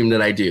every stream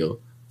that I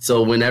do.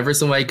 So whenever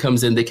somebody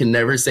comes in, they can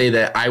never say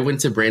that I went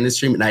to Brandon's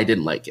stream and I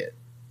didn't like it.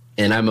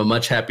 And I'm a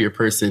much happier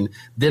person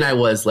than I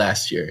was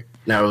last year.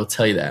 And I will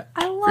tell you that.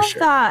 I love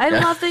that. I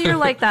love that you're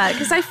like that,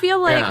 because I feel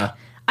like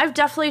I've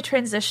definitely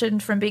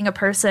transitioned from being a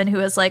person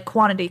who is like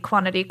quantity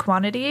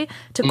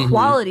to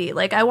quality.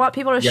 Like, I want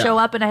people to show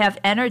up and I have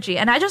energy.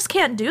 And I just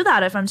can't do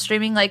that if I'm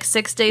streaming like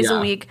 6 days a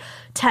week,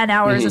 10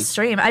 hours a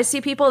stream. I see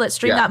people that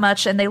stream that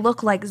much and they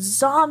look like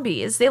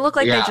zombies. They look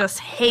like they just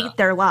hate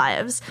their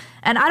lives.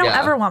 And I don't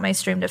ever want my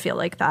stream to feel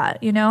like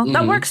that, you know?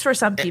 That works for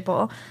some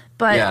people.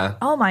 But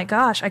oh my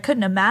gosh, I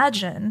couldn't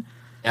imagine.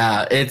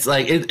 Yeah, it's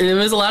like it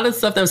was a lot of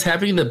stuff that was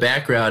happening in the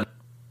background.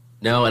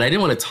 No, and I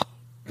didn't want to talk,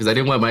 because I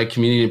didn't want my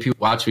community and people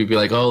watching me be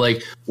like, oh,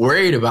 like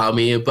worried about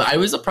me. But it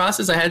was a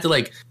process. I had to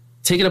like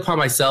take it upon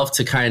myself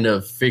to kind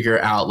of figure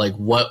out like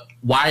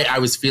why I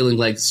was feeling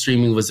like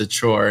streaming was a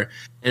chore.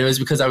 And it was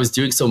because I was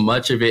doing so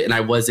much of it, and I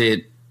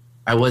wasn't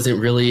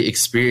really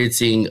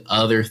experiencing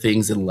other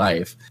things in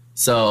life.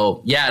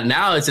 So yeah,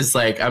 now it's just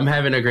like I'm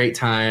having a great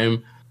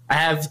time.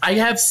 I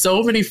have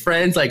so many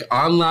friends like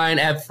online.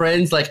 I have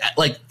friends like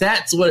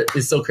that's what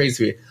is so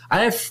crazy to me.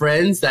 I have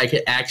friends that I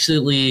could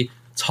actually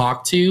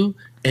talk to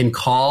and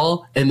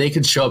call, and they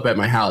could show up at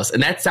my house.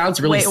 And that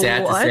sounds really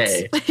sad to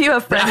say. You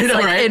have friends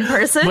in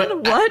person?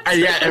 But, what?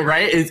 Yeah,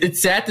 right?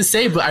 It's sad to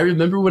say, but I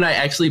remember when I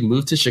actually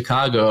moved to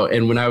Chicago,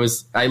 and when I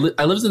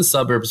lived in the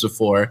suburbs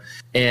before,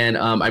 and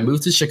I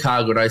moved to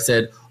Chicago, and I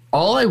said,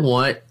 all I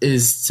want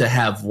is to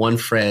have one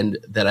friend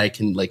that I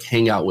can like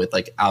hang out with,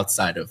 like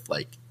outside of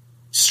like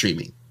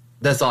streaming.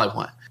 That's all I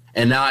want.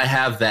 And now I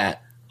have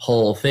that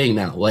whole thing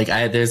now. Like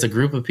there's a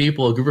group of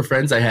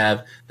friends I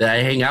have that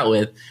I hang out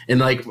with, and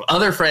like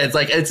other friends,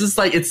 like it's just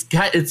like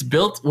it's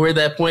built where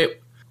that point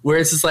where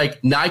it's just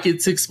like now I get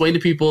to explain to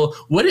people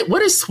what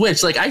is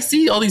Twitch. Like I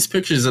see all these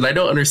pictures and I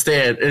don't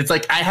understand. And it's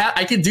like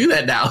I can do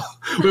that now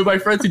with my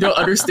friends who don't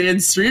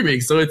understand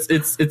streaming. So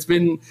it's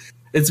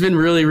been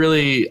really,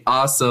 really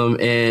awesome.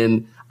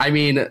 And I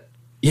mean,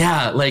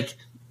 yeah, like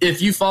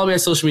if you follow me on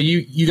social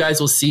media, you guys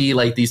will see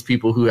like these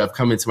people who have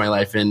come into my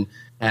life and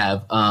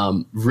have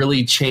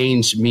really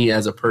changed me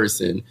as a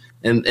person.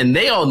 And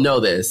they all know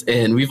this.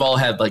 And we've all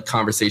had like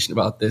conversation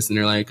about this. And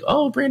they're like,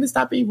 oh, Brandon,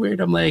 stop being weird.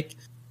 I'm like,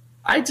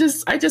 I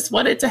just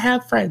wanted to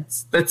have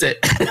friends. That's it.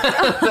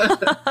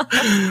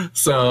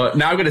 So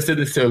now I'm going to send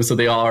this to them. So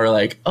they all are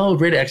like, oh,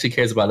 Brandon actually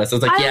cares about us. I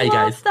was like, yeah, you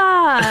guys.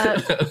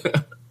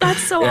 That.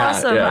 That's so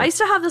awesome. Yeah. I used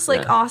to have this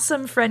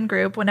awesome friend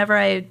group whenever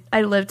I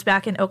lived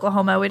back in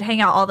Oklahoma. We'd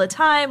hang out all the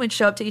time. We'd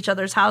show up to each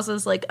other's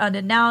houses like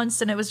unannounced.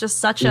 And it was just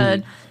such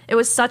a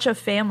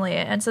family.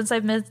 And since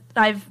I've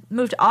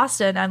moved to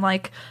Austin, I'm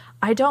like,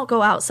 I don't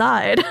go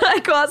outside. I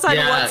go outside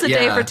once a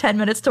day for 10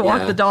 minutes to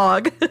walk the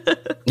dog.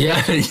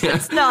 Yeah.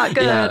 It's not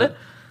good. Yeah.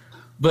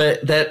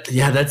 But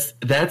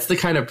that's the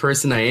kind of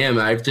person I am.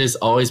 I've just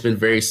always been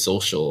very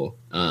social.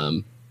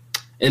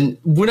 And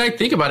when I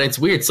think about it, it's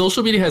weird.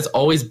 Social media has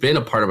always been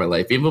a part of my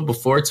life, even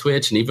before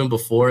Twitch and even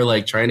before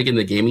like trying to get in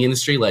the gaming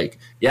industry. Like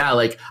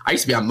I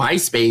used to be on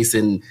MySpace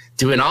and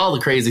doing all the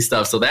crazy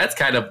stuff. So that's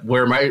kind of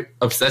where my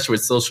obsession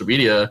with social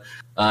media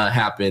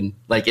happened.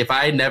 Like if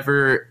I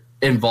never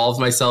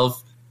involved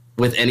myself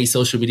with any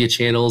social media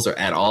channels or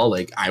at all,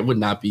 like I would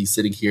not be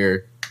sitting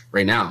here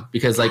right now,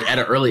 because like at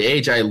an early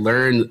age, I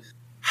learned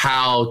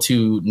how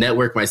to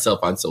network myself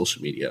on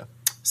social media.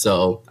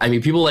 So, I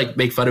mean, people like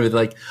make fun of it.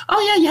 Like, oh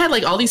yeah, you had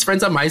like all these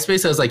friends on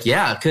MySpace. I was like,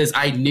 yeah, because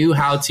I knew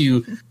how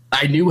to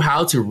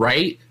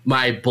write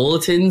my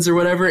bulletins or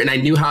whatever. And I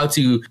knew how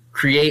to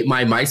create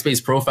my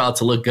MySpace profile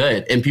to look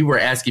good. And people were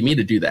asking me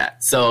to do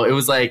that. So it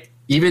was like,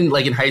 even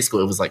like in high school,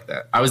 it was like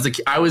that. I was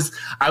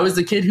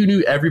the kid who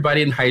knew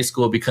everybody in high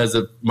school because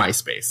of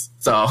MySpace.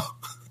 So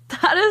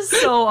that is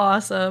so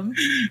awesome.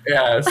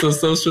 Yeah. So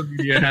social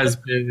media has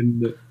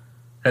been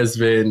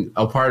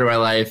a part of my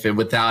life. And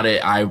without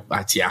it,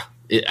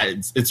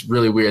 it's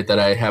really weird that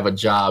I have a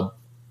job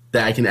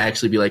that I can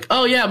actually be like,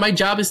 oh yeah, my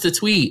job is to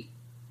tweet.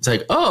 It's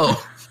like,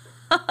 oh,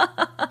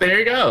 there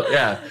you go.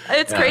 Yeah.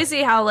 It's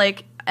crazy how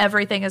like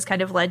everything has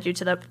kind of led you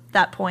to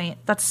that point.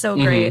 That's so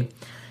great.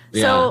 Mm-hmm.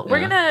 So we're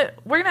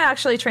gonna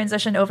actually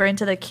transition over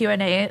into the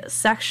Q&A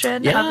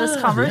section of this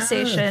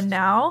conversation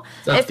now.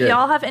 If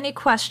y'all have any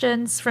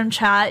questions from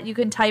chat, you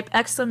can type !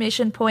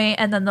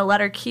 and then the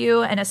letter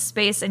Q and a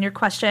space in your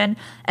question,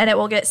 and it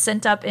will get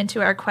sent up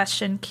into our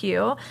question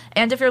queue.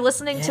 And if you're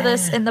listening to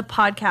this in the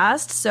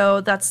podcast, so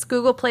that's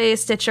Google Play,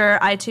 Stitcher,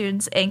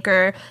 iTunes,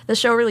 Anchor, the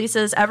show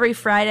releases every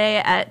Friday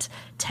at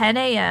 10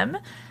 a.m.,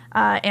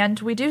 and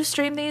we do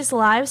stream these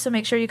live, so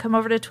make sure you come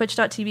over to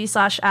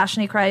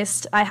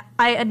twitch.tv/AshneyChrist.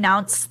 I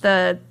announce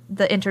the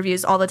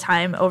interviews all the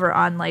time over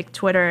on like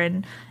Twitter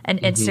and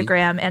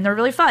Instagram, and they're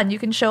really fun. You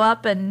can show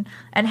up and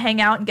hang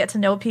out and get to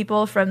know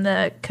people from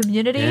the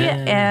community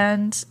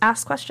and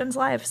ask questions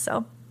live.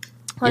 So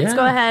let's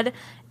go ahead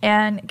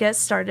and get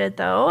started,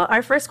 though.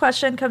 Our first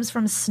question comes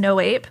from Snow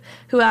Ape,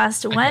 who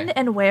asked, when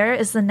and where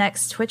is the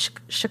next Twitch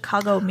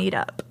Chicago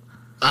meetup?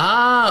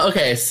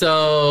 Okay.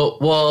 So,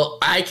 well,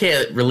 I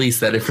can't release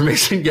that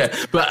information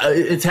yet, but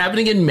it's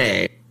happening in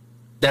May.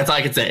 That's all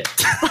I can say.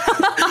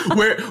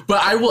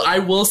 But I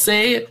will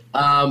say,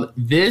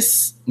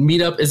 this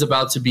meetup is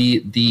about to be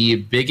the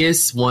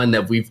biggest one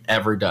that we've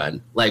ever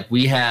done. Like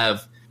we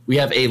have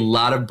a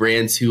lot of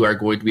brands who are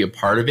going to be a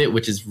part of it,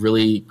 which is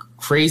really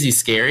crazy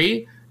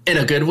scary in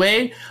a good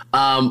way.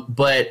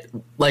 But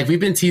like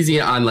we've been teasing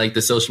it on like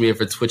the social media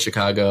for Twitch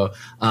Chicago.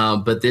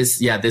 But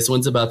this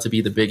one's about to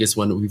be the biggest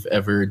one that we've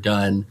ever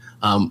done,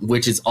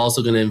 which is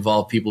also going to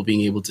involve people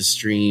being able to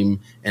stream.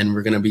 And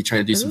we're going to be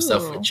trying to do some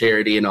stuff for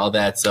charity and all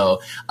that.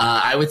 So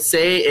I would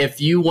say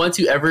if you want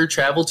to ever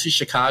travel to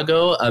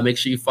Chicago, make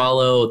sure you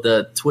follow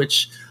the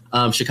Twitch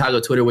Chicago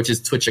Twitter, which is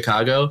Twitch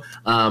Chicago,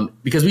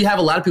 because we have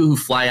a lot of people who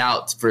fly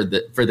out for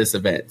this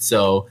event.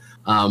 So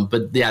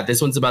but yeah, this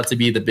one's about to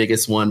be the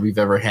biggest one we've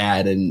ever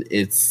had, and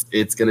it's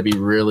going to be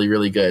really,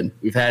 really good.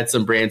 We've had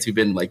some brands who've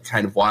been like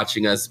kind of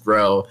watching us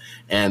grow,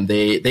 and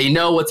they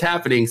know what's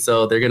happening,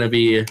 so they're going to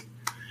be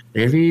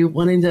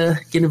wanting to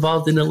get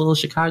involved in a little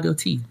Chicago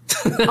team.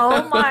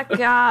 Oh my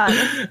god!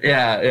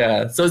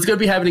 Yeah. So it's going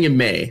to be happening in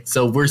May.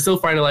 So we're still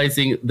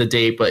finalizing the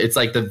date, but it's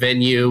like the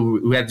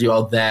venue. We have to do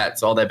all that,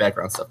 so all that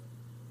background stuff.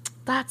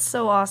 That's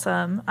so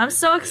awesome! I'm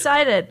so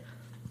excited.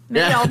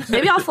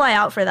 Maybe I'll fly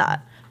out for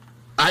that.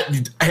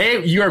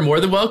 Hey, you are more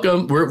than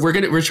welcome.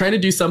 We're trying to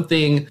do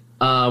something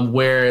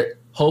where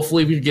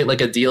hopefully we can get like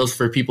a deal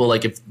for people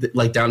like if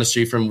like down the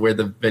street from where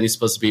the venue's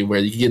supposed to be, where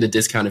you can get a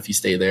discount if you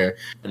stay there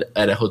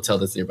at a hotel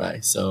that's nearby.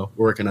 So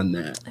we're working on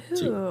that.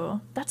 Ooh,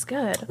 that's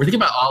good. We're thinking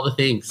about all the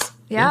things.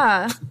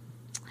 Yeah.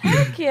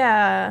 Heck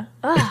yeah.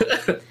 All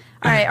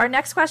right. Our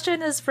next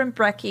question is from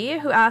Brecky,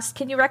 who asked,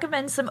 "Can you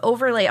recommend some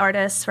overlay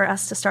artists for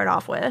us to start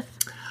off with?"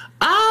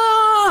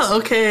 Ah,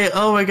 okay.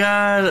 Oh my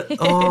god.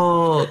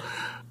 Oh.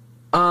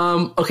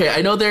 Okay.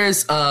 I know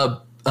there's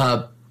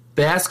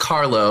Bass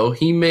Carlo.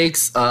 He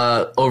makes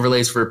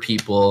overlays for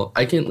people.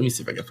 Let me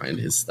see if I can find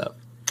his stuff.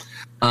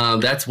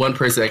 That's one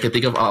person I can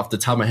think of off the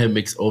top of my head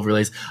makes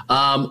overlays.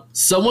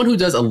 Someone who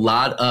does a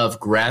lot of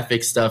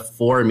graphic stuff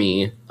for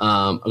me.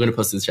 I'm gonna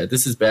post in the chat.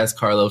 This is Bass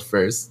Carlo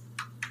first,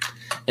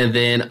 and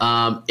then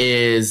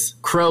is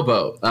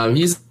Crobo.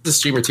 He's the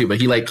streamer too, but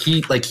he's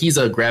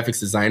a graphics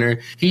designer.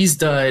 He's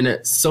done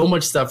so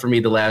much stuff for me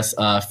the last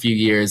few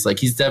years. Like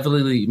he's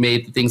definitely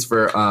made things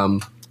for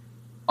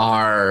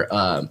our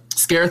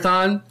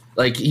Scarathon.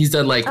 Like he's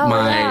done like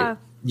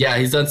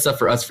he's done stuff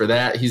for us for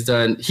that. He's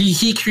done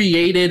he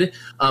created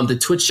the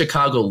Twitch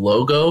Chicago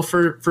logo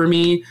for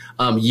me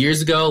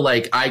years ago.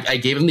 Like I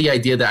gave him the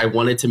idea that I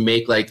wanted to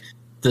make like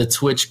the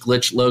Twitch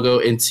Glitch logo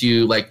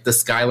into like the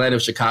skyline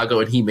of Chicago,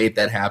 and he made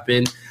that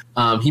happen.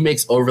 He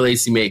makes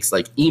overlays, he makes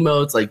like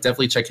emotes. Like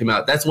definitely check him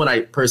out. That's one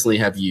I personally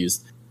have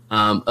used.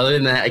 Other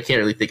than that, I can't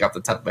really think off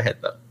the top of my head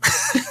though.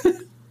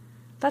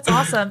 That's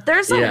awesome.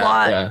 There's a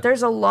lot. Yeah.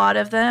 There's a lot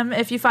of them.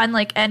 If you find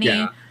like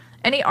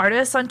any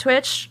artists on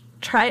Twitch,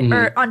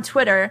 or on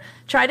Twitter,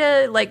 try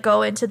to like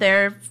go into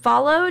their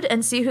followed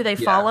and see who they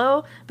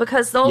follow,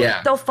 because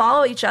they'll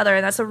follow each other,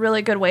 and that's a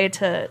really good way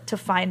to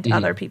find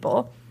other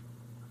people.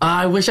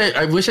 I wish I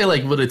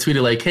like would have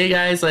tweeted like, hey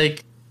guys,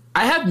 like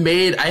I have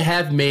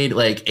made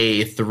like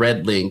a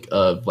thread link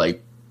of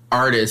like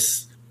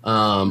artists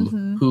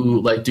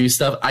who like do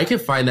stuff. I can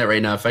find that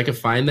right now. If I can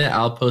find that,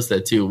 I'll post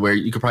that too, where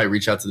you could probably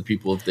reach out to the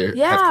people if they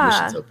have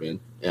commissions open.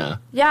 Yeah.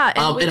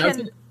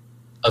 And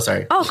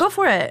sorry. Oh, go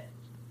for it.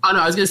 Oh no,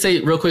 I was gonna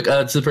say real quick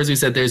to the person who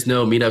said there's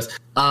no meetups.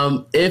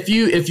 If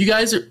you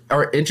guys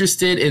are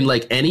interested in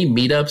like any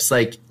meetups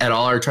like at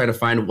all, or trying to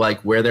find like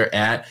where they're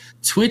at,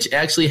 Twitch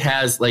actually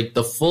has like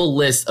the full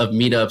list of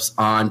meetups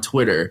on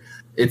Twitter.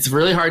 It's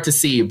really hard to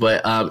see,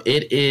 but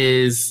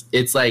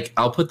it's like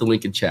I'll put the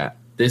link in chat.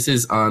 This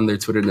is on their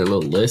Twitter, their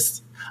little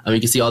list. You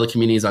can see all the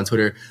communities on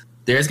Twitter.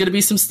 There's gonna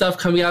be some stuff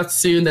coming out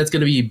soon that's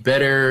gonna be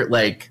better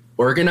like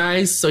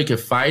organized, so you can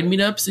find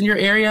meetups in your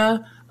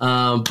area.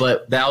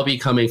 But that'll be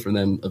coming from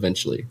them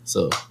eventually.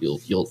 So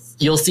you'll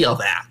see all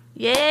that.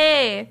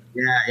 Yay!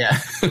 Yeah.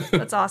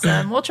 That's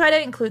awesome. We'll try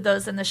to include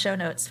those in the show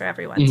notes for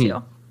everyone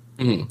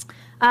too.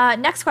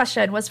 Next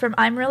question was from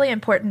I'm Really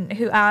Important,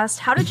 who asked,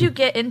 "How did you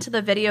get into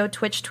the video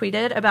Twitch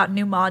tweeted about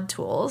new mod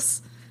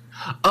tools?"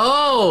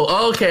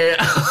 Oh, okay.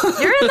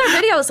 You're in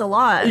their videos a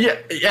lot.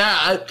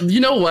 Yeah. You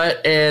know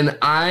what? And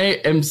I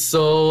am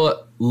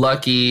so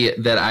lucky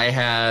that I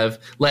have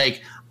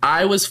like.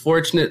 I was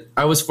fortunate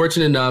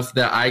enough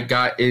that I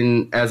got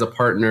in as a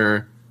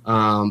partner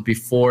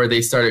before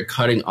they started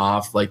cutting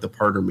off like the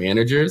partner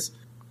managers,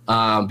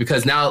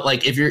 because now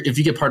like if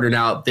you get partner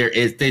now,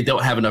 they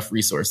don't have enough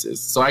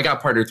resources. So I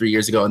got partner 3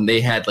 years ago, and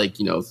they had like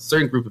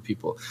certain group of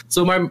people.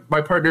 So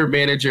my partner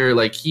manager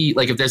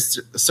if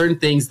there's certain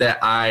things that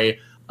I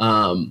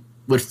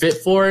would fit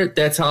for,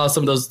 that's how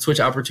some of those Twitch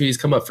opportunities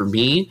come up for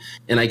me,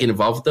 and I get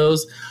involved with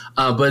those.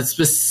 But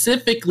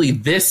specifically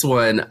this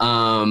one.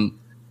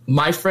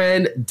 My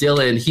friend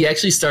Dylan, he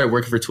actually started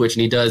working for Twitch,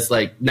 and he does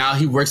now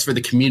he works for the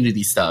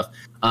community stuff.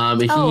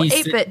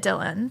 8-bit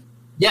Dylan.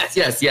 Yes,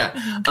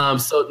 yeah.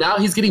 So now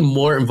he's getting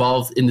more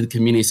involved in the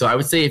community. So I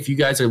would say if you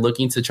guys are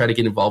looking to try to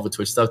get involved with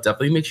Twitch stuff,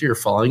 definitely make sure you're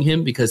following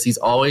him, because he's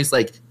always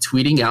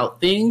tweeting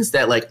out things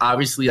that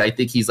obviously I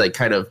think he's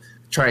kind of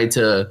trying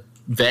to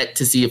vet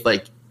to see if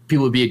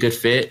people would be a good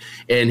fit.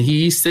 And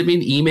he sent me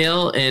an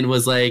email and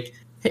was like,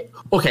 hey,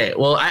 okay,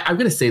 well, I'm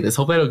going to say this.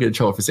 Hope I don't get in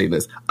trouble for saying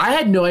this. I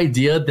had no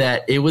idea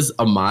that it was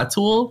a mod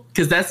tool,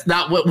 because that's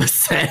not what was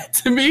said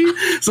to me.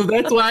 So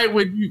that's why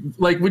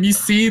when you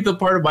see the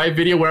part of my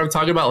video where I'm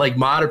talking about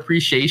mod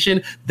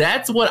appreciation,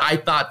 that's what I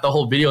thought the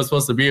whole video was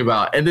supposed to be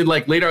about. And then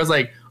later I was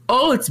like,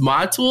 oh, it's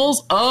mod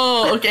tools?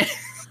 Oh, okay.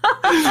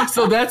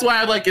 So that's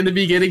why I'm in the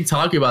beginning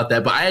talking about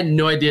that. But I had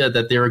no idea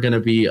that they were going to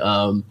be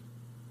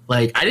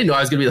I didn't know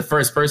I was gonna be the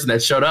first person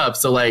that showed up.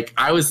 So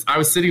I was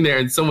sitting there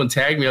and someone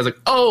tagged me. I was like,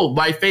 oh,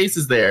 my face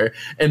is there.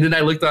 And then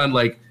I looked on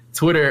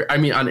Twitter, on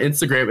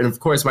Instagram, and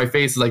of course my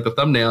face is the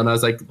thumbnail. And I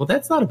was like, well,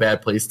 that's not a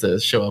bad place to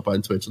show up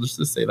on Twitch. Let's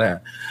just say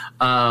that.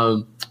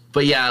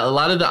 But yeah, a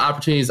lot of the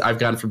opportunities I've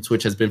gotten from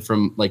Twitch has been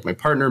from my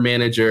partner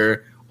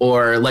manager,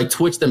 or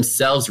Twitch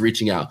themselves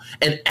reaching out.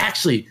 And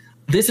actually,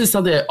 this is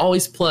something I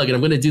always plug, and I'm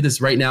going to do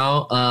this right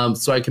now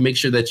so I can make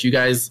sure that you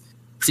guys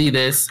see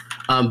this.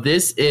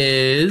 This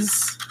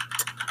is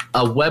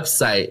a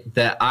website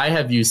that I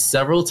have used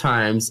several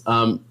times.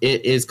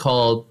 It is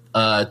called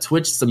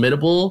Twitch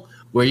Submittable,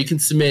 where you can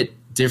submit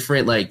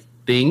different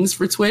things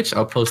for Twitch,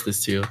 I'll post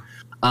this too.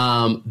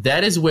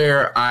 That is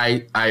where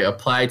I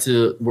applied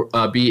to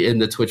be in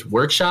the Twitch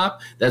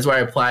workshop. That's where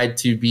I applied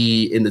to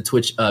be in the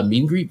Twitch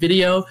meet and greet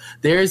video.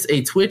 There's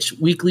a Twitch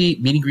weekly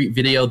meet and greet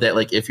video that,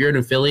 like, if you're an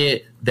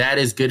affiliate, that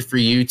is good for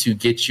you to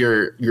get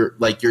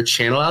your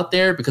channel out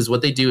there, because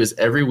what they do is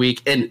every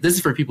week, and this is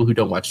for people who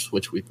don't watch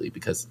Twitch Weekly,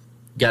 because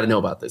you got to know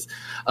about this.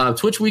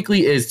 Twitch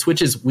Weekly is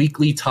Twitch's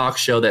weekly talk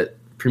show that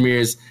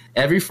premieres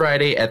every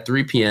Friday at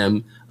 3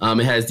 p.m.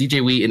 It has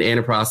DJ Wheat and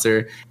Anna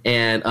Prosser,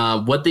 and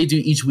what they do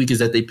each week is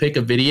that they pick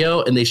a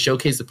video and they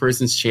showcase the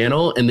person's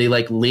channel, and they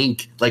like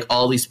link like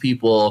all these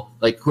people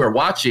like who are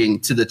watching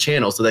to the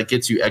channel, so that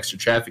gets you extra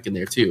traffic in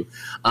there too.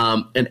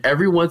 And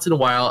every once in a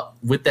while,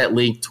 with that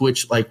link,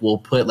 Twitch like will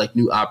put like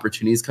new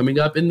opportunities coming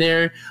up in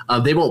there.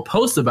 They won't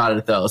post about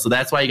it though, so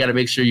that's why you got to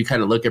make sure you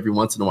kind of look every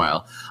once in a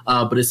while.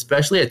 But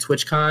especially at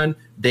TwitchCon,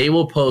 they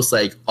will post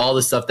like all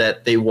the stuff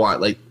that they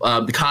want, like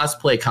the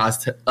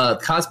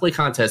cosplay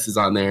contest is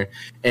on there,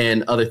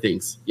 and other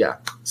things. Yeah.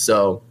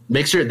 So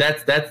make sure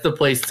that's the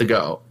place to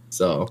go.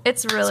 So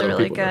it's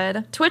really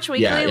good. Twitch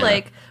Weekly,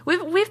 like we've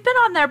been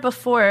on there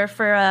before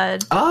for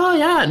oh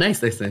yeah,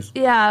 nice.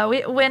 Yeah,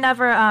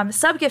 whenever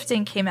sub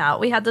gifting came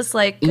out, we had this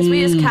like, because we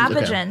use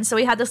Capigen, so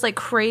we had this like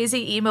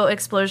crazy emo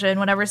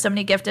explosion whenever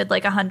somebody gifted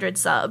like 100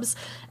 subs,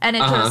 and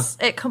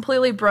it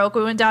completely broke.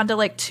 We went down to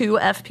like 2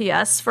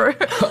 FPS for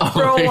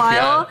a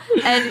while,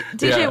 and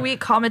DJ Wheat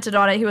commented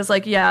on it. He was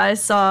like, "Yeah, I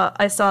saw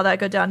that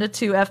go down to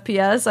 2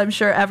 FPS. I'm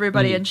sure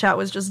everybody in chat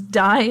was just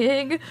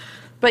dying."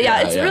 But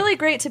yeah, it's really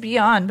great to be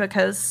on,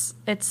 because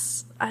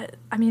it's, I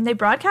mean, they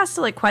broadcast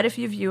to like quite a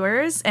few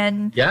viewers,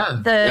 and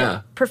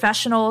the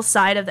professional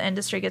side of the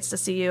industry gets to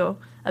see you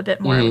a bit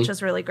more, which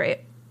is really great.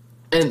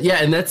 And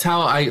and that's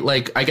how I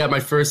got my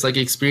first like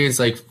experience,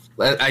 like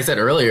I said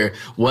earlier,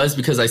 was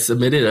because I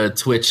submitted a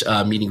Twitch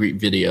meet and greet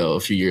video a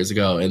few years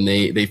ago, and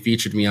they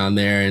featured me on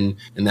there, and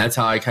that's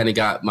how I kind of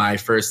got my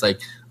first like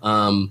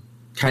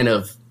kind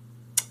of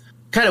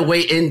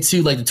way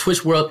into like the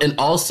Twitch world. And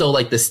also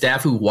like the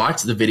staff who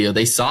watched the video,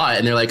 they saw it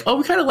and they're like, "Oh,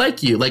 we kind of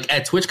like you." Like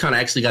at TwitchCon, I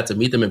actually got to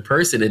meet them in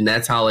person, and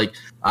that's how like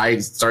I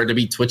started to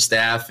meet Twitch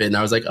staff, and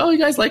I was like, "Oh, you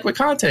guys like my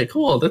content?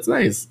 Cool, that's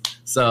nice."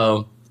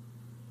 So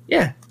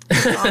yeah,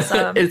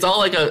 awesome. It's all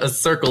like a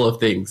circle of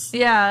things.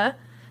 Yeah.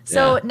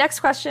 So next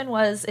question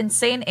was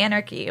Insane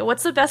Anarchy.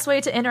 What's the best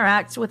way to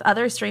interact with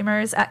other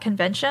streamers at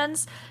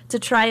conventions to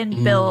try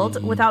and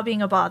build without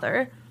being a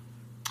bother?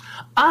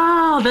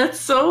 Oh, that's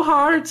so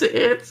hard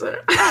to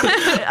answer.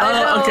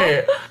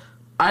 Okay.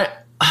 I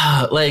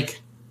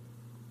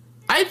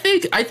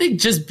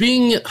think just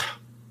being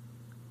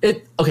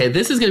it. Okay,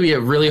 this is going to be a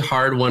really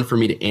hard one for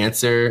me to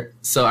answer.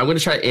 So I'm going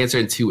to try to answer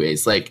in 2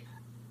 ways. Like,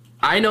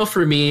 I know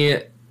for me,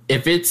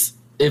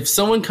 if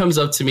someone comes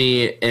up to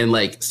me and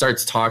like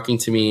starts talking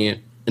to me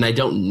and I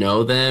don't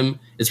know them,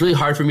 it's really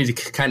hard for me to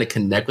kind of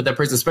connect with that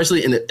person,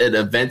 especially in an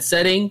event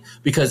setting,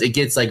 because it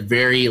gets like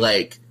very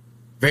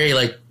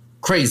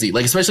crazy,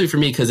 like especially for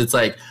me, because it's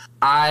like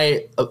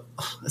I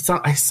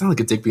sound like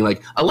a dick being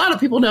like, a lot of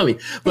people know me,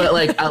 but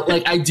like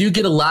I do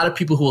get a lot of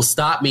people who will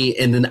stop me,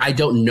 and then I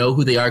don't know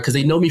who they are because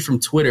they know me from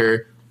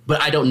Twitter,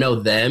 but I don't know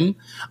them.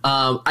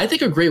 I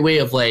think a great way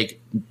of like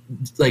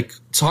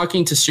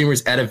talking to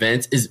streamers at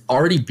events is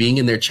already being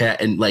in their chat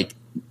and like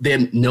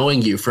them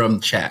knowing you from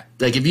chat.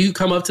 Like if you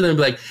come up to them and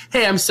be like,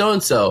 "Hey, I'm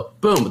so-and-so,"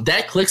 boom,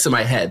 that clicks in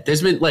my head.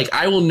 There's been like,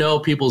 I will know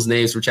people's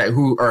names from chat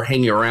who are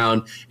hanging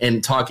around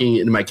and talking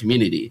in my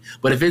community.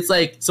 But if it's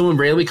like someone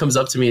randomly comes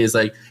up to me and is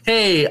like,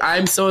 "Hey,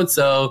 I'm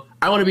so-and-so,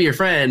 I want to be your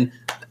friend,"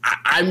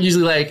 I'm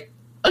usually like,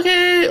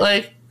 okay,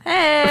 like,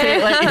 hey,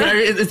 okay, like, you know,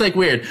 it's like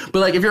weird. But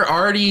like if you're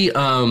already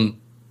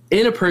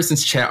in a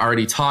person's chat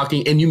already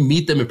talking and you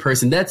meet them in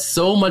person, that's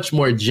so much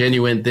more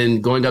genuine than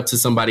going up to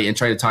somebody and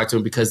trying to talk to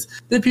them, because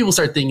then people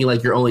start thinking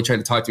like you're only trying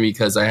to talk to me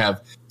because I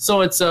have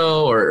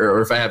so-and-so or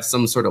if I have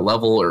some sort of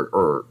level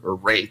or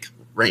rank.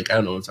 I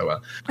don't know what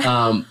I'm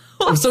talking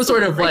about. Some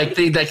sort of like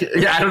thing that,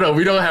 I don't know.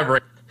 We don't have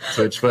rank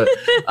Twitch,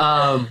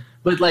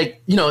 but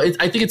like, you know,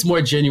 I think it's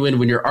more genuine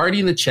when you're already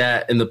in the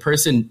chat and the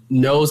person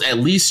knows at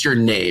least your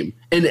name,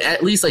 and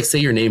at least like say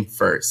your name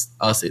first.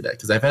 I'll say that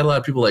because I've had a lot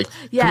of people like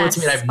come up to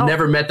me and I've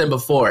never met them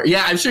before.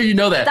 Yeah, I'm sure you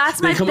know that.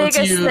 That's my biggest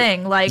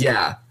thing. Like,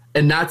 yeah,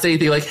 and not say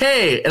anything like,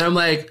 "Hey," and I'm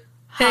like,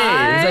 "Hey,"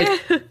 hi.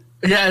 It's like,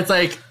 yeah, it's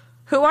like,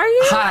 "Who are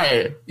you?"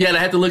 Hi. Yeah, and I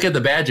had to look at the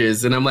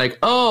badges, and I'm like,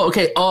 "Oh,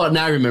 okay. Oh,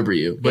 now I remember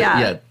you." But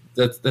yeah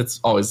that's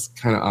always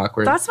kind of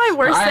awkward. That's my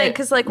worst thing,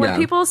 because like when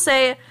people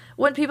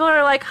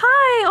are like,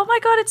 "Hi, oh my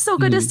god, it's so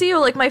good to see you,"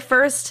 like my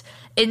first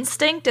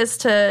instinct is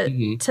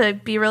to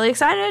be really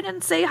excited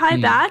and say hi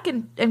back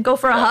and go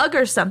for a hug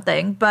or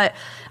something. But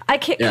I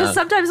can't, because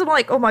sometimes I'm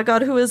like, "Oh my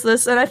god, who is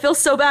this?" And I feel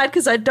so bad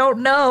because I don't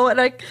know, and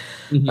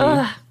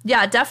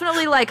Yeah,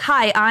 definitely like,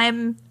 hi,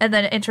 I'm, and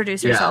then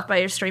introduce yourself by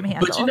your stream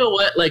handle. But you know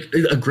what? Like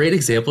a great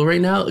example right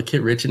now,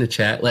 Kid Rich in the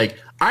chat, like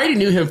I already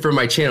knew him from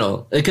my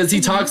channel because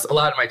he talks a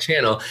lot on my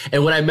channel.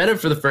 And when I met him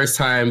for the first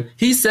time,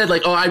 he said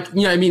like, oh,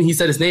 he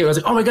said his name. I was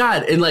like, oh my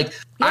God. And like,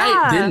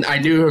 I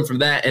knew him from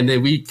that. And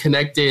then we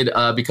connected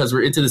because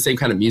we're into the same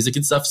kind of music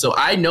and stuff. So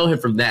I know him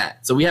from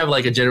that. So we have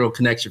like a general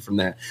connection from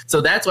that.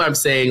 So that's why I'm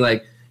saying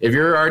like, if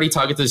you're already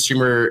talking to the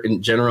streamer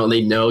in general and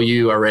they know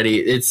you already,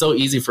 it's so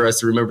easy for us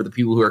to remember the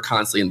people who are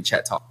constantly in the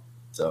chat talking.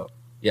 So,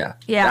 yeah.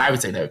 I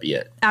would say that would be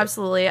it.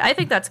 Absolutely. I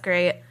think that's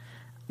great.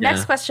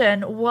 Next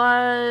question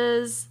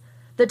was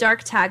the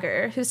Dark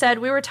Tagger, who said,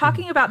 we were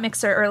talking about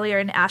Mixer earlier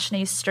in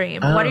Ashney's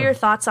stream. What are your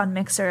thoughts on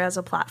Mixer as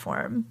a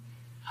platform?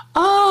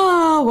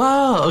 Oh,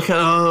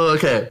 wow.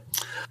 Okay.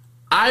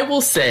 I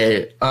will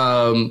say,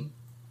 I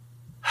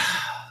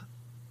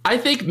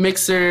think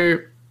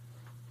Mixer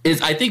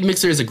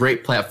is a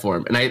great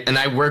platform, and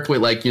I work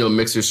with like,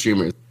 Mixer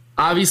streamers.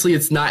 Obviously,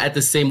 it's not at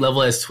the same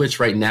level as Twitch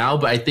right now,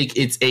 but I think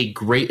it's a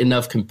great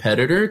enough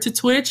competitor to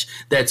Twitch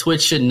that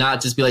Twitch should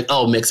not just be like,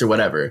 oh, Mixer,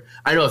 whatever.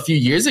 I know a few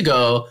years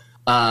ago,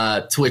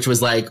 Twitch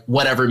was like,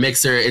 whatever,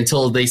 Mixer,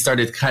 until they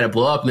started to kind of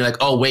blow up, and they're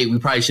like, oh, wait, we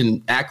probably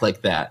shouldn't act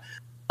like that.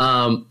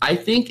 I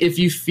think if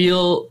you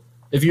feel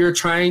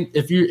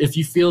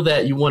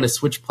that you want to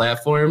switch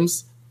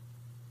platforms,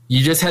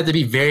 you just have to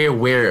be very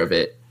aware of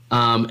it.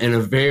 And are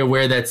very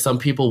aware that some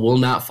people will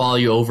not follow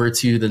you over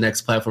to the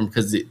next platform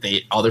because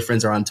all their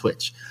friends are on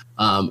Twitch.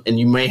 And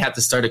you may have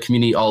to start a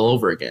community all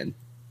over again.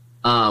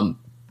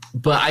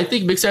 But I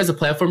think Mixer as a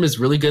platform is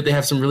really good. They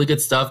have some really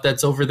good stuff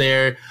that's over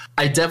there.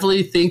 I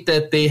definitely think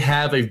that they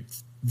have a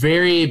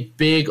very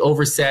big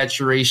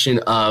oversaturation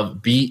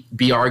of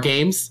BR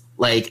games.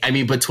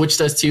 But Twitch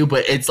does too,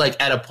 but it's like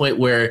at a point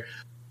where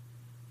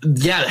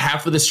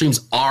half of the streams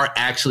are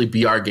actually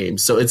BR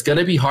games. So it's going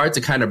to be hard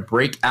to kind of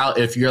break out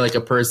if you're like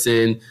a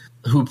person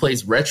who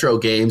plays retro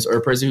games or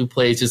a person who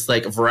plays just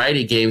like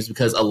variety games,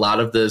 because a lot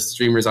of the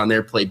streamers on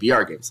there play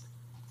BR games.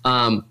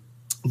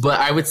 But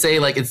I would say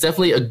like it's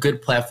definitely a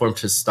good platform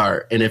to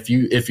start. And if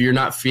you're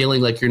not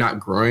feeling like you're not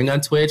growing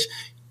on Twitch,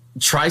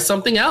 try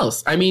something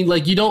else. I mean,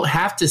 like you don't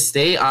have to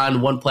stay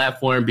on one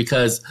platform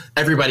because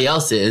everybody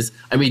else is.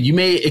 I mean, you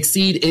may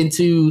exceed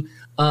into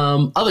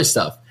other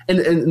stuff.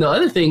 And the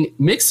other thing,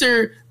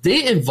 Mixer,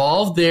 they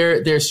involve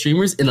their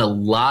streamers in a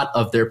lot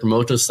of their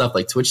promotional stuff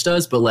like Twitch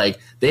does, but like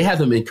they have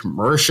them in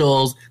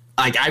commercials.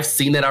 Like I've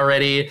seen that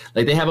already.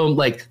 Like they have them,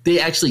 like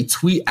they actually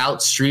tweet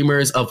out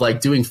streamers of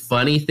like doing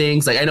funny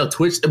things. Like I know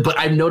Twitch, but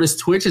I've noticed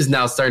Twitch is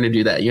now starting to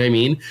do that. You know what I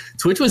mean?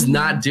 Twitch was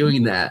not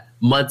doing that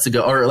months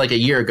ago or like a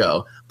year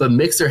ago, but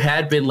Mixer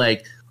had been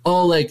like,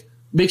 oh, like,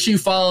 make sure you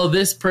follow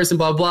this person,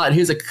 blah, blah. And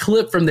here's a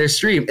clip from their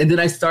stream. And then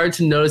I started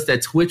to notice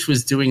that Twitch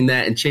was doing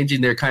that and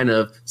changing their kind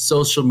of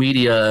social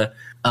media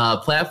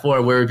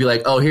platform where it'd be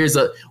like, oh,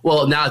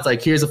 now it's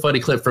like, here's a funny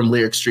clip from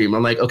Lyric stream.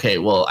 I'm like, okay,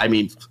 well, I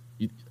mean,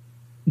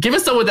 give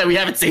us someone that we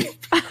haven't seen.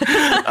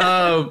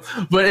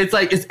 But it's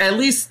like, it's at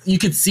least you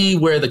could see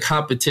where the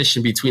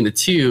competition between the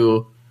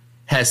two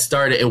has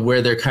started and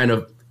where they're kind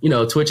of,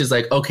 Twitch is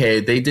like, okay,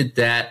 they did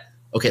that.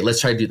 Okay,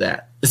 let's try to do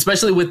that.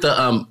 Especially with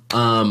the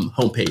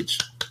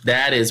homepage.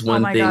 That is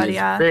one thing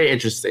that's very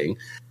interesting.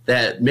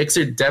 That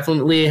Mixer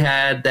definitely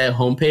had that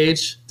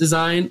homepage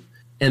design.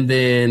 And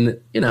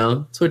then,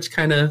 Twitch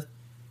kind of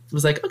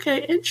was like,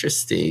 okay,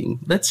 interesting.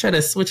 Let's try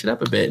to switch it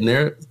up a bit. And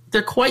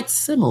they're quite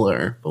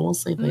similar, but we'll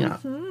see. Yeah.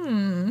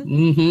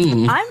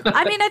 Mm-hmm.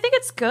 I think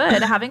it's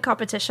good having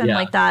competition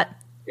like that.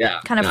 Yeah.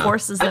 Kind of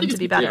forces them to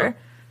be better.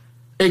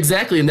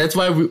 Exactly. And that's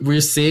why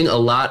we're seeing a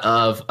lot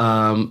of,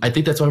 I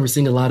think that's why we're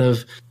seeing a lot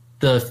of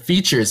the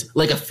features.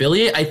 Like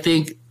affiliate, I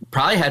think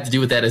probably had to do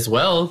with that as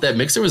well. That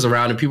Mixer was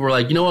around and people were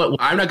like, you know what?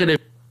 I'm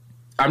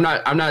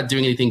not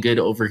doing anything good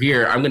over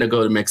here. I'm going to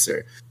go to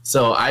Mixer.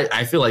 So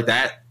I feel like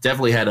that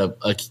definitely had a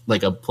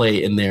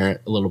play in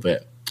there a little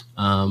bit.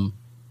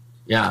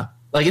 Yeah.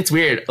 Like it's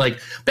weird. Like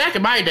back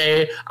in my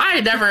day, I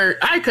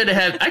could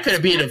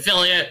have been an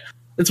affiliate.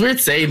 It's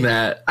weird saying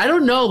that. I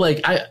don't know.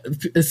 Like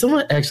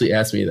someone actually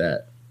asked me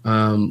that.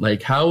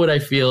 Like how would I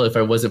feel if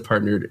I wasn't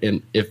partnered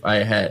and if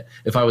I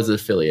was an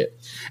affiliate?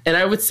 And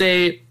I would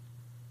say,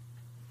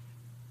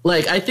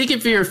 like, I think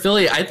if you're an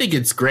affiliate, I think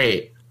it's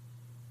great.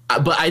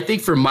 But I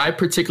think for my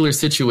particular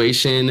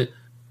situation,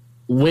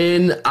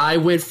 when I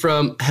went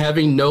from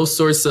having no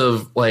source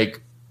of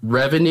like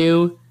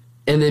revenue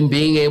and then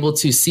being able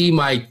to see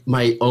my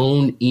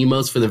own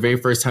emotes for the very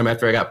first time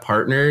after I got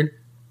partnered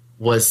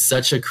was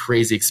such a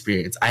crazy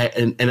experience.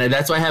 And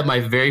that's why I have my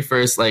very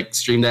first like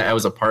stream that I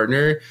was a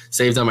partner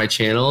saved on my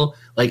channel.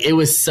 Like it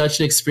was such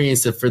an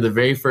experience that for the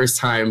very first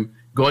time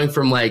going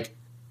from like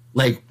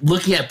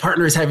looking at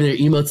partners having their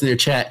emotes in their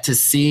chat to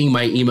seeing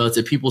my emotes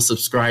and people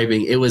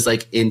subscribing, it was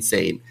like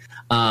insane.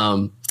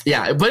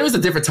 Yeah, but it was a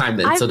different time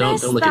then, so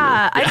don't look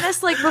at me. I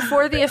missed like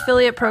before the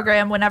affiliate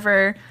program,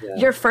 whenever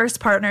your first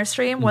partner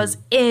stream was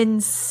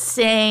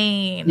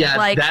insane. Yeah,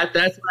 like that's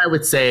what I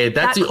would say.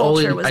 That's the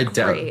only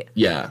great.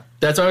 Yeah,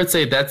 that's what I would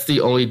say. That's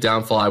the only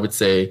downfall I would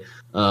say.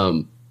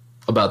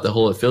 about the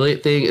whole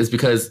affiliate thing is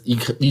because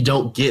you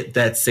don't get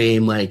that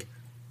same like,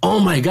 oh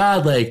my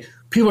God, like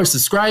people are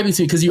subscribing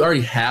to you because you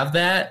already have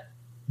that.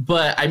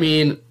 But I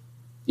mean,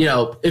 you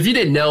know, if you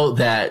didn't know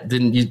that,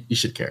 then you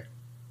should care.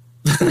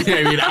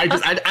 I mean,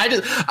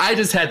 I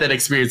just had that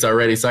experience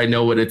already, so I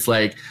know what it's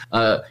like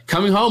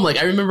coming home. Like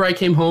I remember I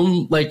came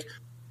home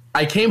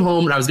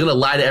and I was gonna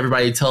lie to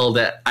everybody, tell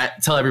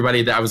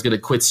everybody that I was gonna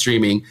quit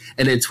streaming,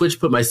 and then Twitch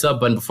put my sub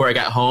button before I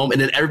got home,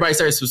 and then everybody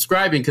started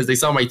subscribing because they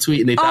saw my tweet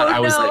and they thought I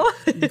was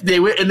like,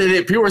 they went, and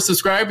then people were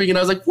subscribing, and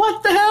I was like,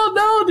 what the hell?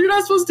 No, you're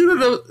not supposed to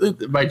do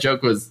that. My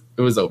joke was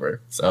it was over.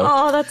 So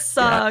that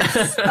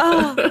sucks. Yeah.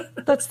 Oh,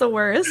 that's the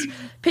worst.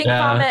 Pink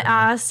Vomit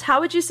asked,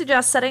 how would you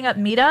suggest setting up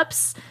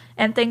meetups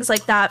and things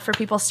like that for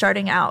people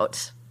starting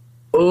out?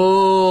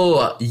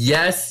 Oh,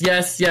 yes.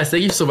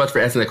 Thank you so much for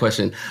asking that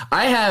question.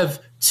 I have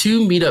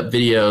 2 meetup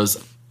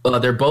videos.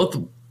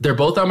 They're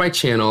both on my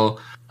channel,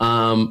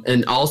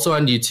 and also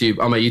on YouTube,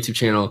 on my YouTube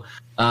channel.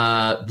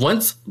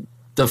 One's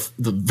the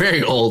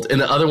very old, and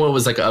the other one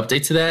was like an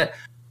update to that.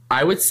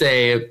 I would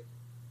say,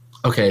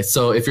 okay,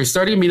 so if you're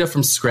starting a meetup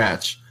from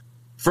scratch,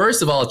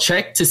 first of all,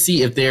 check to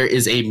see if there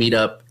is a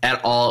meetup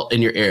at all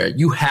in your area.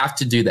 You have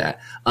to do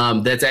that.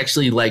 That's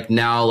actually like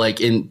now,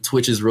 like in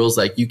Twitch's rules,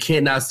 like you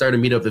can't not start a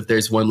meetup if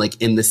there's one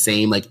like in the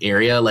same like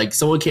area. Like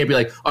someone can't be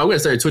like, oh, I'm going to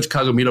start a Twitch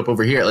Chicago meetup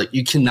over here. Like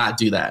you cannot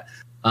do that.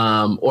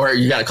 Or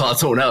you got to call it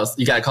someone else.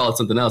 You got to call it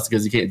something else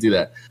because you can't do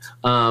that.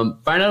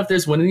 Find out if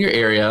there's one in your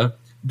area.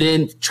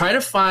 Then try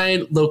to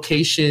find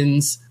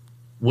locations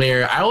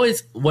where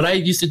what I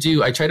used to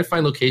do, I try to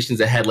find locations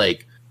that had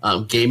like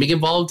gaming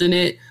involved in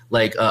it,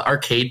 like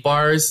arcade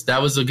bars. That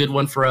was a good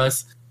one for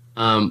us.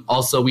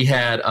 Also, we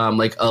had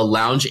like a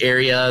lounge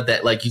area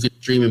that like you could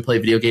stream and play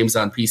video games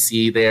on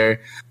PC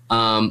there.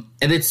 And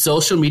then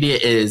social media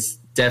is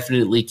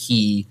definitely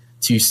key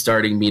to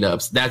starting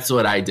meetups. That's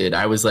what I did.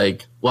 I was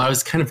like, well, I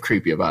was kind of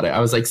creepy about it. I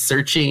was like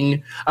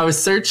searching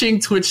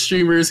Twitch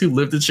streamers who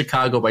lived in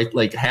Chicago by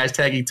like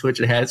hashtagging Twitch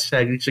and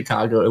hashtagging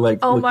Chicago and like,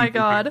 oh my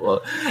God.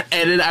 People.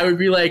 And then I would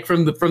be like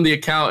from the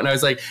account, and I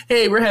was like,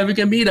 hey, we're having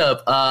a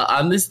meetup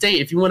on this date.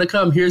 If you want to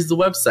come, here's the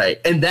website.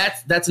 And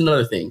that's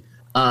another thing.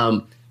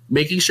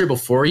 Making sure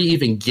before you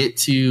even get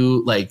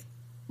to like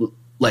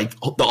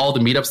all the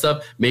meetup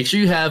stuff, make sure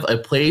you have a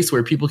place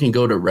where people can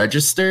go to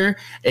register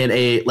and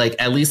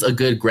at least a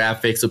good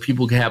graphic so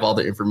people can have all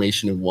the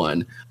information in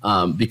one.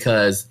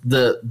 Because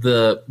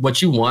the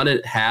what you want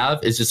to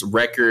have is just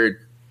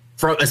record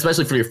from,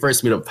 especially for your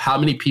first meetup, how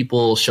many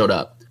people showed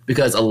up.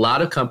 Because a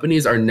lot of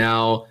companies are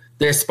now,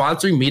 they're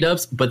sponsoring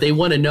meetups, but they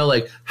want to know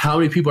like how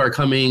many people are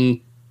coming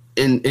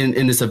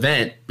in this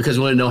event, because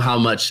we want to know how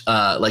much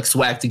like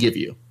swag to give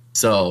you.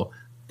 So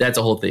that's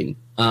a whole thing.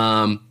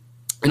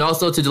 And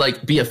also to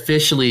like be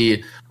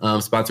officially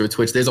sponsored with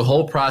Twitch, there's a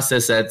whole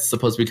process that's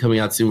supposed to be coming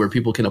out soon where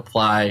people can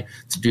apply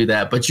to do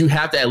that. But you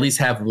have to at least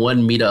have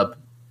one meetup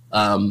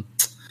done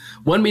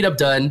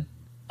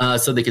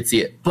so they could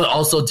see it. But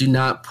also do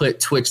not put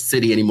Twitch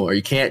City anymore.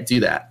 You can't do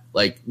that.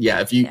 Like,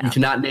 you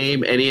cannot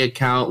name any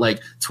account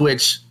like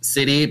Twitch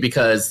City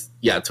because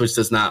Twitch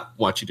does not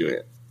want you doing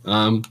it.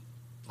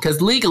 Because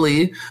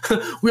legally,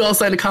 we all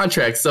signed a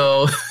contract.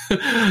 So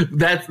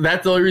that's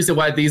the only reason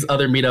why these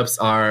other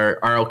meetups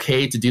are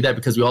okay to do that,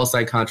 because we all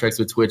signed contracts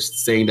with Twitch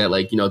saying that,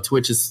 like, you know,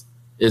 Twitch is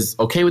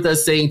okay with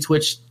us saying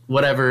Twitch,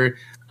 whatever.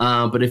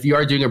 But if you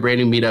are doing a brand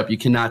new meetup, you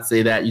cannot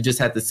say that. You just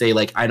have to say,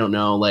 like, I don't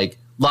know, like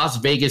Las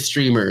Vegas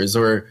streamers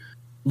or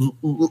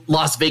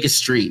Las Vegas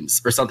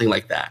streams or something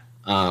like that.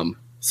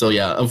 So,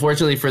 yeah,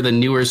 unfortunately for the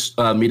newer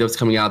meetups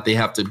coming out, they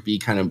have to be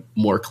kind of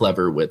more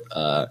clever with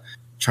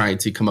trying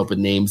to come up with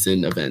names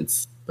and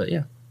events. But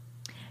yeah.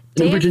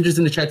 Dave, Ginger's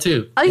in the chat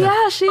too. Oh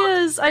yeah, she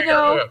is. I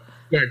know.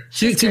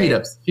 She's 2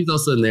 meetups. She's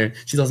also in there.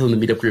 She's also in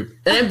the meetup group.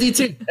 And MD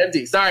too.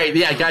 MD. Sorry.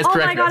 Yeah, guys,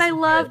 correct. Oh my God, I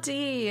love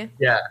D.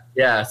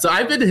 Yeah. So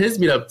I've been to his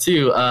meetup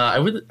too.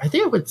 I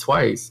think I went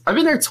twice. I've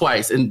been there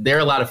twice, and they're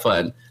a lot of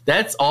fun.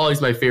 That's always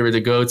my favorite,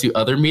 to go to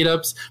other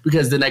meetups,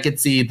 because then I could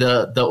see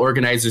the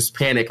organizers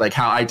panic like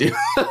how I do.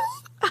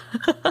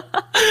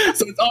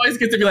 So it's always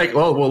good to be like,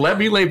 well, let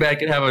me lay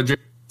back and have a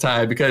drink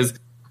time, because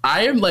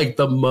I am like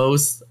the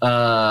most,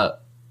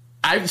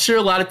 I'm sure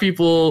a lot of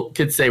people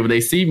could say when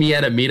they see me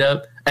at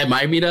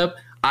my meetup,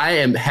 I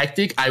am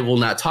hectic. I will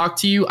not talk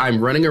to you.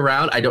 I'm running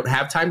around. I don't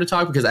have time to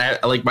talk, because I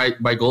like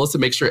my goal is to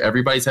make sure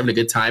everybody's having a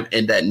good time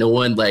and that no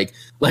one like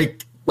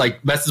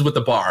messes with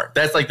the bar.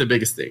 That's like the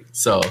biggest thing.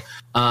 So,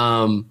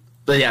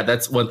 but yeah,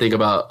 that's one thing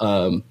about,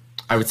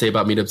 I would say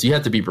about meetups. You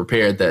have to be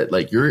prepared that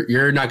like,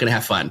 you're not going to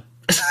have fun.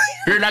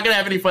 You're not going to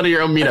have any fun at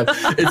your own meetup.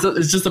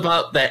 It's just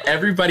about that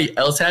everybody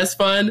else has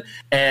fun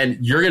and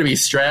you're going to be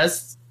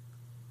stressed.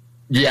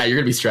 Yeah, you're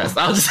going to be stressed.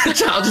 I'll just say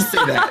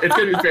that. It's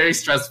going to be very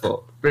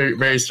stressful. Very,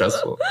 very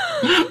stressful.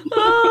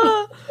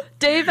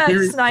 Dave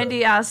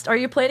X90 asked, are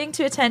you planning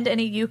to attend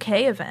any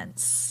UK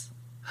events?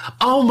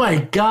 Oh my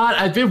God.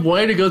 I've been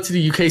wanting to go to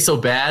the UK so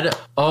bad.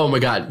 Oh my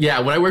God. Yeah,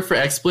 when I worked for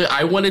XSplit,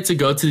 I wanted to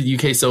go to the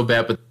UK so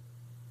bad, but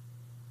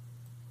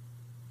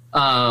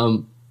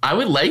I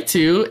would like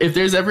to. If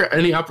there's ever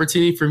any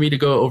opportunity for me to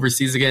go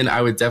overseas again,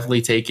 I would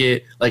definitely take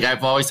it. Like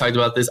I've always talked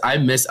about this. I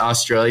miss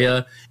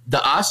Australia.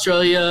 The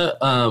Australia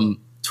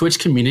Twitch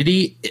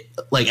community,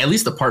 like at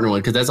least the partner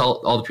one, because that's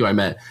all the people I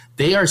met.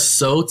 They are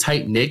so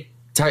tight knit,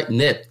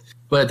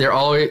 but they're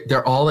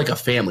all like a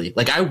family.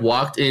 Like I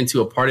walked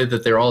into a party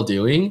that they're all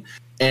doing,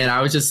 and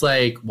I was just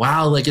like,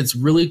 wow, like it's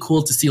really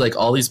cool to see like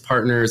all these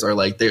partners are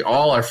like they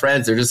all are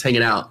friends. They're just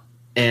hanging out,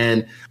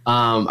 and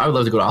I would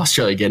love to go to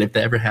Australia again if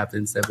that ever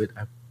happens. I would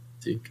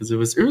do, because it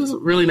was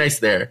really nice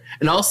there,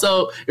 and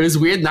also it was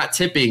weird not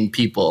tipping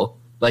people.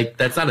 Like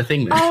that's not a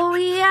thing there. Oh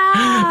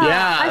yeah,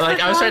 yeah.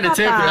 Like I was trying to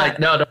tip, they're like,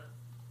 no, don't.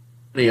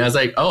 I was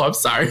like, oh, I'm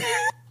sorry.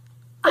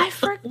 I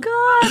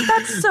forgot.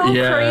 That's so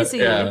crazy.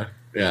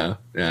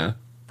 Yeah.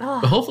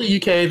 But hopefully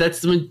UK,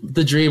 that's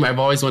the dream. I've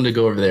always wanted to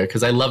go over there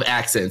because I love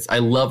accents. I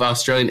love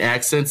Australian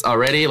accents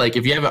already. Like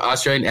if you have an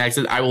Australian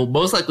accent, I will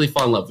most likely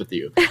fall in love with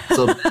you.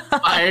 So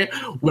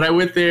when I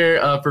went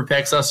there for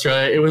PAX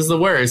Australia, it was the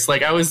worst.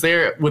 Like I was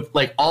there with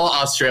like all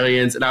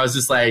Australians, and I was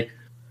just like,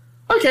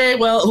 okay,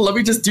 well, let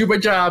me just do my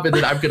job, and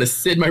then I'm going to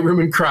sit in my room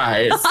and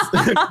cry.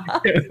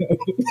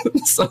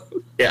 So,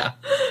 yeah.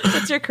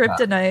 That's your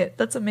kryptonite.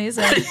 That's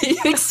amazing.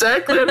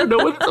 Exactly. I don't know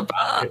what it's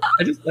about.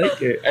 I just like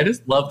it. I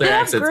just love their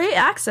accents. They have great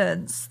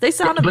accents. They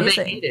sound amazing.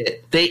 But they hate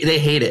it. They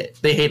hate it.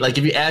 They hate, like,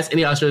 if you ask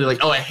any Australian, they're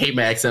like, oh, I hate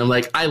my accent. I'm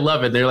like, I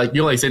love it. They're like,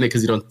 you're only saying it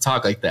because you don't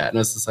talk like that. And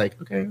it's just like,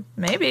 okay.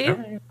 Maybe.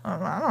 Right.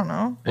 I don't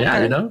know. Yeah,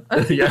 okay. you know?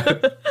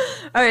 Yeah.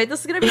 All right.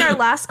 This is going to be our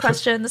last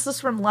question. This is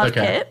from Love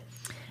Kit.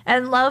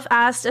 And Love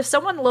asked, if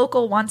someone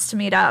local wants to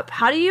meet up,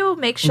 how do you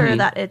make sure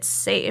that it's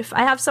safe?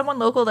 I have someone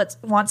local that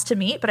wants to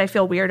meet, but I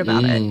feel weird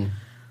about it.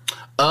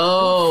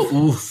 Oh,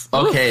 oof.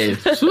 Okay.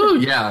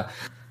 Whew, yeah.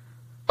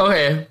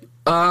 Okay.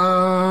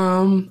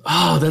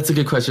 Oh, that's a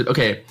good question.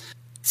 Okay.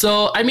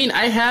 So, I mean,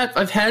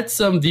 I've had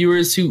some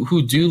viewers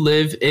who do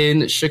live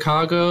in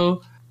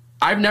Chicago.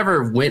 I've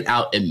never went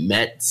out and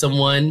met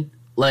someone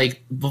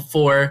like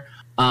before.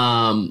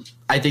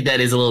 I think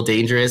that is a little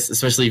dangerous,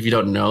 especially if you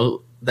don't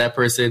know that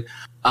person.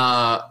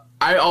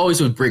 I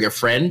always would bring a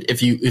friend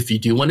if you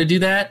do want to do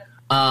that.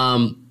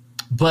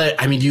 But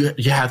I mean,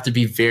 you have to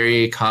be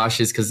very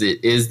cautious because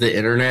it is the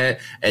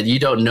internet and you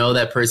don't know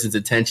that person's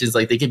intentions.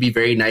 Like they can be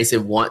very nice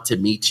and want to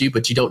meet you,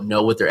 but you don't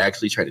know what they're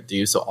actually trying to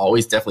do. So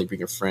always definitely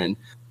bring a friend.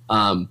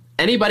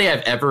 Anybody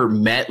I've ever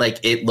met, like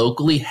it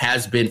locally,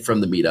 has been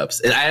from the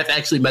meetups, and I have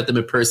actually met them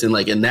in person.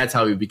 Like, and that's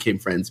how we became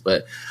friends.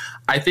 But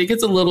I think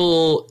it's a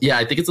little,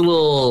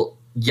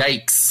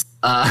 yikes.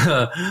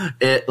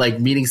 Like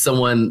meeting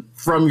someone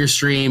from your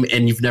stream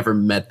and you've never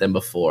met them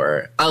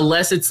before,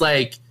 unless it's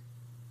like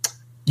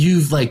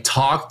you've like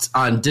talked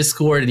on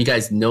Discord and you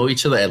guys know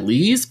each other at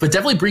least. But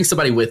definitely bring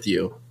somebody with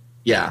you.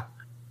 Yeah.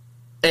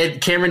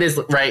 And Cameron is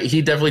right.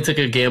 He definitely took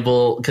a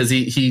gamble because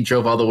he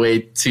drove all the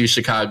way to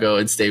Chicago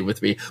and stayed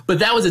with me. But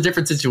that was a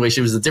different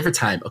situation. It was a different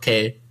time.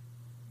 Okay.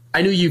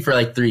 I knew you for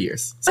like 3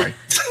 years. Sorry.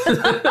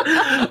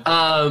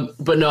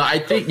 But no, I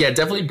think,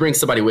 definitely bring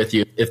somebody with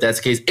you if that's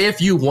the case. If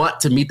you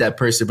want to meet that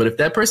person. But if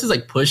that person's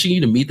like pushing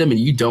you to meet them and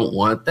you don't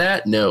want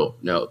that, no,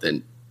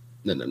 then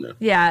no.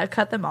 Yeah,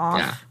 cut them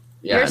off.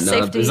 Yeah, your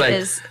safety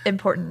is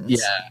important.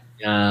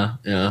 Yeah.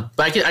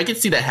 But I could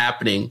see that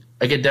happening.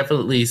 I could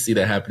definitely see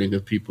that happening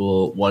with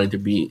people wanting to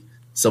meet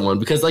someone.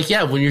 Because like,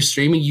 when you're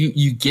streaming,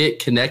 you get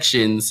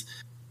connections.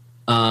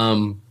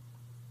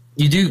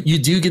 You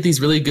do get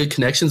these really good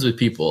connections with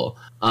people.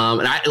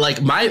 And I like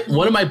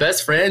one of my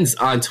best friends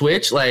on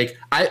Twitch, like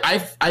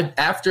I've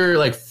after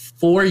like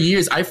 4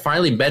 years, I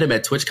finally met him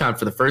at TwitchCon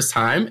for the first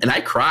time and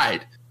I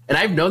cried. And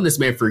I've known this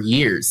man for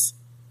years.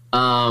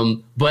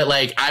 But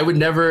like I would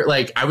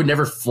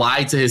never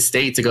fly to his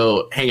state to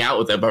go hang out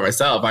with him by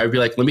myself. I would be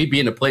like, let me be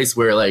in a place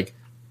where like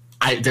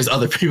there's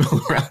other people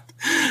around.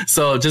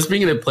 So just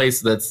being in a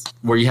place that's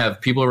where you have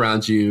people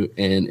around you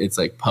and it's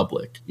like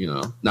public,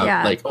 not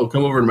like, oh,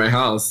 come over to my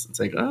house. It's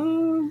like,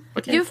 oh,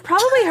 okay. You've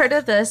probably heard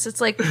of this.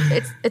 It's like,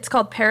 it's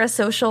called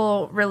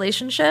parasocial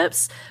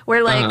relationships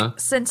where like,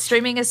 since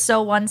streaming is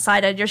so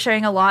one-sided, you're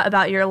sharing a lot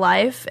about your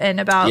life and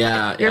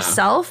about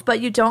yourself, but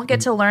you don't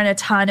get to learn a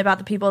ton about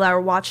the people that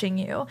are watching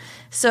you.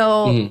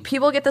 So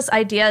people get this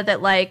idea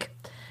that like,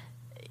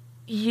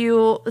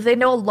 they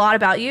know a lot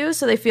about you,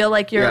 so they feel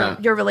like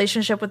your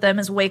relationship with them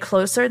is way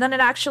closer than it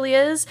actually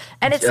is,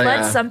 and it's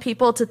led some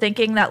people to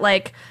thinking that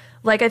like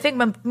I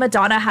think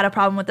Madonna had a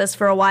problem with this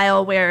for a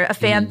while, where a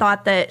fan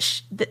thought that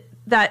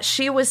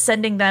she was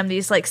sending them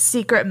these like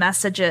secret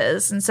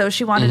messages, and so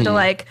she wanted to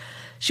like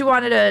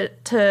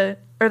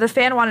or the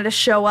fan wanted to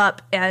show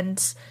up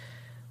and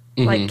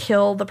like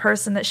kill the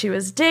person that she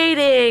was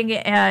dating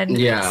and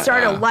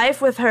start a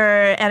life with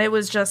her, and it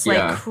was just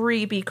like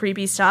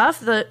creepy stuff.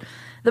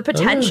 The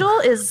potential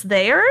is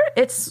there.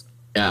 It's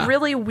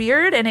really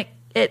weird, and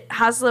it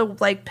has the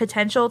like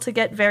potential to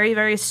get very,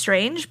 very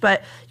strange.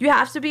 But you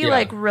have to be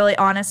like really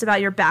honest about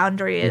your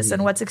boundaries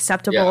and what's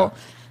acceptable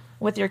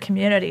with your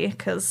community.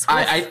 Because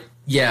I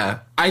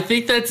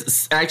think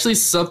that's actually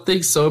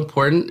something so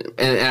important,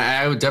 and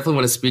I would definitely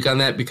want to speak on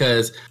that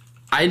because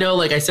I know,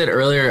 like I said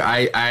earlier,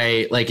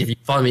 I like if you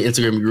follow me on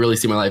Instagram, you really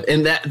see my life,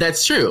 and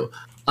that's true.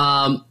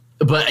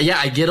 But yeah,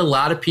 I get a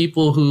lot of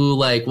people who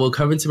like will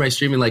come into my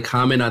stream and like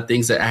comment on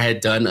things that I had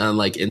done on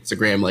like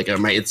Instagram, like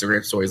on my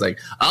Instagram stories, like,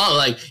 oh,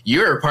 like you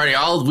were partying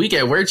all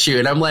weekend, weren't you?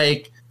 And I'm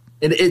like,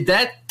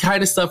 that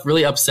kind of stuff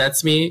really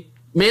upsets me.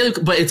 Mainly,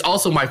 but it's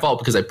also my fault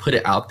because I put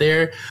it out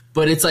there.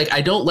 But it's like I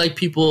don't like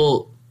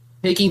people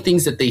taking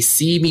things that they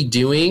see me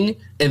doing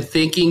and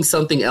thinking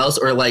something else,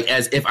 or like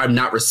as if I'm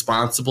not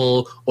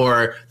responsible,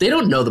 or they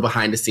don't know the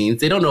behind the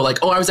scenes. They don't know like,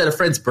 oh, I was at a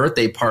friend's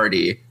birthday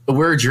party,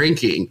 we're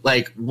drinking.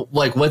 Like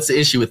what's the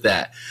issue with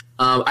that?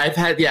 I've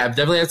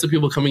definitely had some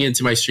people coming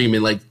into my stream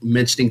and like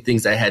mentioning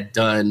things I had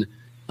done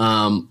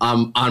on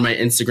my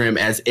Instagram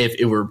as if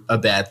it were a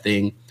bad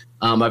thing.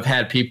 I've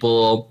had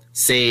people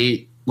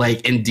say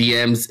like in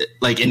DMs,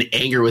 like in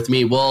anger with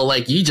me, well,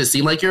 like you just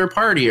seem like you're a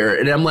partier,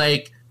 and I'm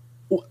like,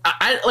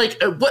 I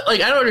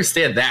don't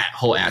understand that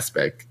whole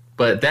aspect,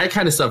 but that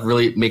kind of stuff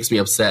really makes me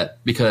upset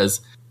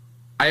because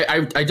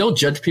I don't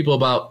judge people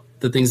about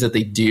the things that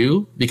they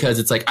do, because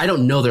it's like I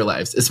don't know their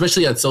lives,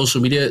 especially on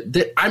social media.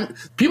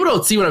 People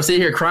don't see when I'm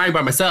sitting here crying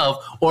by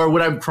myself, or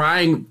when I'm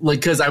crying like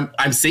because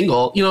I'm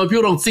single. You know,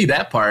 people don't see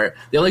that part.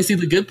 They only see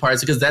the good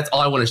parts because that's all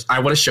I want to. I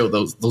want to show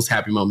those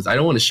happy moments. I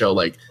don't want to show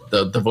like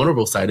the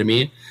vulnerable side of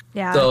me.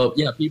 Yeah. So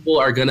yeah, people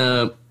are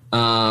gonna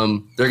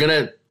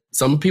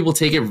some people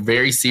take it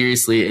very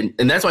seriously,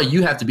 and that's why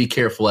you have to be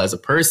careful as a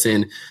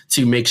person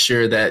to make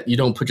sure that you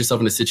don't put yourself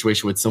in a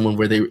situation with someone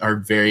where they are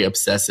very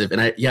obsessive. And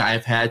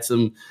I've had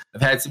some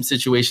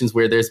situations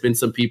where there's been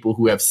some people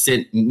who have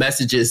sent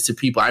messages to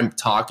people I'm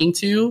talking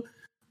to,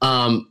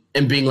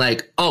 and being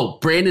like, "Oh,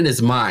 Brandon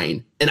is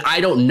mine," and I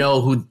don't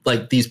know who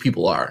like these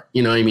people are.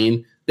 You know what I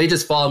mean? They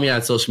just follow me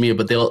on social media,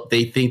 but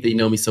they think they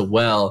know me so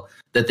well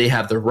that they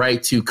have the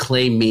right to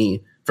claim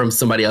me from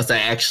somebody else I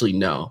actually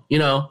know. You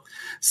know.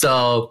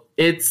 So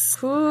it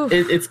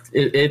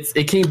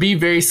can be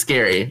very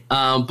scary.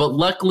 But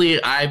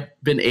luckily I've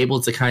been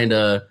able to kind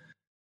of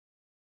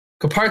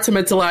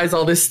compartmentalize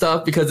all this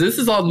stuff because this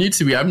is all new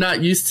to me. I'm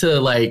not used to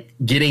like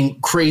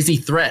getting crazy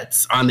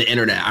threats on the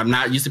internet. I'm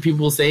not used to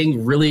people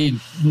saying really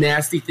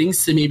nasty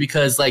things to me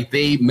because like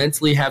they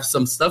mentally have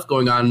some stuff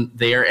going on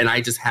there, and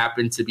I just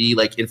happen to be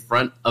like in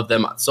front of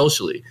them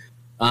socially.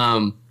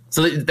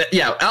 So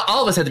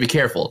all of us have to be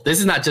careful. This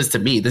is not just to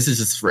me. This is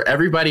just for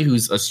everybody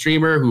who's a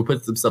streamer who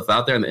puts some stuff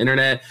out there on the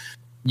internet.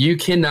 You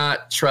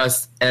cannot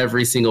trust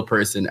every single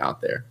person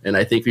out there. And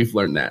I think we've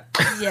learned that.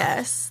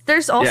 Yes.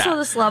 There's also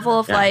this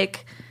level of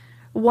like,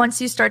 once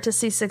you start to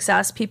see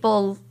success,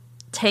 people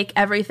take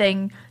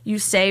everything you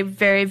say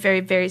very,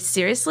 very, very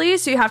seriously.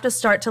 So you have to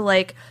start to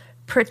like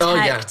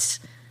protect.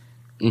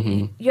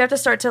 You have to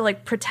start to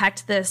like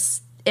protect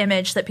this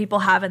image that people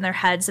have in their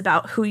heads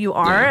about who you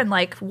are and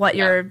like what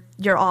you're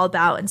all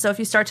about. And so if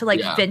you start to like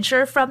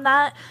venture from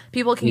that,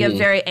 people can get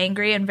very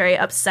angry and very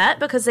upset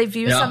because they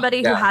view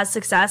somebody who has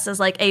success as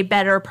like a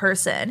better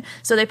person.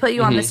 So they put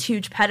you on this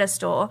huge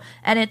pedestal,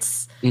 and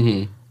it's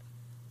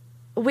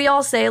we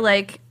all say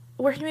like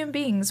we're human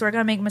beings, we're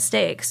gonna make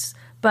mistakes,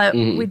 but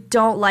we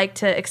don't like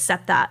to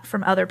accept that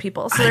from other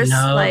people. So there's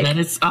like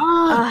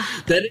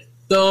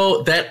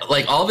that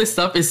like all this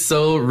stuff is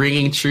so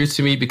ringing true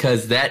to me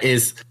because that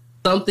is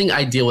something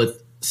I deal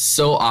with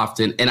so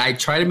often, and I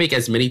try to make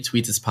as many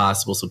tweets as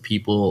possible so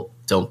people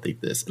don't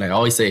think this. And I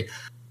always say,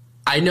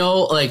 I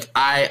know, like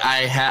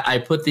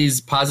I put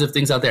these positive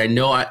things out there. I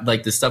know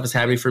like this stuff is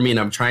happening for me, and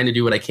I'm trying to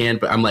do what I can.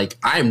 But I'm like,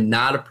 I'm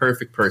not a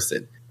perfect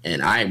person,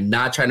 and I'm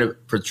not trying to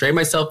portray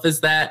myself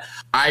as that.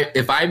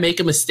 If I make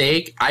a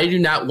mistake, I do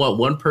not want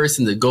one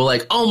person to go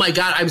like, "Oh my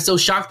God, I'm so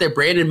shocked that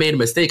Brandon made a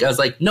mistake." I was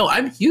like, no,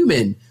 I'm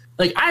human.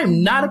 Like, I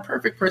am not a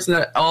perfect person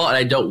at all, and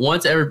I don't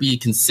want to ever be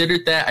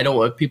considered that. I don't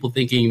want people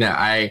thinking that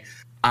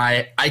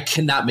I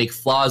cannot make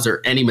flaws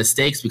or any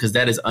mistakes, because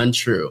that is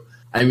untrue.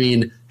 I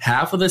mean,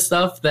 half of the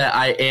stuff that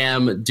I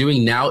am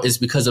doing now is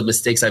because of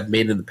mistakes I've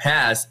made in the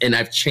past, and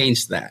I've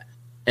changed that.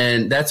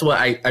 And that's what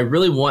I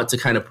really want to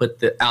kind of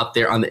put out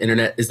there on the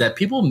internet, is that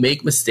people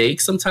make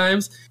mistakes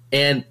sometimes,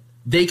 and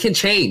they can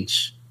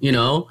change. You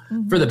know,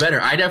 for the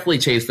better. I definitely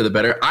changed for the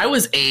better. I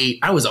was a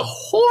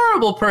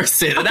horrible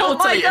person. And I will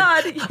tell you,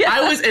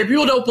 I was, and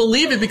people don't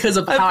believe it because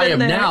of how I am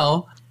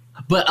now.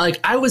 But like,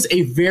 I was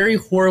a very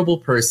horrible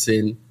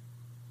person,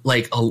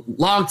 like a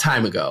long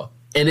time ago.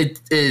 And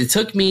it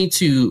took me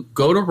to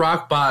go to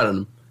rock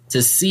bottom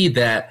to see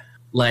that,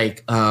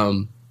 like,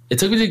 it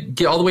took me to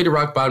get all the way to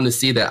rock bottom to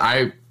see that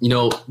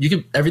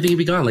everything can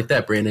be gone like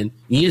that, Brandon.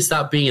 You need to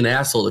stop being an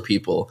asshole to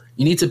people.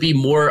 You need to be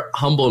more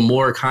humble and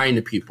more kind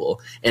to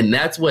people. And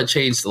that's what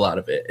changed a lot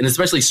of it. And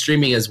especially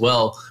streaming as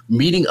well,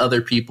 meeting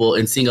other people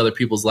and seeing other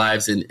people's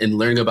lives and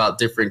learning about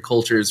different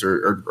cultures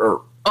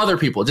or other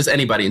people, just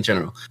anybody in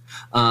general.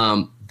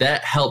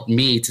 That helped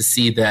me to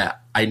see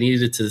that I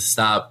needed to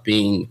stop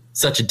being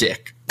such a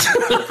dick.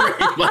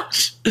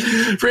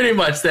 Pretty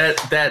much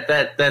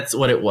that's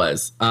what it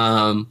was.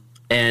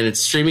 And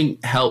streaming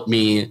helped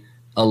me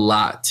a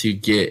lot to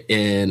get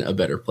in a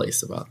better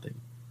place about things.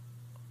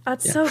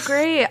 That's so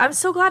great. I'm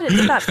so glad it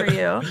did that for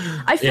you.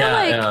 I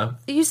feel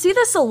you see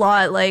this a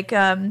lot, like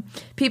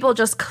people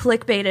just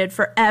clickbaited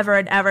forever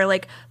and ever,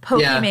 like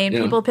Pokimane,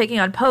 people picking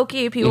on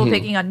Poki, people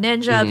picking on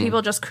Ninja,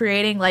 people just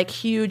creating like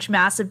huge,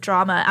 massive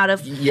drama out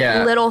of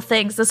little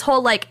things. This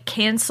whole like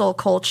cancel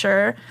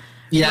culture.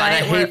 Yeah,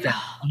 right?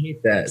 I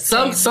hate that.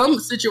 Some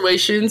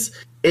situations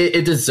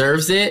it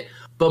deserves it.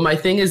 But my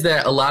thing is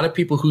that a lot of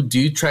people who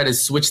do try to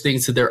switch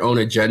things to their own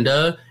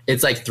agenda,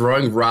 it's like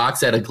throwing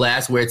rocks at a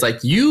glass where it's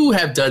like, you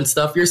have done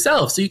stuff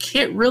yourself. So you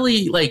can't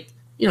really like,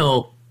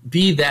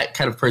 be that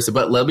kind of person.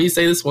 But let me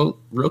say this one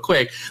real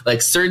quick.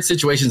 Like certain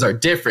situations are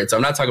different. So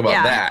I'm not talking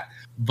about that.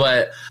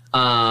 But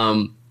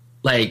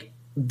like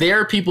there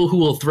are people who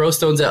will throw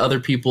stones at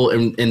other people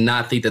and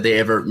not think that they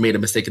ever made a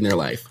mistake in their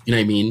life. You know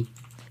what I mean?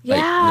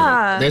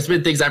 Yeah. Like, there's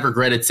been things I've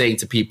regretted saying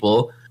to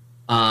people.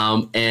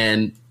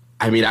 And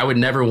I mean, I would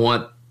never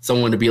want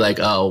someone to be like,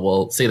 oh,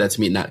 well, say that to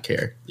me and not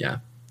care. Yeah.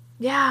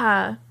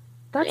 Yeah.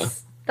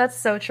 That's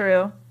so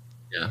true.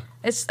 Yeah.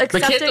 It's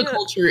accepting. But cancel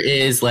culture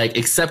is like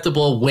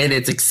acceptable when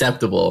it's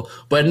acceptable,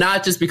 but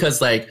not just because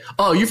like,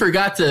 oh, you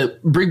forgot to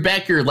bring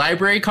back your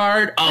library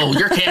card. Oh,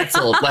 you're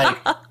canceled. Like,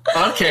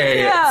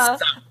 okay. Yeah.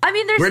 I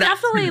mean, there's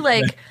definitely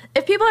like,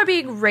 if people are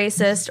being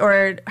racist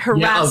or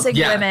harassing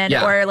women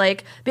or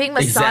like being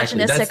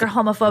misogynistic or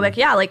homophobic,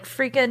 like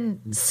freaking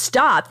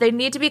stop. They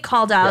need to be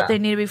called out. They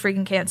need to be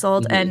freaking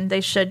canceled and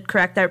they should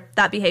correct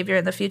that behavior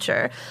in the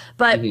future.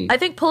 But I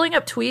think pulling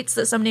up tweets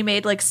that somebody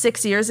made like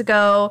 6 years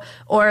ago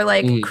or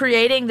like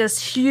creating this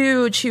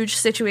huge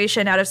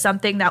situation out of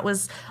something that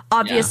was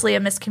obviously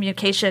a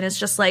miscommunication is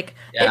just like,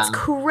 it's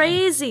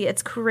crazy.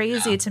 It's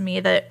crazy to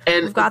me that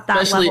we've got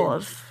that level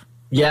of...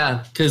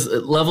 Yeah, because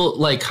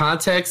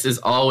context is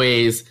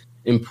always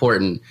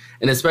important.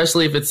 And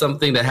especially if it's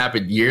something that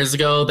happened years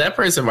ago, that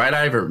person might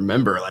not even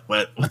remember like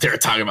what they were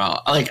talking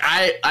about. Like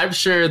I'm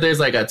sure there's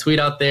like a tweet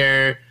out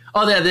there.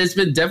 Oh yeah, there's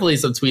been definitely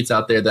some tweets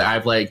out there that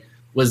I've like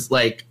was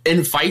like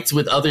in fights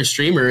with other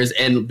streamers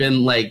and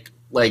been like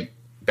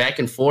back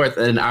and forth.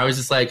 And I was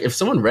just like, if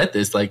someone read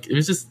this, like it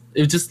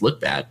would just look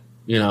bad,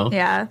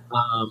 Yeah.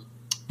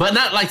 But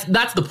not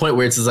to the point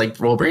where it's just like,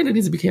 well, Brandon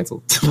needs to be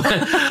canceled.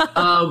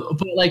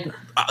 but like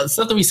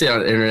stuff that we say on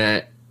the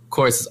internet, of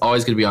course, is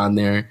always going to be on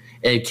there.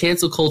 And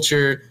cancel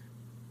culture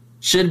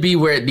should be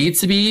where it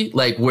needs to be.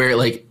 Like where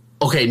like,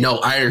 okay, no,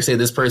 I understand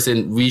this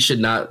person. We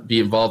should not be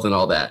involved in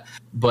all that.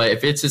 But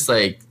if it's just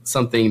like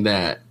something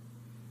that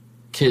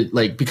could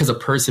like because a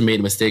person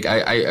made a mistake,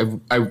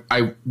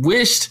 I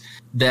wished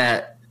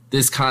that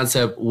this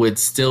concept would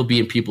still be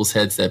in people's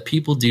heads that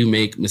people do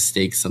make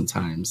mistakes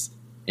sometimes.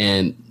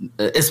 And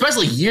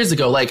especially years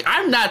ago, like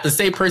I'm not the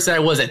same person I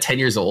was at 10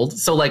 years old.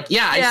 So like,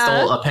 I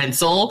stole a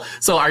pencil.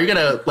 So are you going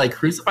to like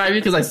crucify me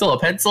because I stole a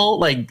pencil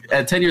like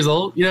at 10 years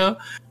old,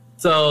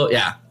 So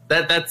yeah,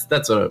 that's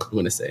what I'm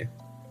going to say.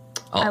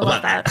 I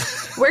love that.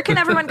 Where can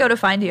everyone go to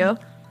find you?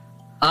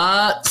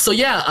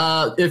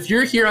 If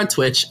you're here on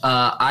Twitch,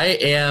 I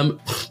am,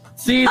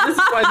 see, this is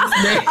why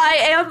this name.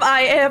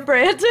 I am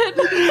Brandon.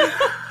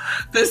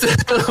 This is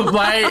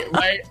my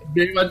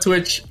name on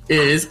Twitch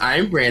is I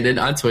am Brandon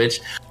on Twitch.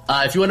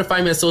 If you want to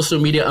find me on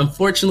social media,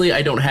 unfortunately,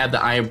 I don't have the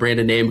I am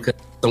Brandon name because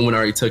someone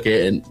already took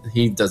it and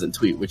he doesn't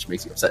tweet, which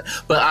makes me upset.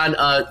 But on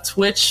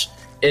Twitch,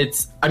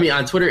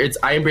 on Twitter, it's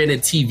I am Brandon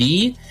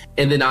TV,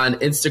 and then on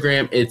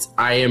Instagram, it's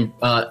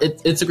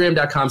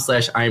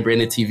Instagram.com/I am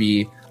Brandon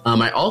TV.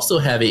 I also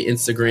have a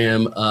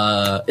Instagram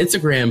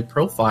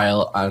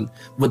profile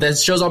that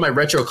shows all my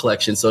retro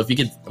collection. So if you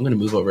could, I'm going to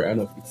move over. I don't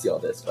know if you can see all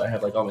this, but I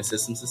have like all my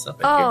systems and stuff.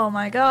 Oh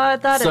my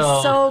God. That is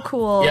so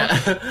cool.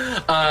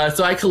 Yeah.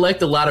 So I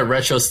collect a lot of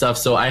retro stuff.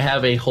 So I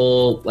have a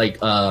whole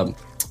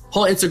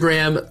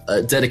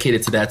Instagram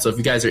dedicated to that. So if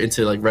you guys are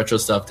into like retro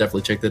stuff,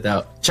 definitely check that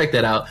out.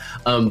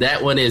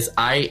 That one is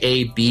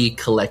IAB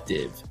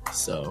Collective.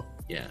 So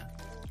yeah.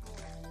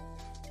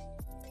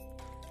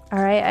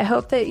 All right. I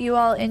hope that you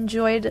all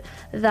enjoyed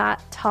that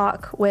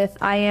talk with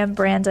I Am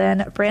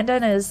Brandon.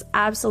 Brandon is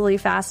absolutely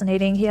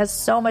fascinating. He has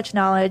so much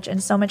knowledge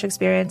and so much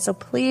experience. So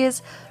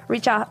please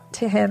reach out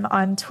to him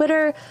on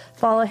Twitter,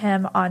 follow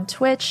him on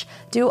Twitch,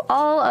 do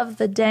all of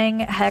the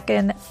dang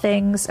heckin'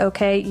 things,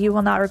 okay? You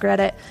will not regret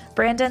it.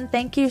 Brandon,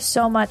 thank you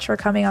so much for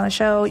coming on the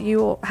show.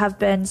 You have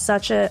been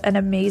such an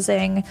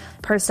amazing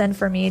person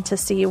for me to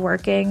see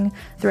working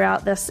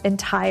throughout this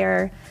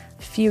entire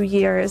few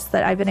years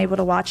that I've been able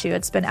to watch you.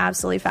 It's been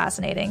absolutely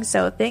fascinating.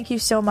 So thank you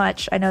so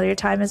much. I know that your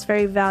time is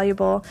very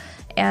valuable.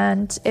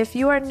 And if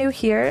you are new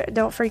here,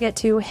 don't forget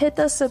to hit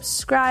the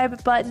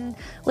subscribe button,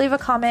 leave a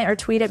comment or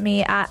tweet at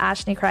me at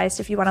Ashley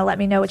Christ if you want to let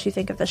me know what you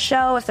think of the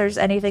show, if there's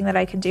anything that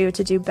I can do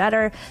to do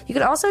better. You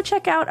can also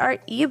check out our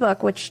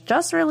ebook, which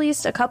just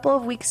released a couple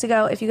of weeks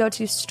ago if you go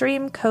to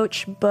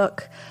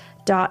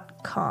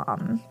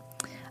streamcoachbook.com.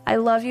 I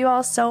love you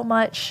all so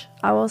much.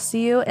 I will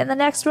see you in the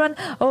next one.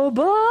 Oh,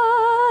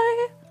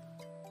 bye.